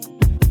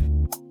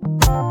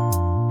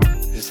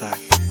 It's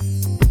like,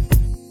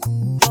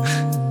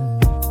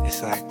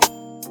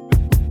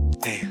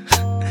 damn.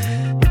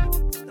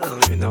 I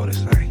don't even know what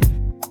it's like.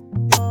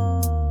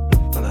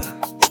 Hold on,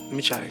 let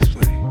me try to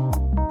explain.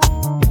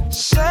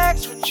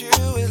 Sex with you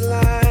is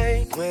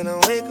like when I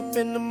wake up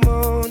in the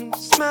morning,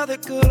 smell the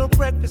good old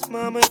breakfast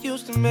mama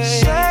used to make.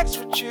 Sex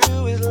with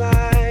you is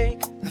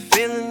like the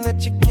feeling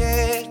that you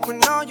get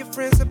when all your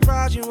friends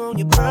surprise you on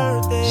your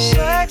birthday.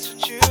 Sex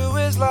with you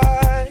is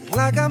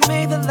like I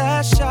made the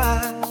last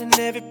shot and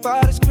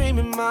everybody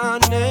screaming my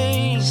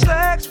name.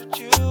 Sex with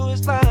you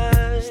is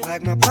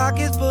like my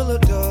pockets full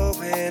of dough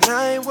and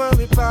I ain't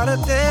worried about a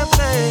damn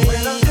thing.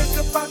 When I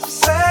think about the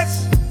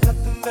sex,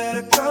 nothing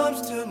better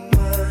comes to mind.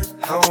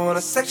 I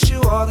wanna sex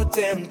you all the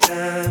damn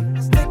time.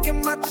 Just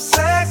thinking about the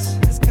sex,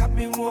 it's got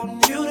me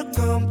wanting you to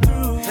come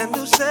through and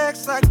do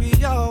sex like we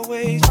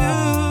always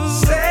do.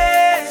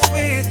 Sex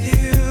with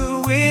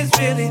you is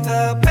really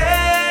the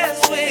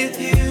best with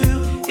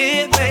you.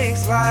 It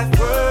makes life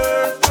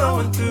worth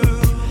going through.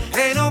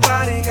 Ain't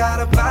nobody got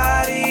a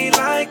body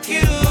like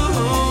you.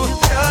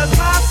 Cause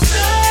my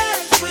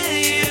sex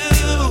with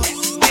you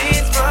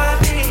means my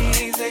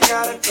needs. Ain't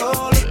gotta go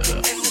looking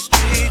in the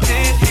street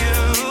with you.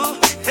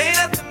 Ain't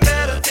nothing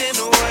better than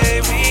the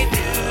way we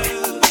do.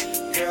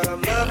 Girl,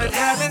 I'm loving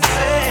having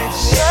sex.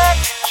 Sex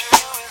with you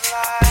is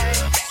like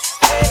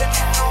waiting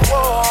in the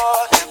war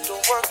after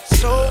working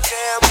so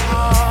damn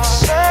hard.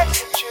 Sex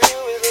with you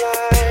is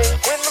like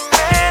when the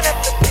man at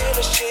the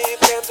dealership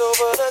bends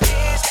over the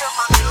keys to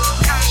my new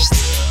car.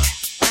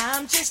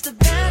 I'm just a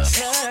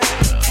bachelor.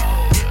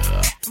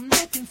 I'm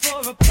looking for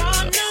a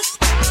partner,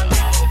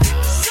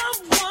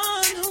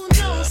 someone who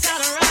knows how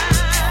to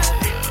ride.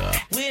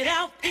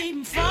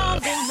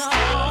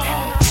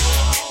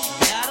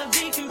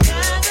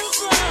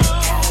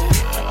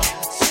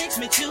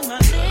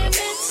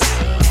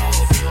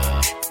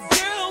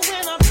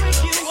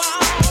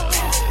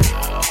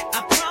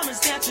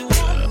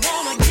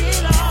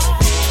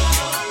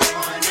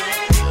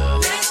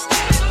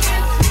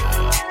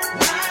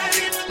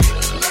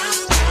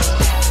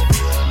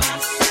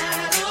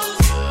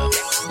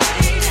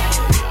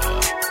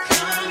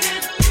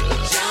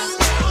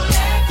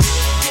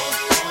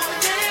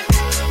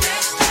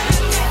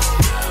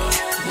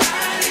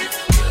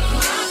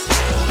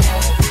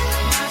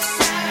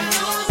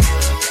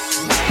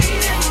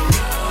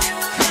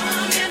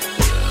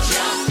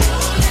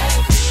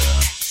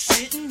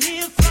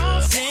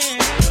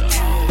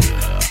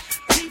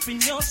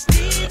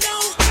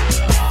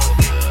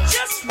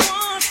 Just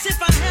once,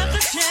 if I have the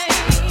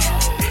chance,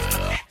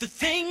 the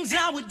things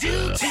I would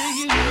do to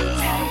you.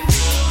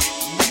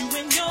 You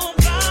and your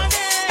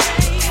body,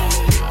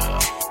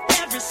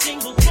 every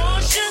single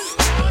portion,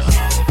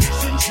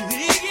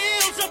 sensually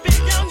yields up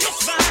and down your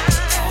spine.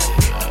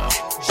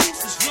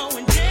 Juices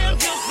flowing down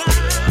your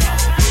spine.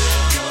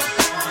 You're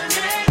on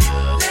it,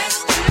 let's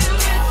do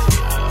it.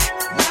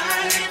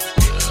 Ride it,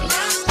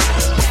 my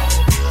soul,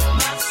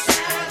 my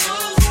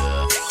saddle's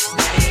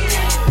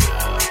waiting.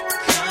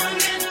 Come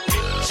and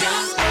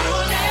jump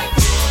on it.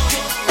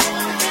 You're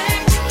on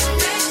it,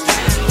 let's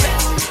do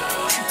it.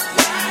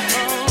 Ride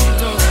it, my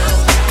soul,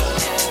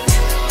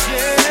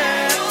 yeah,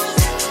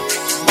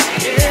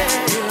 yeah.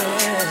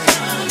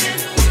 Come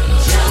and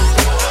jump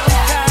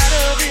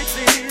on it.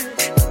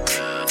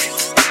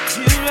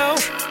 You know,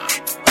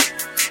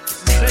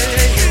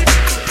 say,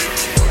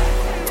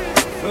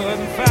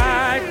 couldn't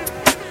fight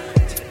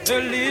the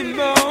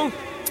limbo,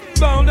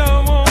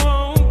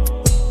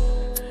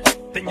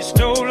 then you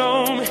stole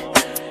on me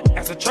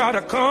as I try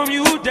to calm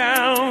you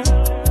down.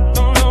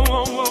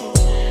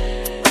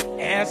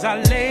 As I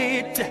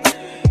laid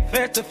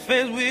face to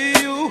face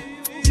with you,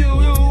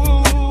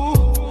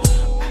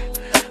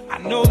 I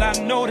know I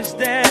noticed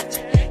that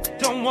you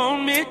don't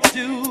want me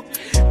to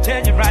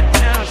tell you right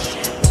now.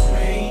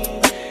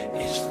 Rain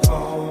is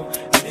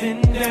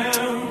falling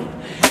down.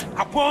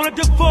 I want a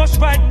divorce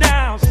right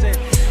now. Say,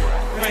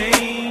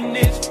 rain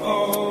is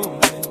falling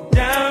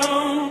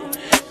down.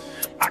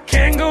 I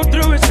can't go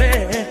through it.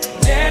 Say,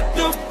 let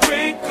the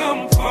rain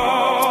come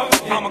fall.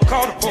 I'ma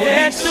call the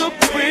police. Let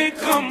the rain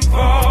come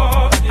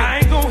fall. I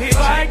ain't gon' hit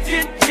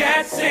fighting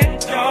cats and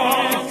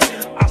dogs.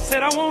 I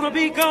said I wanna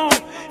be gone.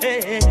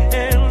 And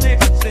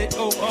nigga said,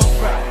 oh,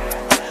 alright.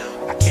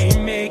 I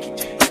can't make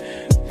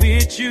it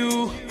with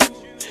you.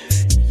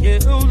 Yeah,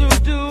 do.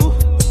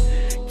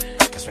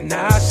 Cause when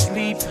I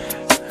sleep,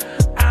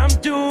 I'm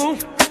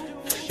doomed.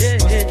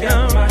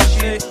 Yeah, my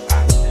shit.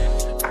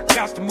 I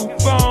got to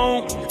move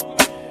on,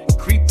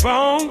 creep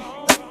on.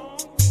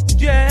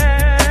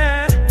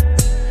 Yeah,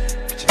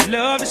 but you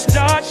love to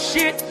start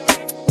shit.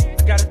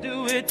 I gotta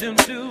do it,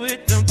 don't do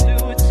it.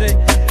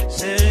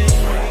 Say,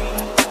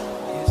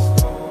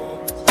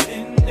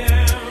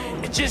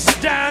 it's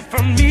just time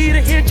for me to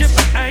hit you,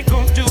 but I ain't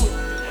gon' do it.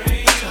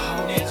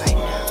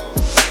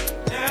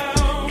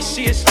 You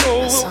see it's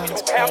over, we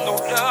don't have no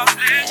love.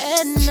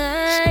 At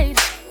night,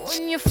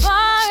 when you're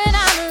far and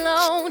I'm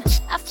alone,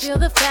 I feel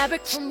the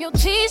fabric from your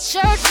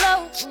t-shirt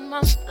blow through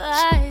my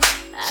thighs.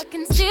 I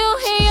can still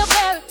hear your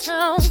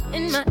baritone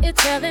in my ear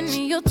telling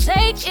me you'll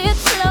take it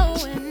slow.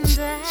 And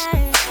I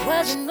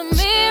was in the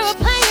mirror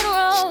playing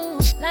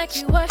roles like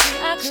you were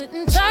here, I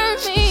couldn't turn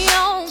me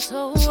on.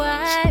 So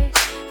I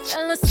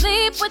fell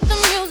asleep with the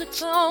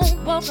music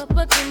on, woke up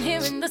again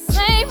hearing the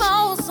same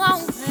old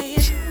song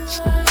playing.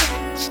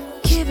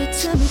 Give it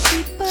to me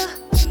deeper,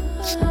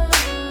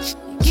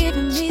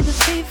 giving me the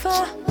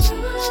fever.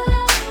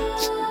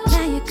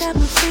 Now you got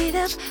my feet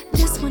up,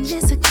 this one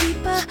is a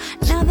keeper.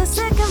 Now the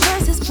second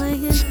verse is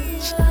playing.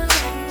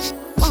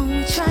 Won't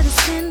we try to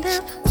stand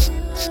up?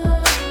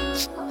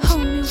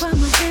 Hold me while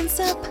my hands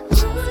up.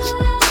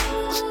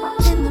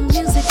 Then the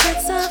music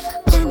cuts off,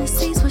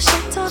 fantasies will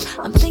shut off.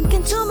 I'm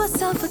thinking to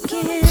myself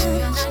again. You're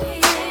not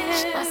here.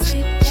 I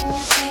sleep in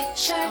your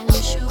t-shirt. I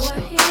wish you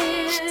were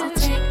here. So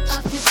take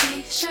off your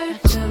t-shirt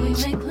after we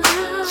make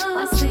love.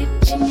 I sleep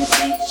in your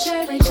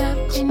t-shirt. Wake up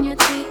in your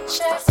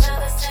t-shirt. Smell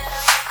the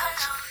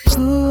scent.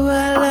 Ooh, I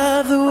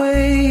love the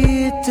way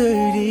you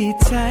dirty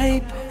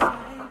type.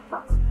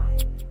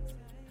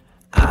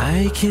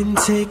 I can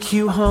take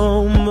you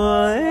home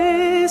or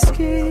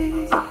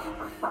escape.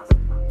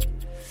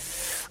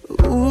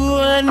 Ooh,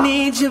 I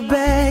need your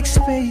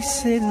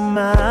backspace in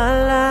my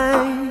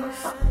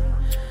life.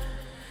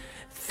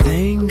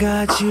 Thank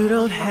God you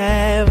don't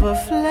have a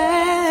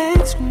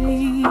flat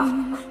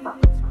screen.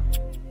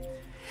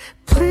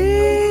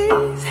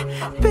 Please,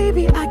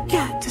 baby, I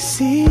got to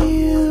see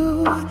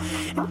you,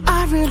 and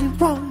I really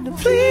want to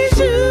please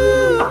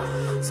you.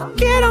 So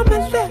get on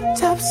my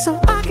laptop so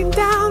I can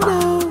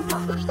download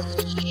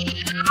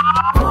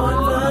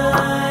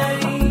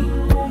online.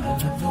 I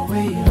love the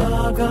way you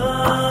log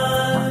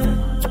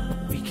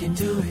on. We can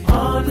do it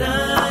all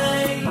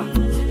night.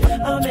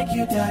 I'll make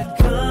you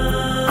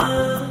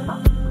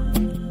 .com.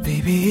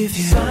 Baby, if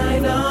you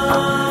sign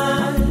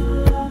on,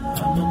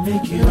 I'ma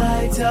make you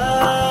light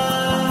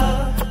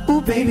up.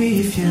 Ooh, baby,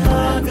 if you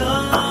log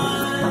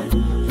on,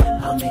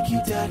 I'll make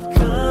you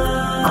 .com.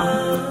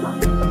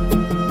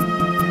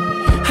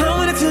 I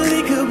wanted to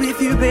link up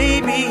with you,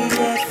 baby,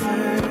 at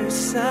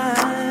first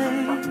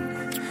sight.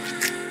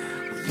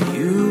 With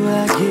you, I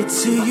get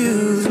to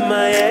use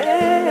my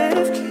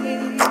F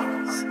keys.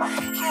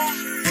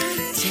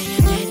 Tell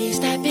your daddy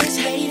stop his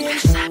hating,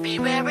 'cause I be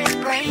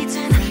wearing braids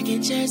and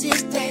rocking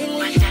jerseys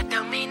daily. But that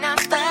don't mean I'm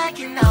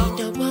fucking no. You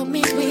don't want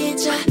me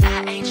with ya,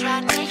 I ain't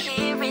trying to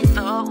hear it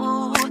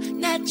though.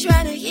 Not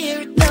trying to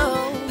hear it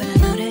though. But I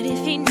know that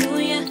if he knew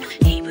ya,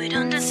 he would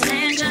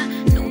understand ya.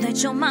 Know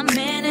that you're my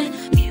man and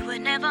you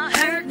would never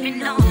hurt me,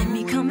 no. Let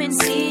me come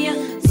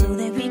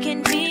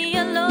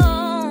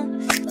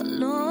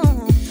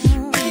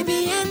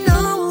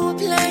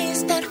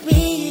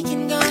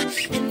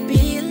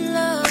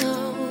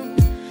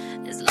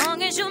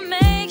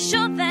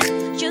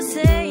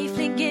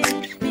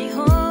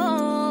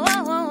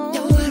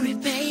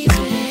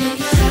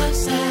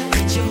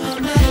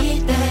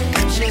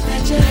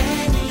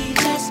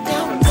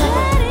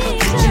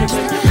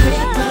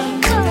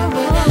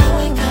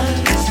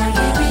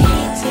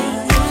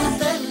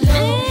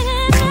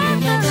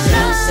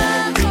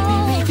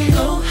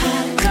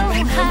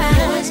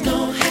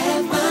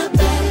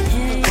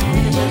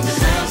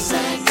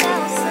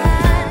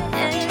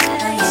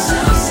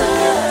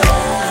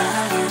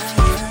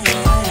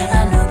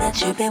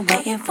you've been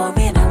waiting for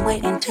it, I'm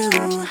waiting too.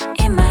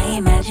 In my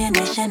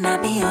imagination, I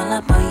be all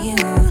up on you.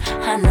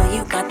 I know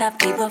you got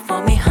that fever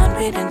for me,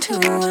 102.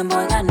 And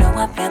boy, I know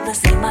I feel the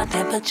same, my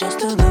temperature's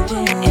through the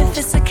roof. If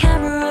it's a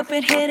camera up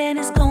in here, then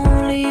it's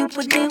gonna leave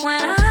with me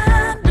when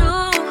I do.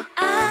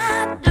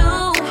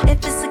 If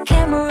it's a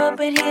camera up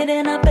in here,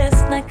 then I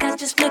best not catch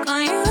this flick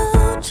on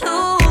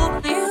YouTube.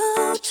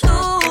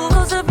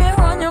 Close up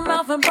your on your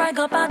mouth and brag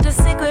about your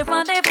secret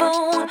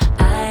rendezvous.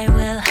 I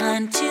will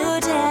hunt you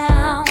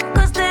down.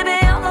 Cause baby,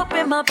 I'm up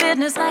in my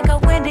business like a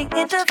wedding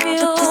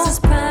interview. But this is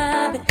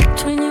private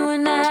between you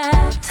and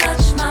I.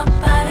 Touch my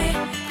body,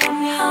 put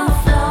me on the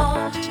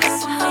floor,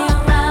 mess me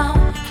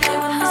around, play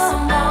with me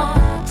some more.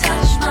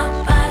 Touch my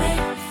body,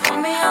 put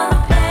me on the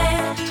bed.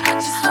 I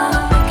just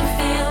wanna make you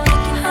feel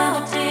like you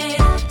never did.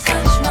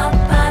 Touch my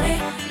body,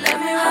 let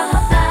me roll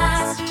my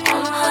thighs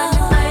all around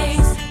your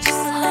waist,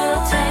 just a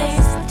little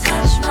taste.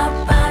 Touch my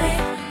body,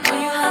 know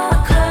you have my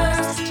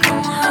curves.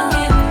 Come on,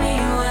 give me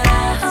what I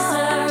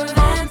deserve.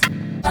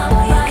 And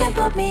you can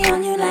put me on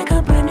you like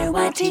a brand new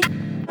white tee.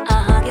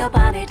 I'll hug your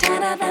body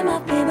tighter than my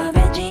favorite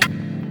Reggie.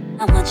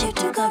 I want you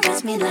to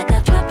caress me like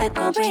a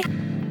tropical breeze.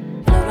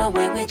 Float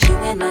away with you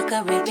in my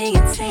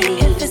Caribbean sea.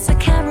 If it's a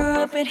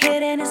camera up in here,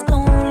 then it's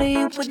gonna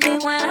leave with me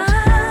when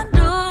I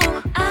do.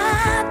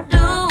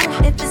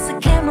 If it's a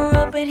camera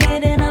up in here,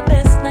 then I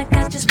best not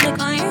catch this flick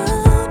on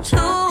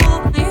YouTube.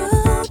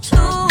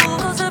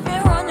 Close up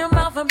your on your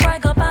mouth and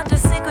brag about the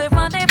secret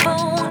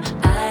rendezvous.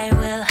 I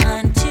will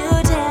hunt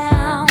you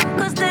down.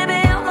 Cause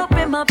baby, I'm up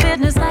in my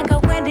business like a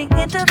wedding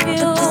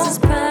interview. But this is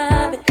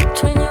private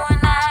between you and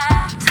I.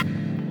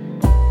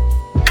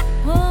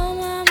 Oh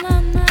my,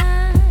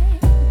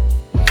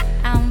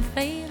 I'm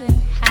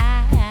feeling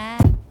high.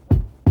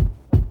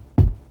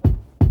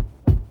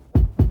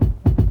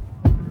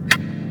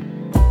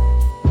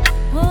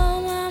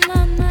 Oh my,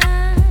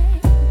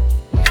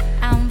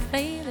 I'm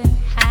feeling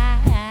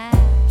high.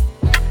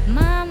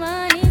 My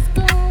money's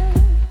gone,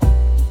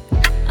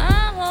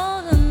 I'm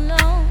all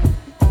alone.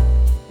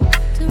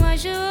 Too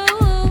much to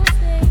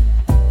say,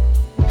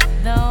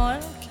 the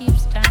world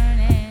keeps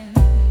turning.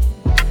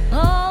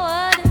 Oh,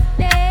 what a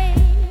day,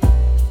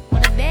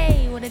 what a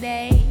day, what a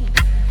day.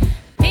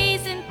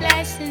 Peace and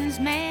blessings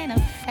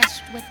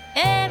manifest with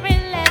every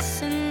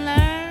lesson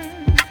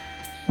learned.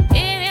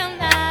 If your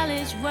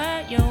knowledge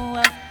were your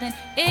wealth, then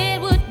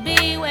it would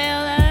be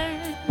well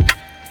earned.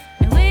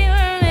 And we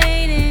were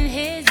made in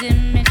his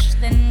image,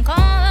 then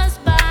call us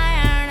by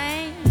our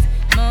names.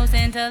 Most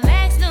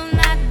intellects do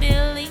not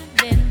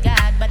believe in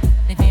God, but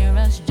they fear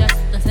us just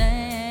the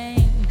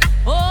same.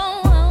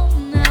 Oh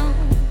no,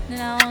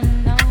 no,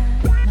 no.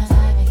 My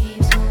life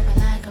keeps moving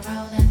like a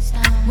rolling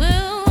stone.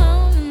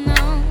 Oh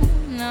no,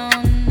 no,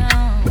 no.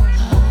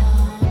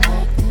 All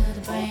night to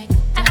the break of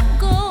dawn. I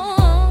go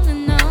on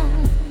and on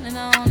and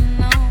on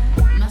and on.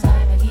 My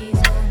life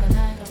keeps moving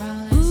like a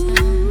rolling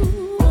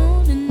stone.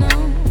 On and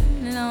on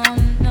and on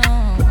and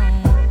on.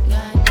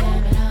 God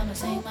damn it, I'ma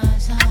sing my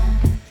song.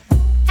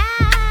 I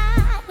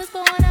was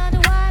born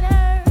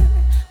underwater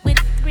with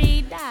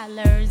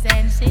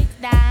 $3.06.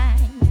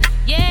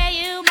 Yeah,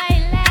 you may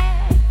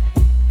laugh,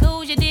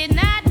 'cause you did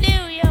not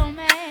do your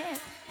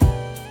math.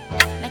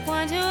 Like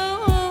 1,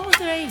 2,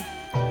 3.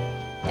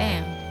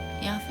 Damn,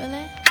 y'all feel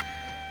that?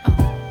 Oh,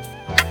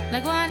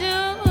 like 1,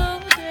 2,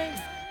 3.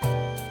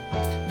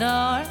 The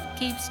earth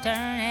keeps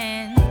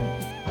turning.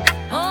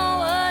 Oh,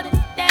 what a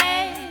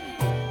day,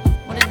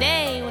 what a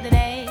day, what a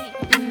day.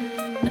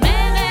 The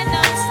man that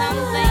knows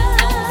something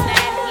knows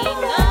that he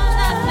knows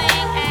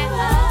nothing at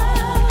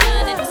all.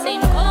 Does it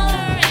seem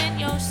colder in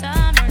your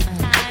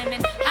summertime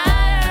and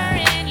hotter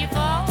in your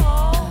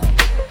fall?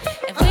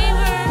 If we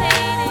were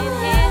made in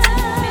his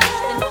image,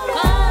 then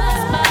call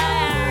us by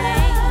our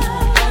name.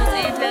 Those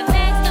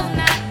intellects do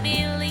not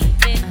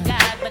believe in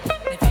God, but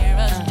they fear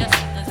us just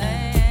the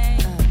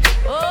same.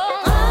 Oh,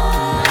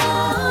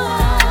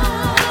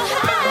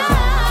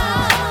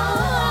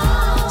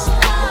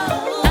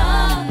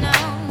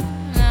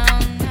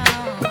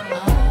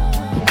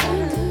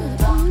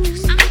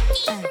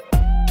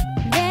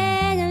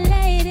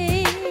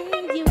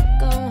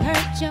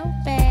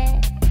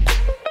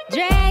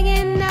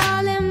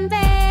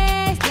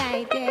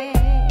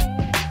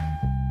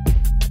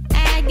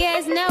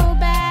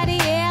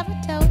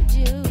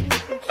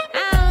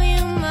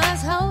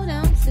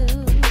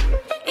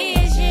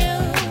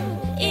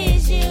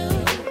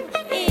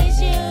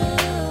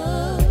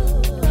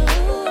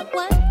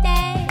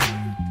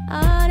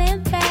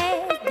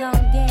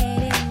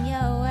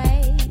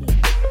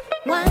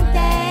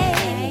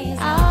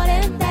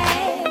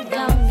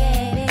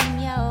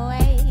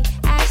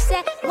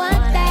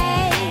 One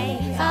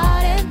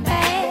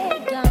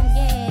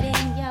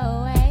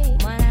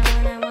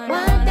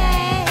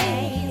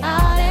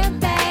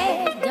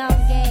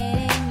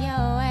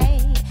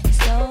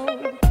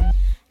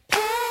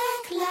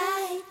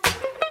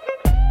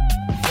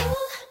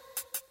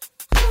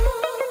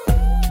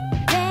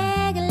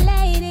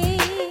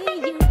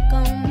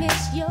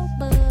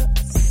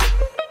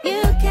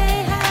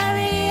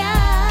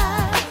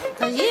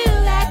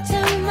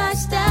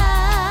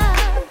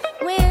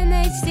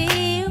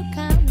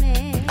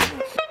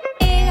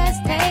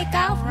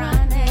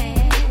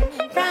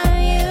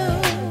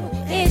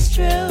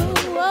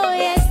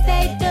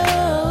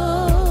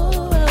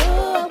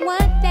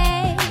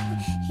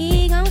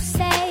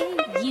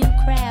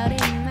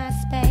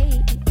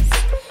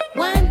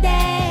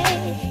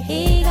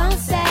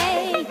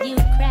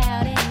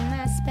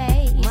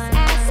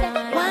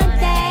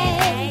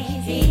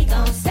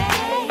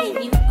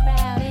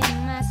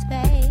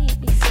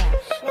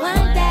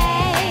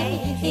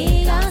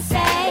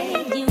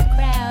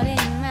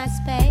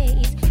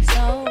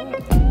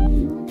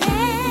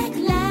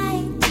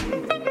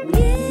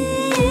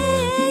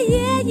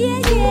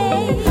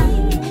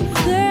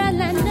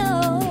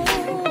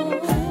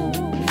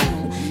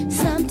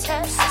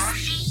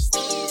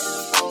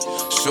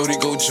Shorty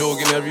go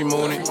jogging every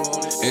morning,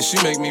 and she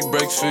make me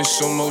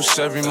breakfast almost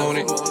every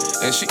morning.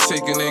 And she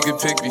take a nigga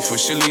pic before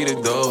she leave the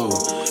door.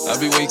 I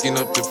be waking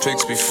up the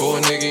pics before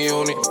a nigga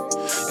on it.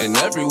 And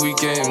every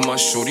weekend my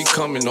shorty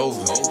coming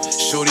over.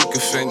 Shorty can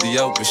Fendi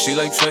out, but she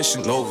like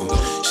Fashion Nova.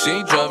 She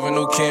ain't driving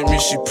no Camry,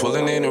 she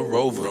pulling in a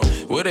Rover.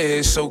 With her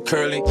hair so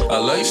curly, I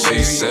like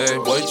she said,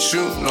 what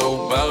you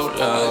know about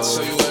us?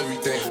 I tell you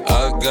everything.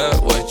 I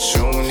got what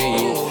you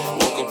need.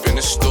 Walk up in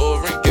the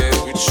store and get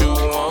what you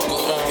want.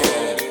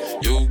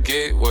 You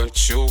get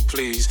what you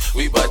please.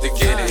 We bout to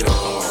get it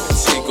on.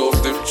 Take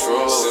off them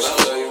drawers.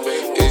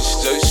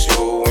 It's just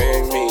you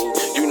and me.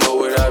 You know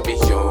what I be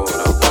on.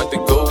 I'm about to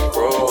go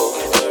raw.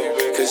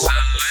 Cause I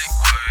like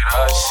what I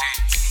see.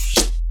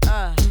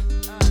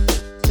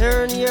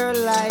 Turn your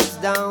lights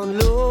down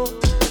low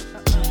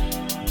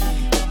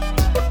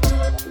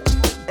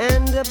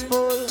and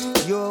pull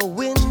your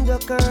window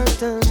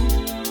curtain.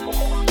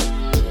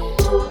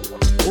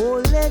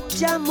 Oh, let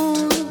your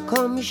moon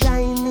come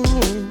shining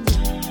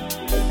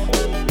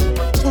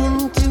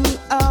into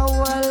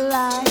our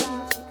life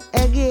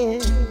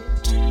again.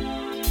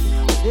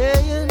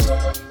 Saying,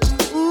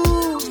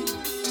 ooh,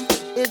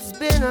 it's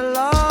been a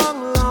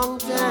long, long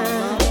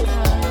time.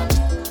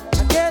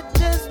 I get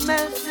this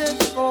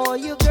message for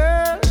you,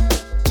 girl,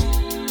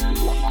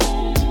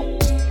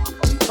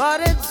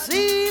 but it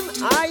seemed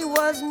I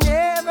was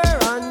never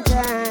on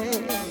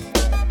time.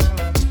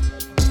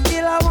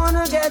 Still I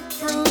wanna get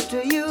through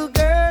to you,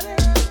 girl,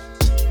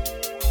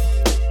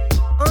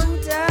 on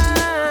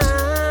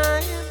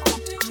time,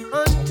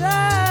 on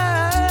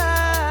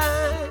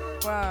time.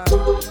 Wow.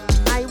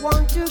 I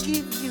want to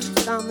give you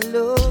some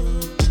love.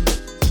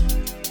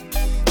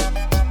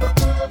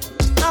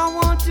 I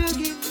want to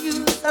give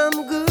you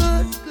some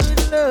good,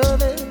 good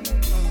loving.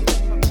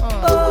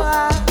 Oh, I,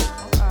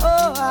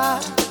 oh,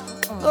 I,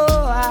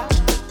 oh, I.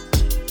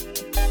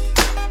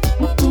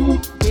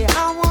 Yeah, I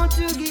want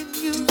to give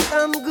you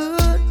some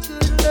good,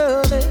 good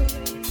loving.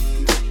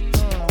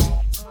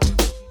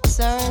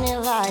 Turn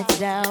your lights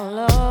down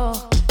low.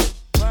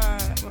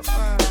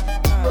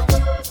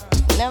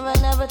 Never,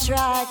 never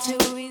try to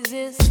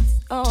resist.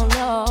 Oh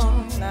no.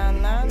 Nah,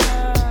 nah,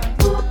 nah.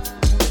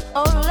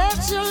 Oh,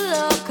 let your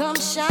love come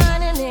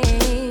shining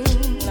in.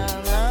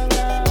 Nah, nah,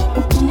 nah.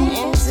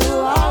 Into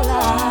our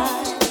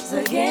lives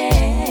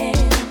again.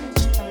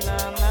 Nah,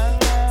 nah,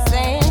 nah.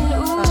 Saying,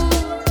 ooh,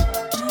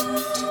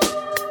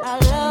 I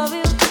love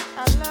you. I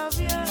love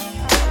you. I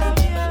love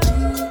you.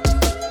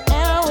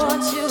 And I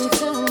want you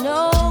to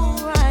know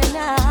right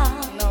now.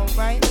 Know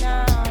right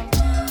now.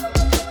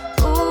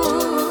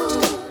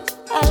 Ooh,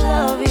 I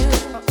love you.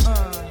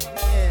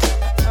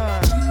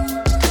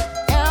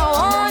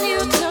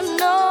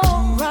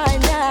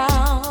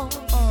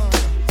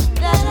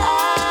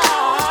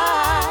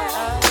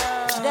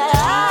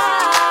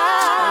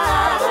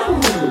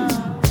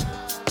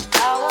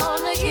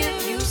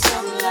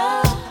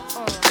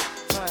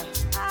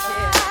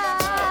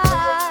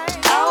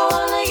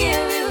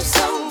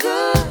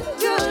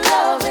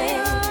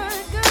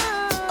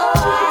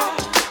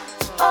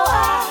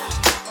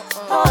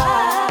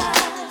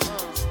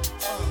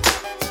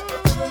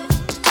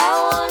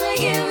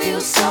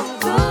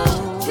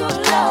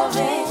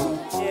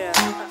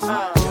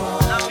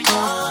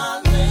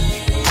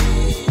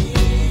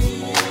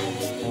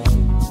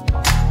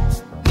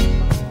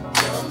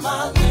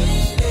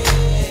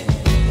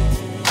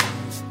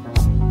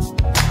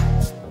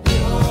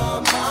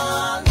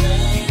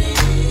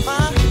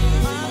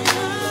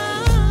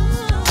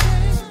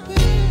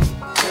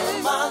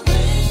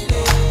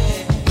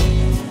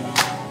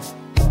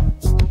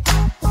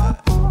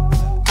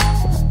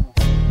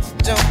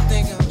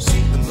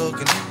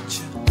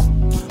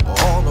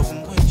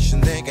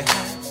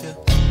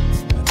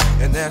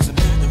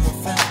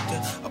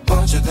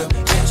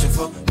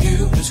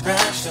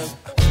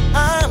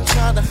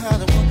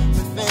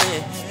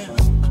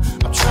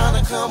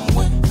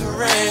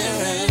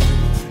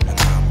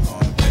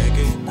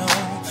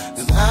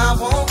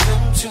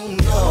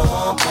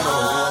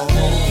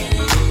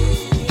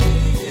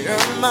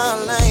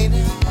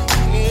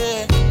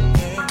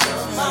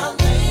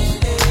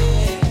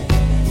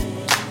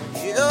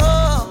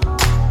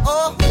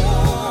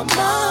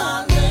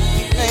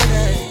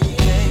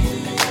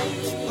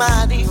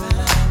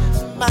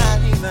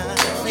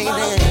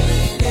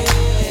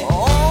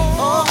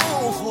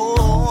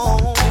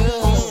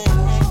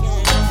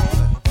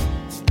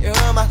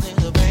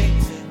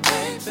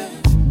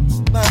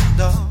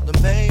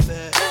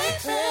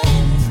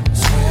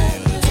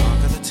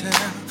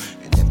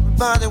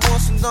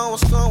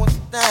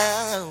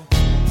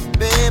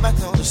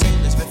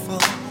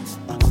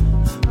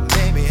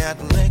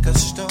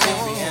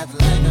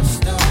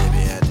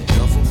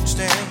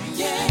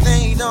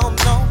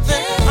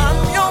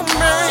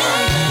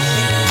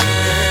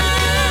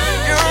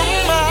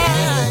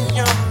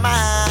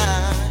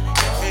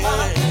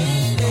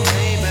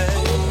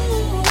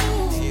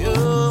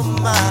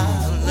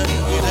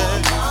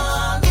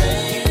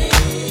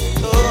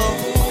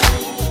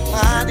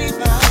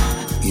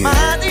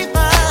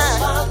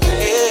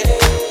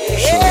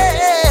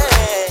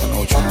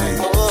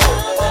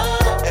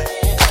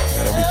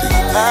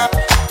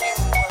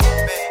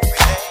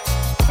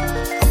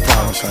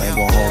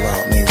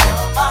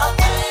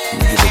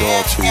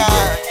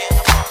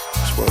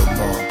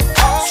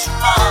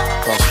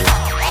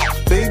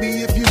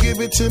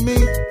 it to me,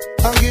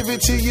 I'll give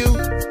it to you.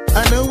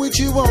 I know what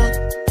you want,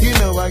 you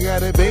know I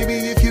got it, baby.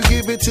 If you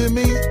give it to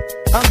me,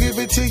 I'll give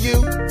it to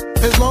you.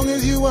 As long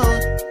as you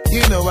want,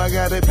 you know I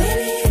got it.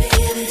 Baby, if you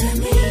give it to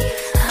me,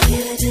 I'll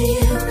give it to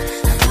you.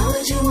 I know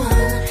what you want,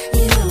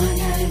 you know I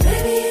got it.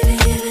 Baby, if you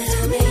give it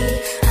to me,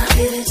 I'll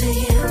give it to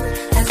you.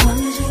 As long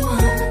as you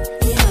want,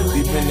 you know I got it.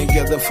 We've been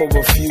together for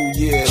a few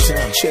years,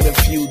 shed a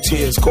few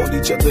tears, called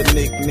each other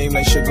nicknames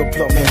like Sugar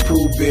Plum and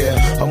Pooh Bear.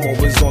 I'm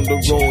always on the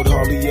road,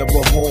 hardly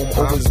ever home,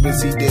 always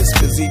busy this,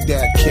 busy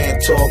that,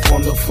 can't talk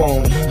on the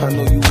phone. I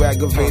know you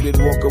aggravated,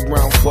 walk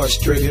around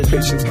frustrated,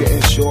 patience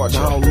getting short,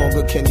 how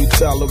longer can you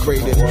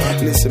tolerate it?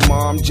 Listen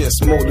ma, I'm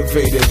just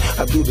motivated,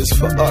 I do this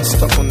for us,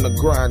 stuck on the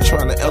grind,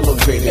 trying to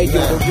elevate it. Hey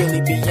yo, to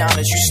really be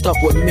honest, you stuck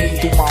with me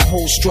through my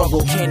whole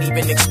struggle, can't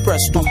even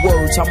express through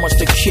words how much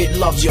the kid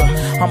loves you.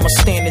 I'ma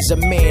stand as a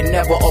man,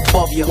 never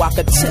above you. I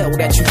could tell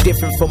that you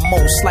different from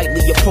most,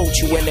 slightly approach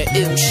you, and the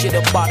ill shit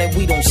about it,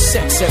 we don't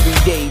sex every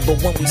day,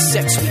 but when we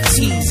sex we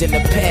tease in a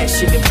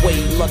passionate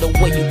way. Love the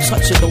way you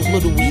touch it, those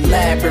little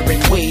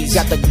elaborate ways.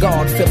 Got the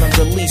guard feeling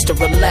released to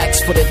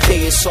relax for the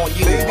day. It's on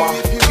you, baby, ma.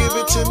 if you give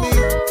it to me,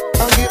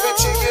 I'll give it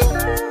to you.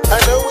 I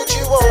know what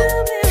you want,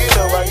 you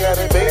know I got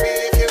it, baby.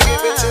 If you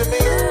give it to me,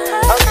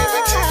 I'll give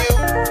it to you.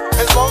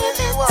 As long as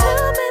you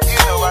want, you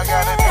know I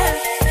got it.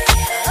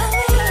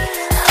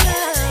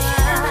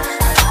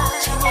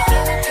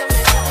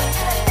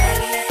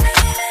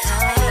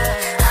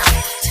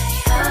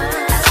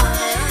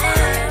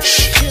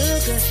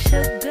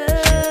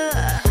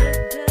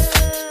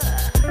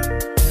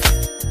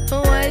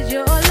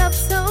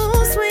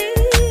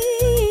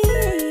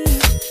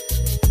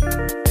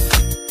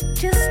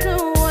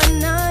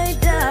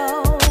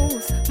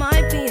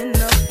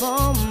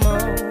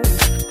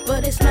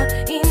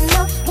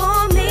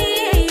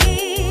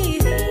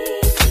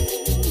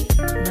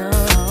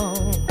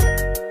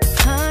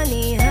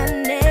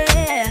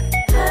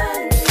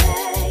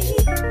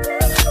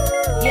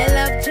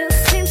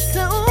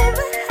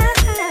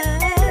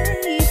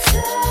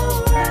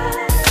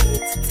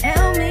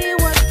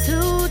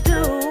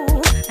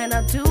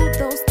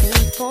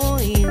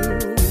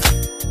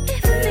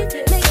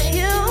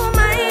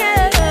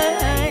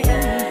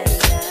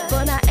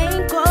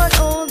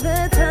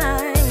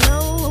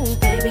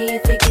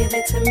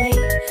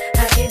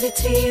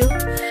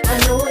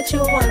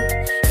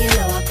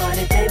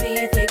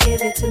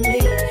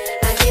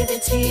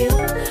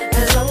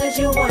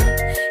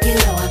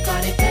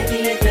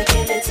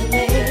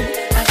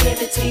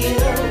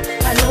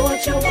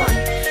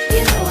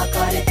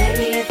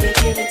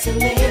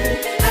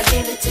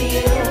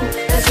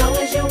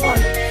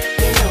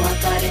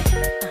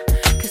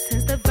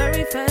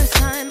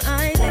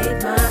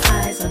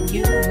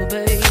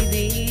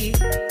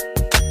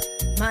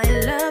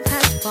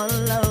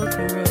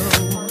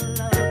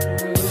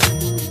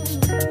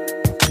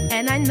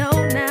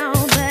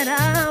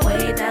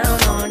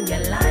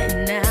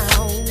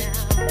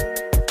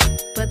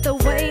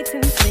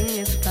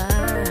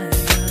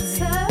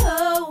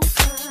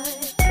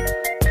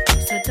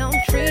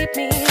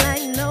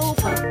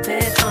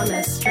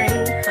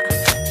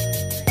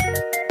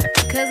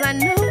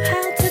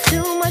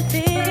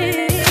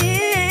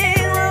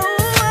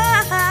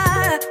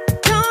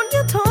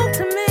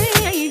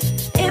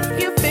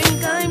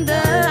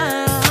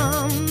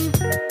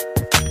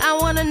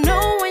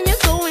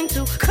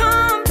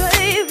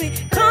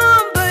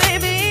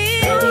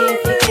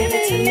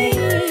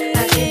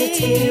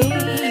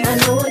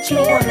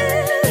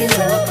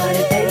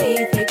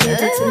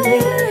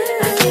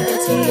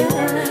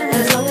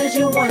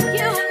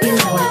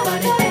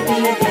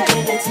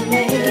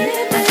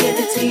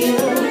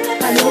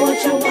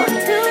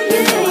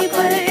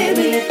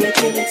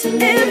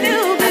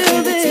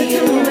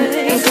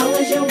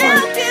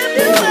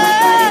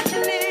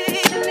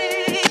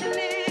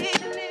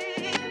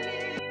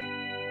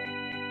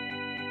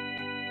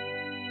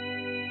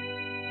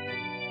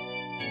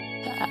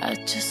 I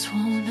just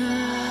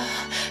wanna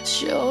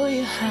show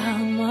you how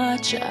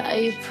much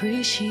I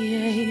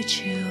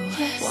appreciate you.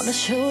 Yes. Wanna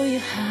show you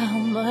how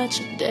much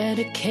I'm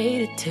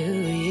dedicated to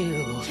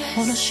you. Yes.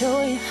 Wanna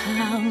show you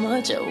how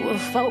much I will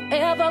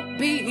forever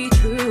be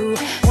true.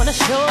 Yes. Wanna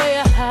show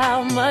you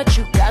how much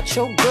you got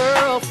your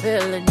girl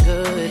feeling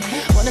good.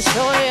 Yes. Wanna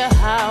show you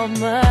how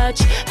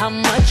much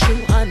you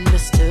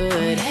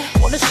understood.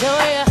 Yes. Wanna show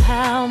you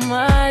how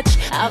much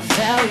I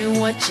value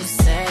what you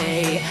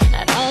say.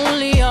 Not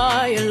only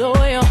are you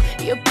loyal,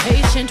 you're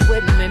patient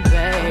with me,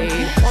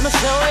 babe. Wanna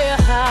show you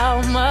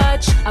how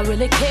much I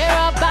really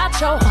care about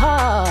your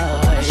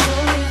heart. Wanna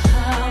show you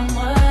how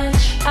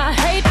much I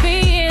hate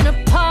being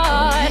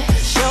apart.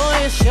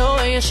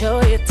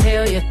 Show you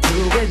till you're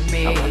through with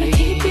me. I wanna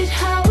keep it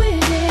how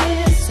it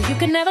is, so you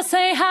can never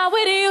say how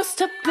it used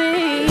to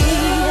be.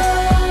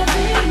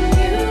 Loving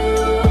you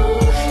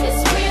is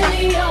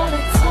really all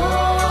that's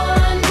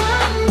on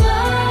my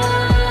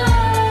mind,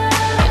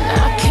 and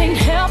I can't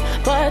help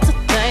but to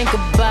think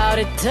about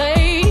it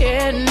day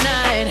and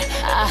night.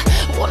 I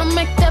wanna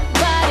make that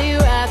body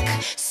rock.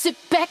 Sit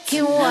back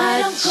and watch.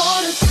 Tonight I'm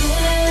gonna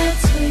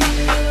dance with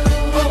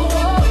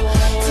you.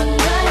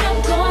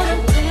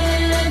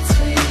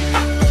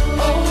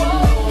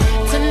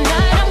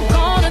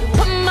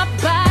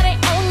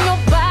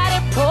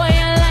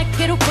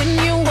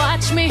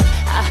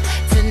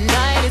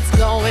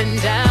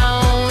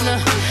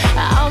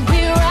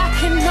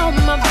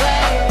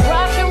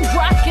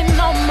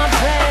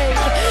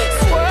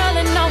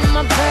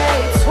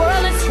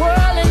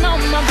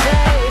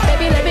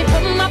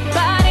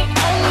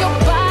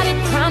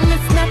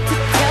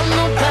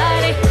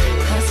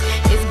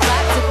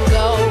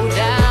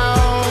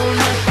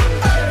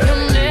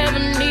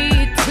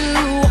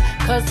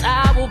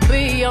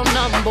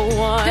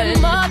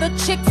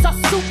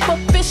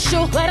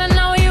 special. Better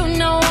know you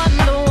know I'm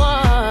the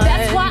one.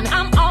 That's why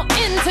I'm all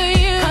into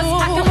you.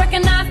 'Cause I can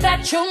recognize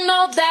that you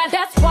know that.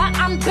 That's why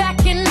I'm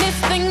backing this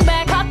thing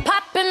back.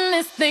 Popping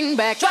this thing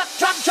back.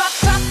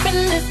 Dropping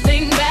this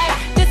thing back.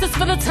 This is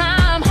for the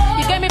time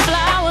you gave me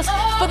flowers.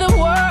 For the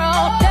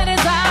world that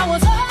is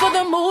ours. For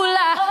the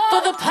moolah.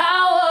 For the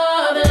power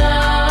of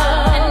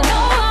love. And no,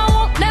 I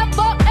won't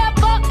never,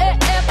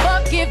 ever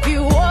give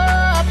you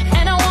up.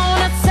 And I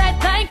wanna say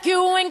thank you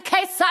in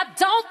case I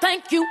don't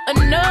thank you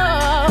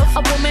enough.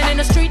 A woman in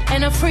the street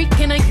and a freak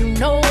and a you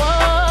know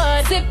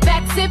what. Sit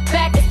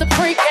back, it's the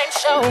pre-game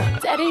show.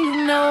 Daddy, you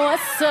know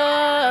what's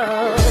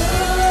up.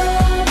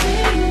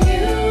 Loving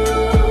you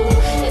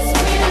is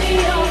really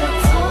all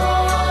that's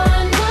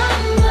on my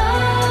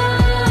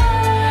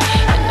mind.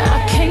 And I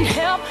can't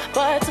help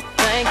but to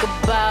think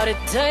about it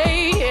day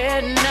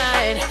and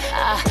night.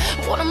 I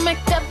wanna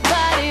make that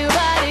body.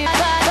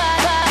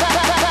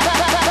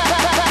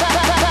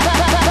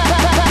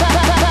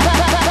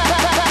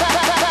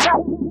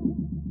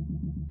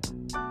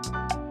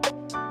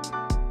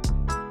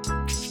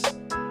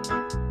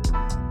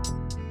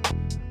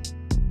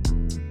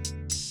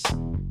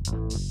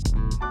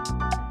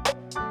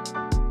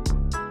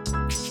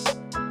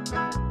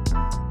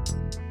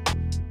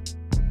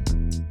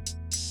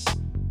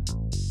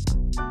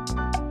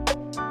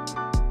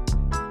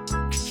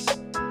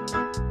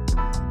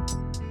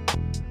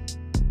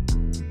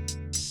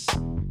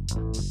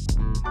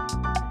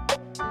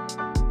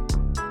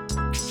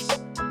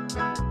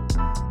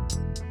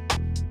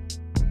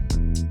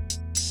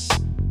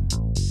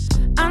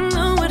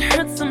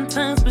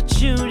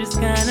 You just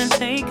gotta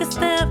take a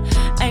step.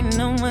 Ain't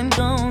no one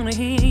gonna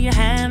hear you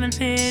having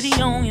pity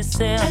on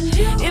yourself.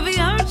 If he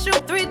hurt you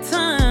 3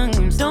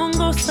 times, don't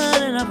go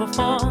signing up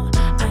before.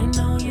 I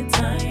know you're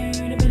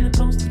tired of being the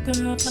poster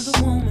girl for the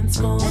woman's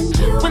fault.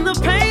 When the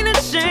pain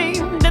and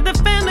shame that the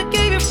family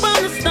gave you from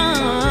the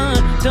start,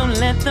 don't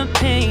let the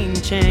pain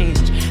change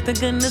the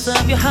goodness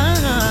of your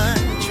heart.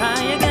 Try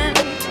again,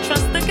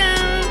 trust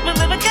again,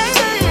 believe again.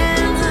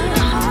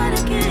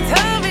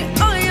 Tell me,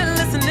 are you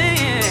listening?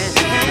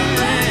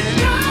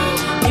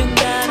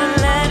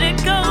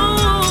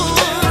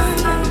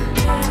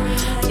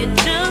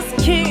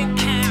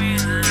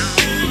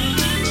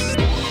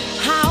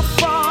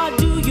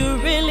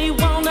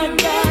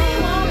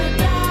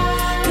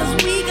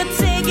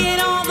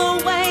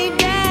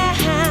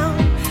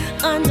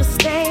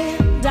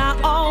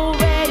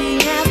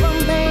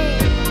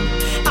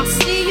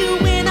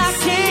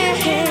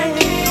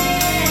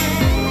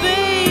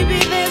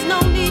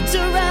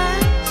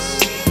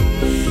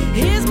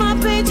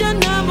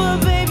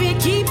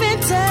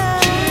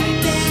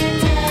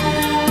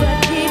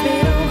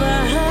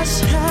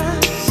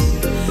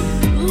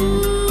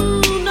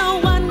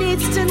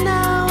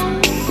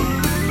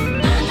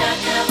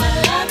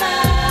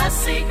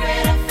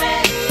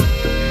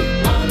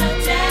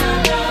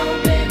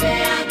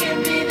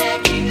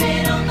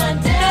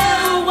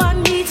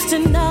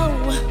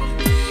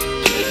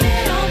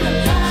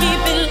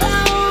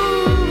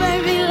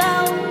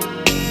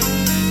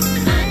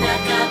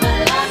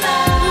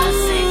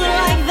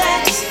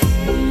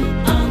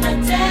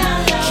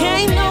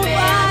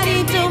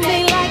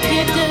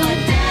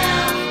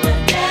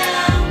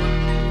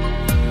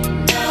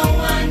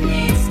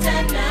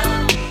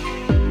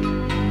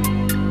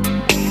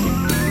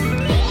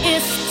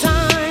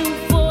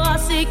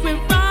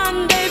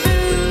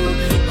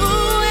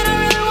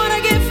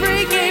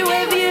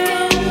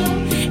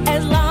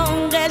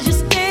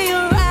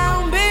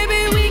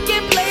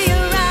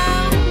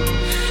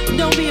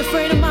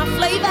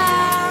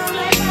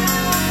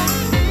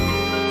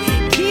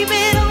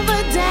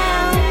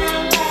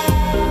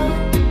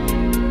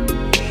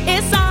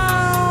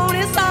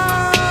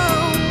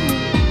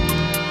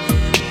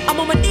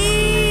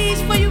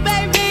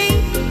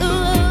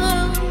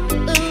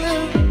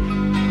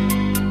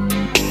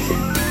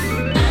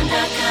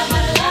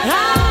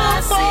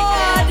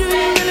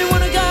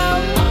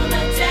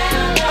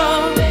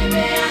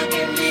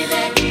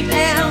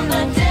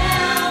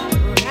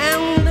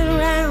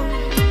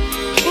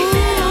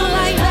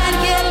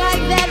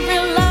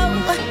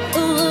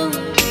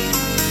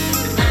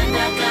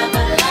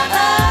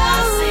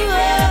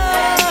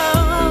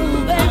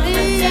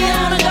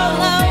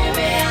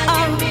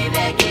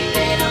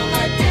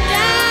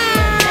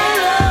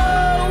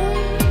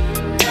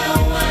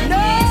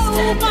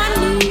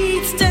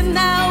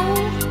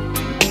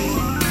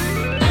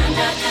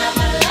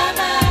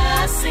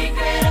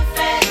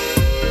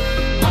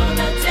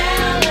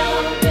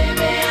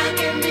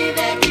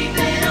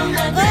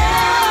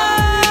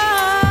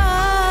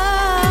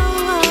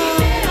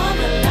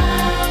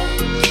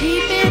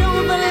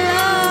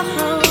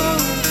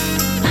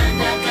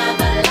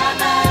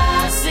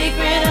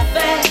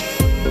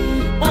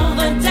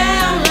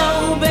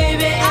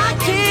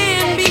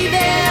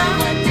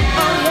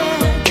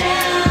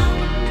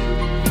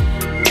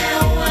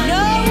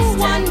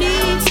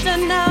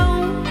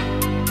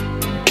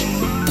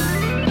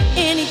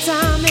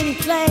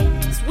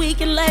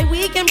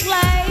 we can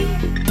play.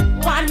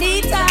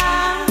 Juanita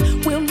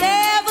will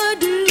never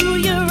do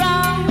you right.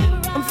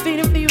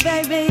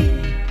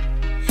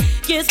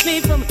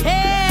 me from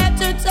head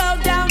to toe,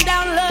 down,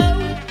 down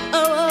low. Oh,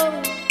 oh.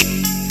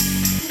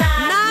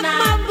 Knock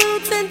my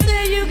boots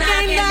until you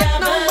can't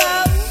knock no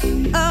more.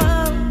 Oh,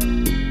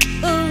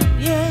 oh,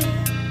 yeah.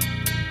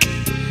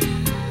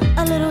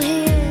 A little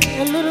here,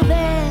 a little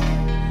there.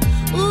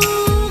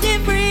 Ooh,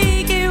 get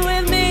freaky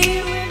with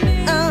me.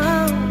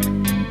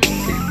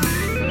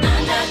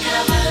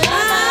 Undercover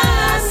lover,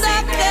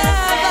 undercover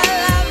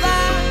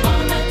lover.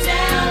 On the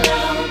down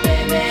low,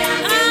 baby, I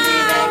can be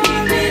there,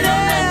 keep it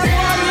on the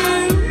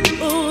down.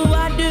 Ooh,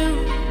 I do.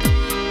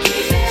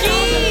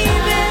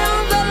 Keep it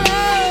on the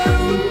low.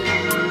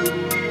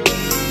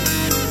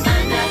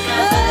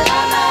 Undercover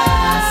lover,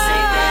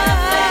 secret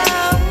affair.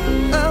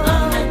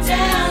 On the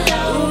down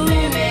low,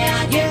 baby,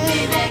 I can be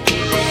there,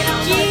 keep it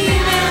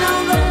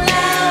on the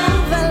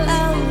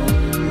low.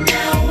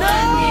 No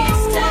one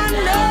needs to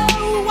know.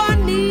 No one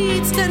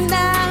needs to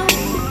know.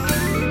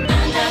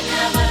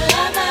 Undercover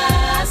lover,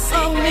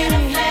 secret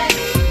affair.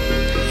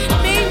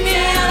 Meet me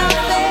at our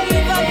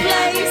favorite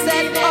place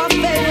at our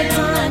favorite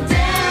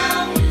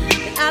time.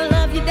 I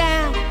love you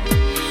down.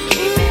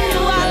 Ooh,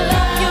 I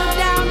love you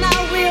down. I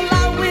will.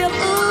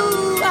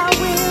 Ooh, I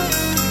will.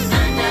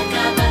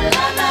 Undercover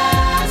lover,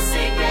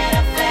 secret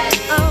affair.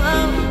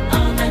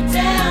 On the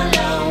down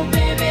low,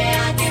 baby,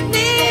 I can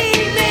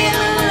need me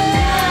a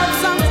love.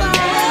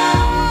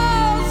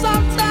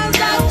 Sometimes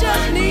I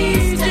just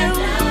need you.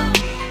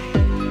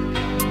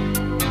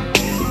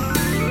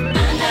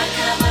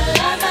 Undercover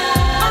lover,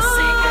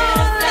 secret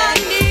affair. I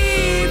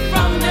need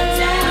from the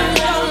down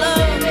low,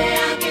 baby,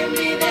 I can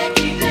be there,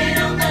 keep it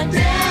on the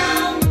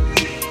down.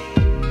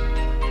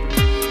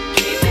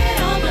 Keep it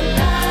on the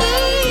low.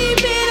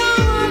 Keep it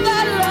on the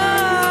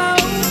low.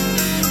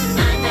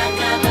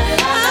 Undercover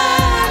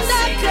lover,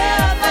 secret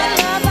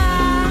lover.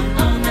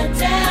 On the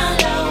down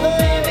low,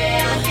 baby,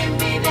 I can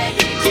be there,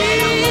 keep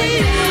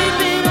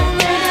it on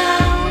the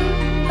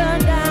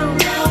down.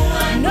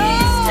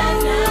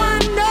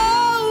 No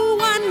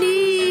one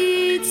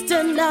needs to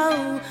know.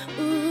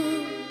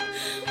 Ooh,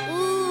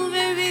 ooh,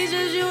 baby,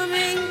 just you and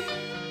me.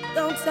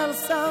 Don't tell a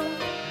soul.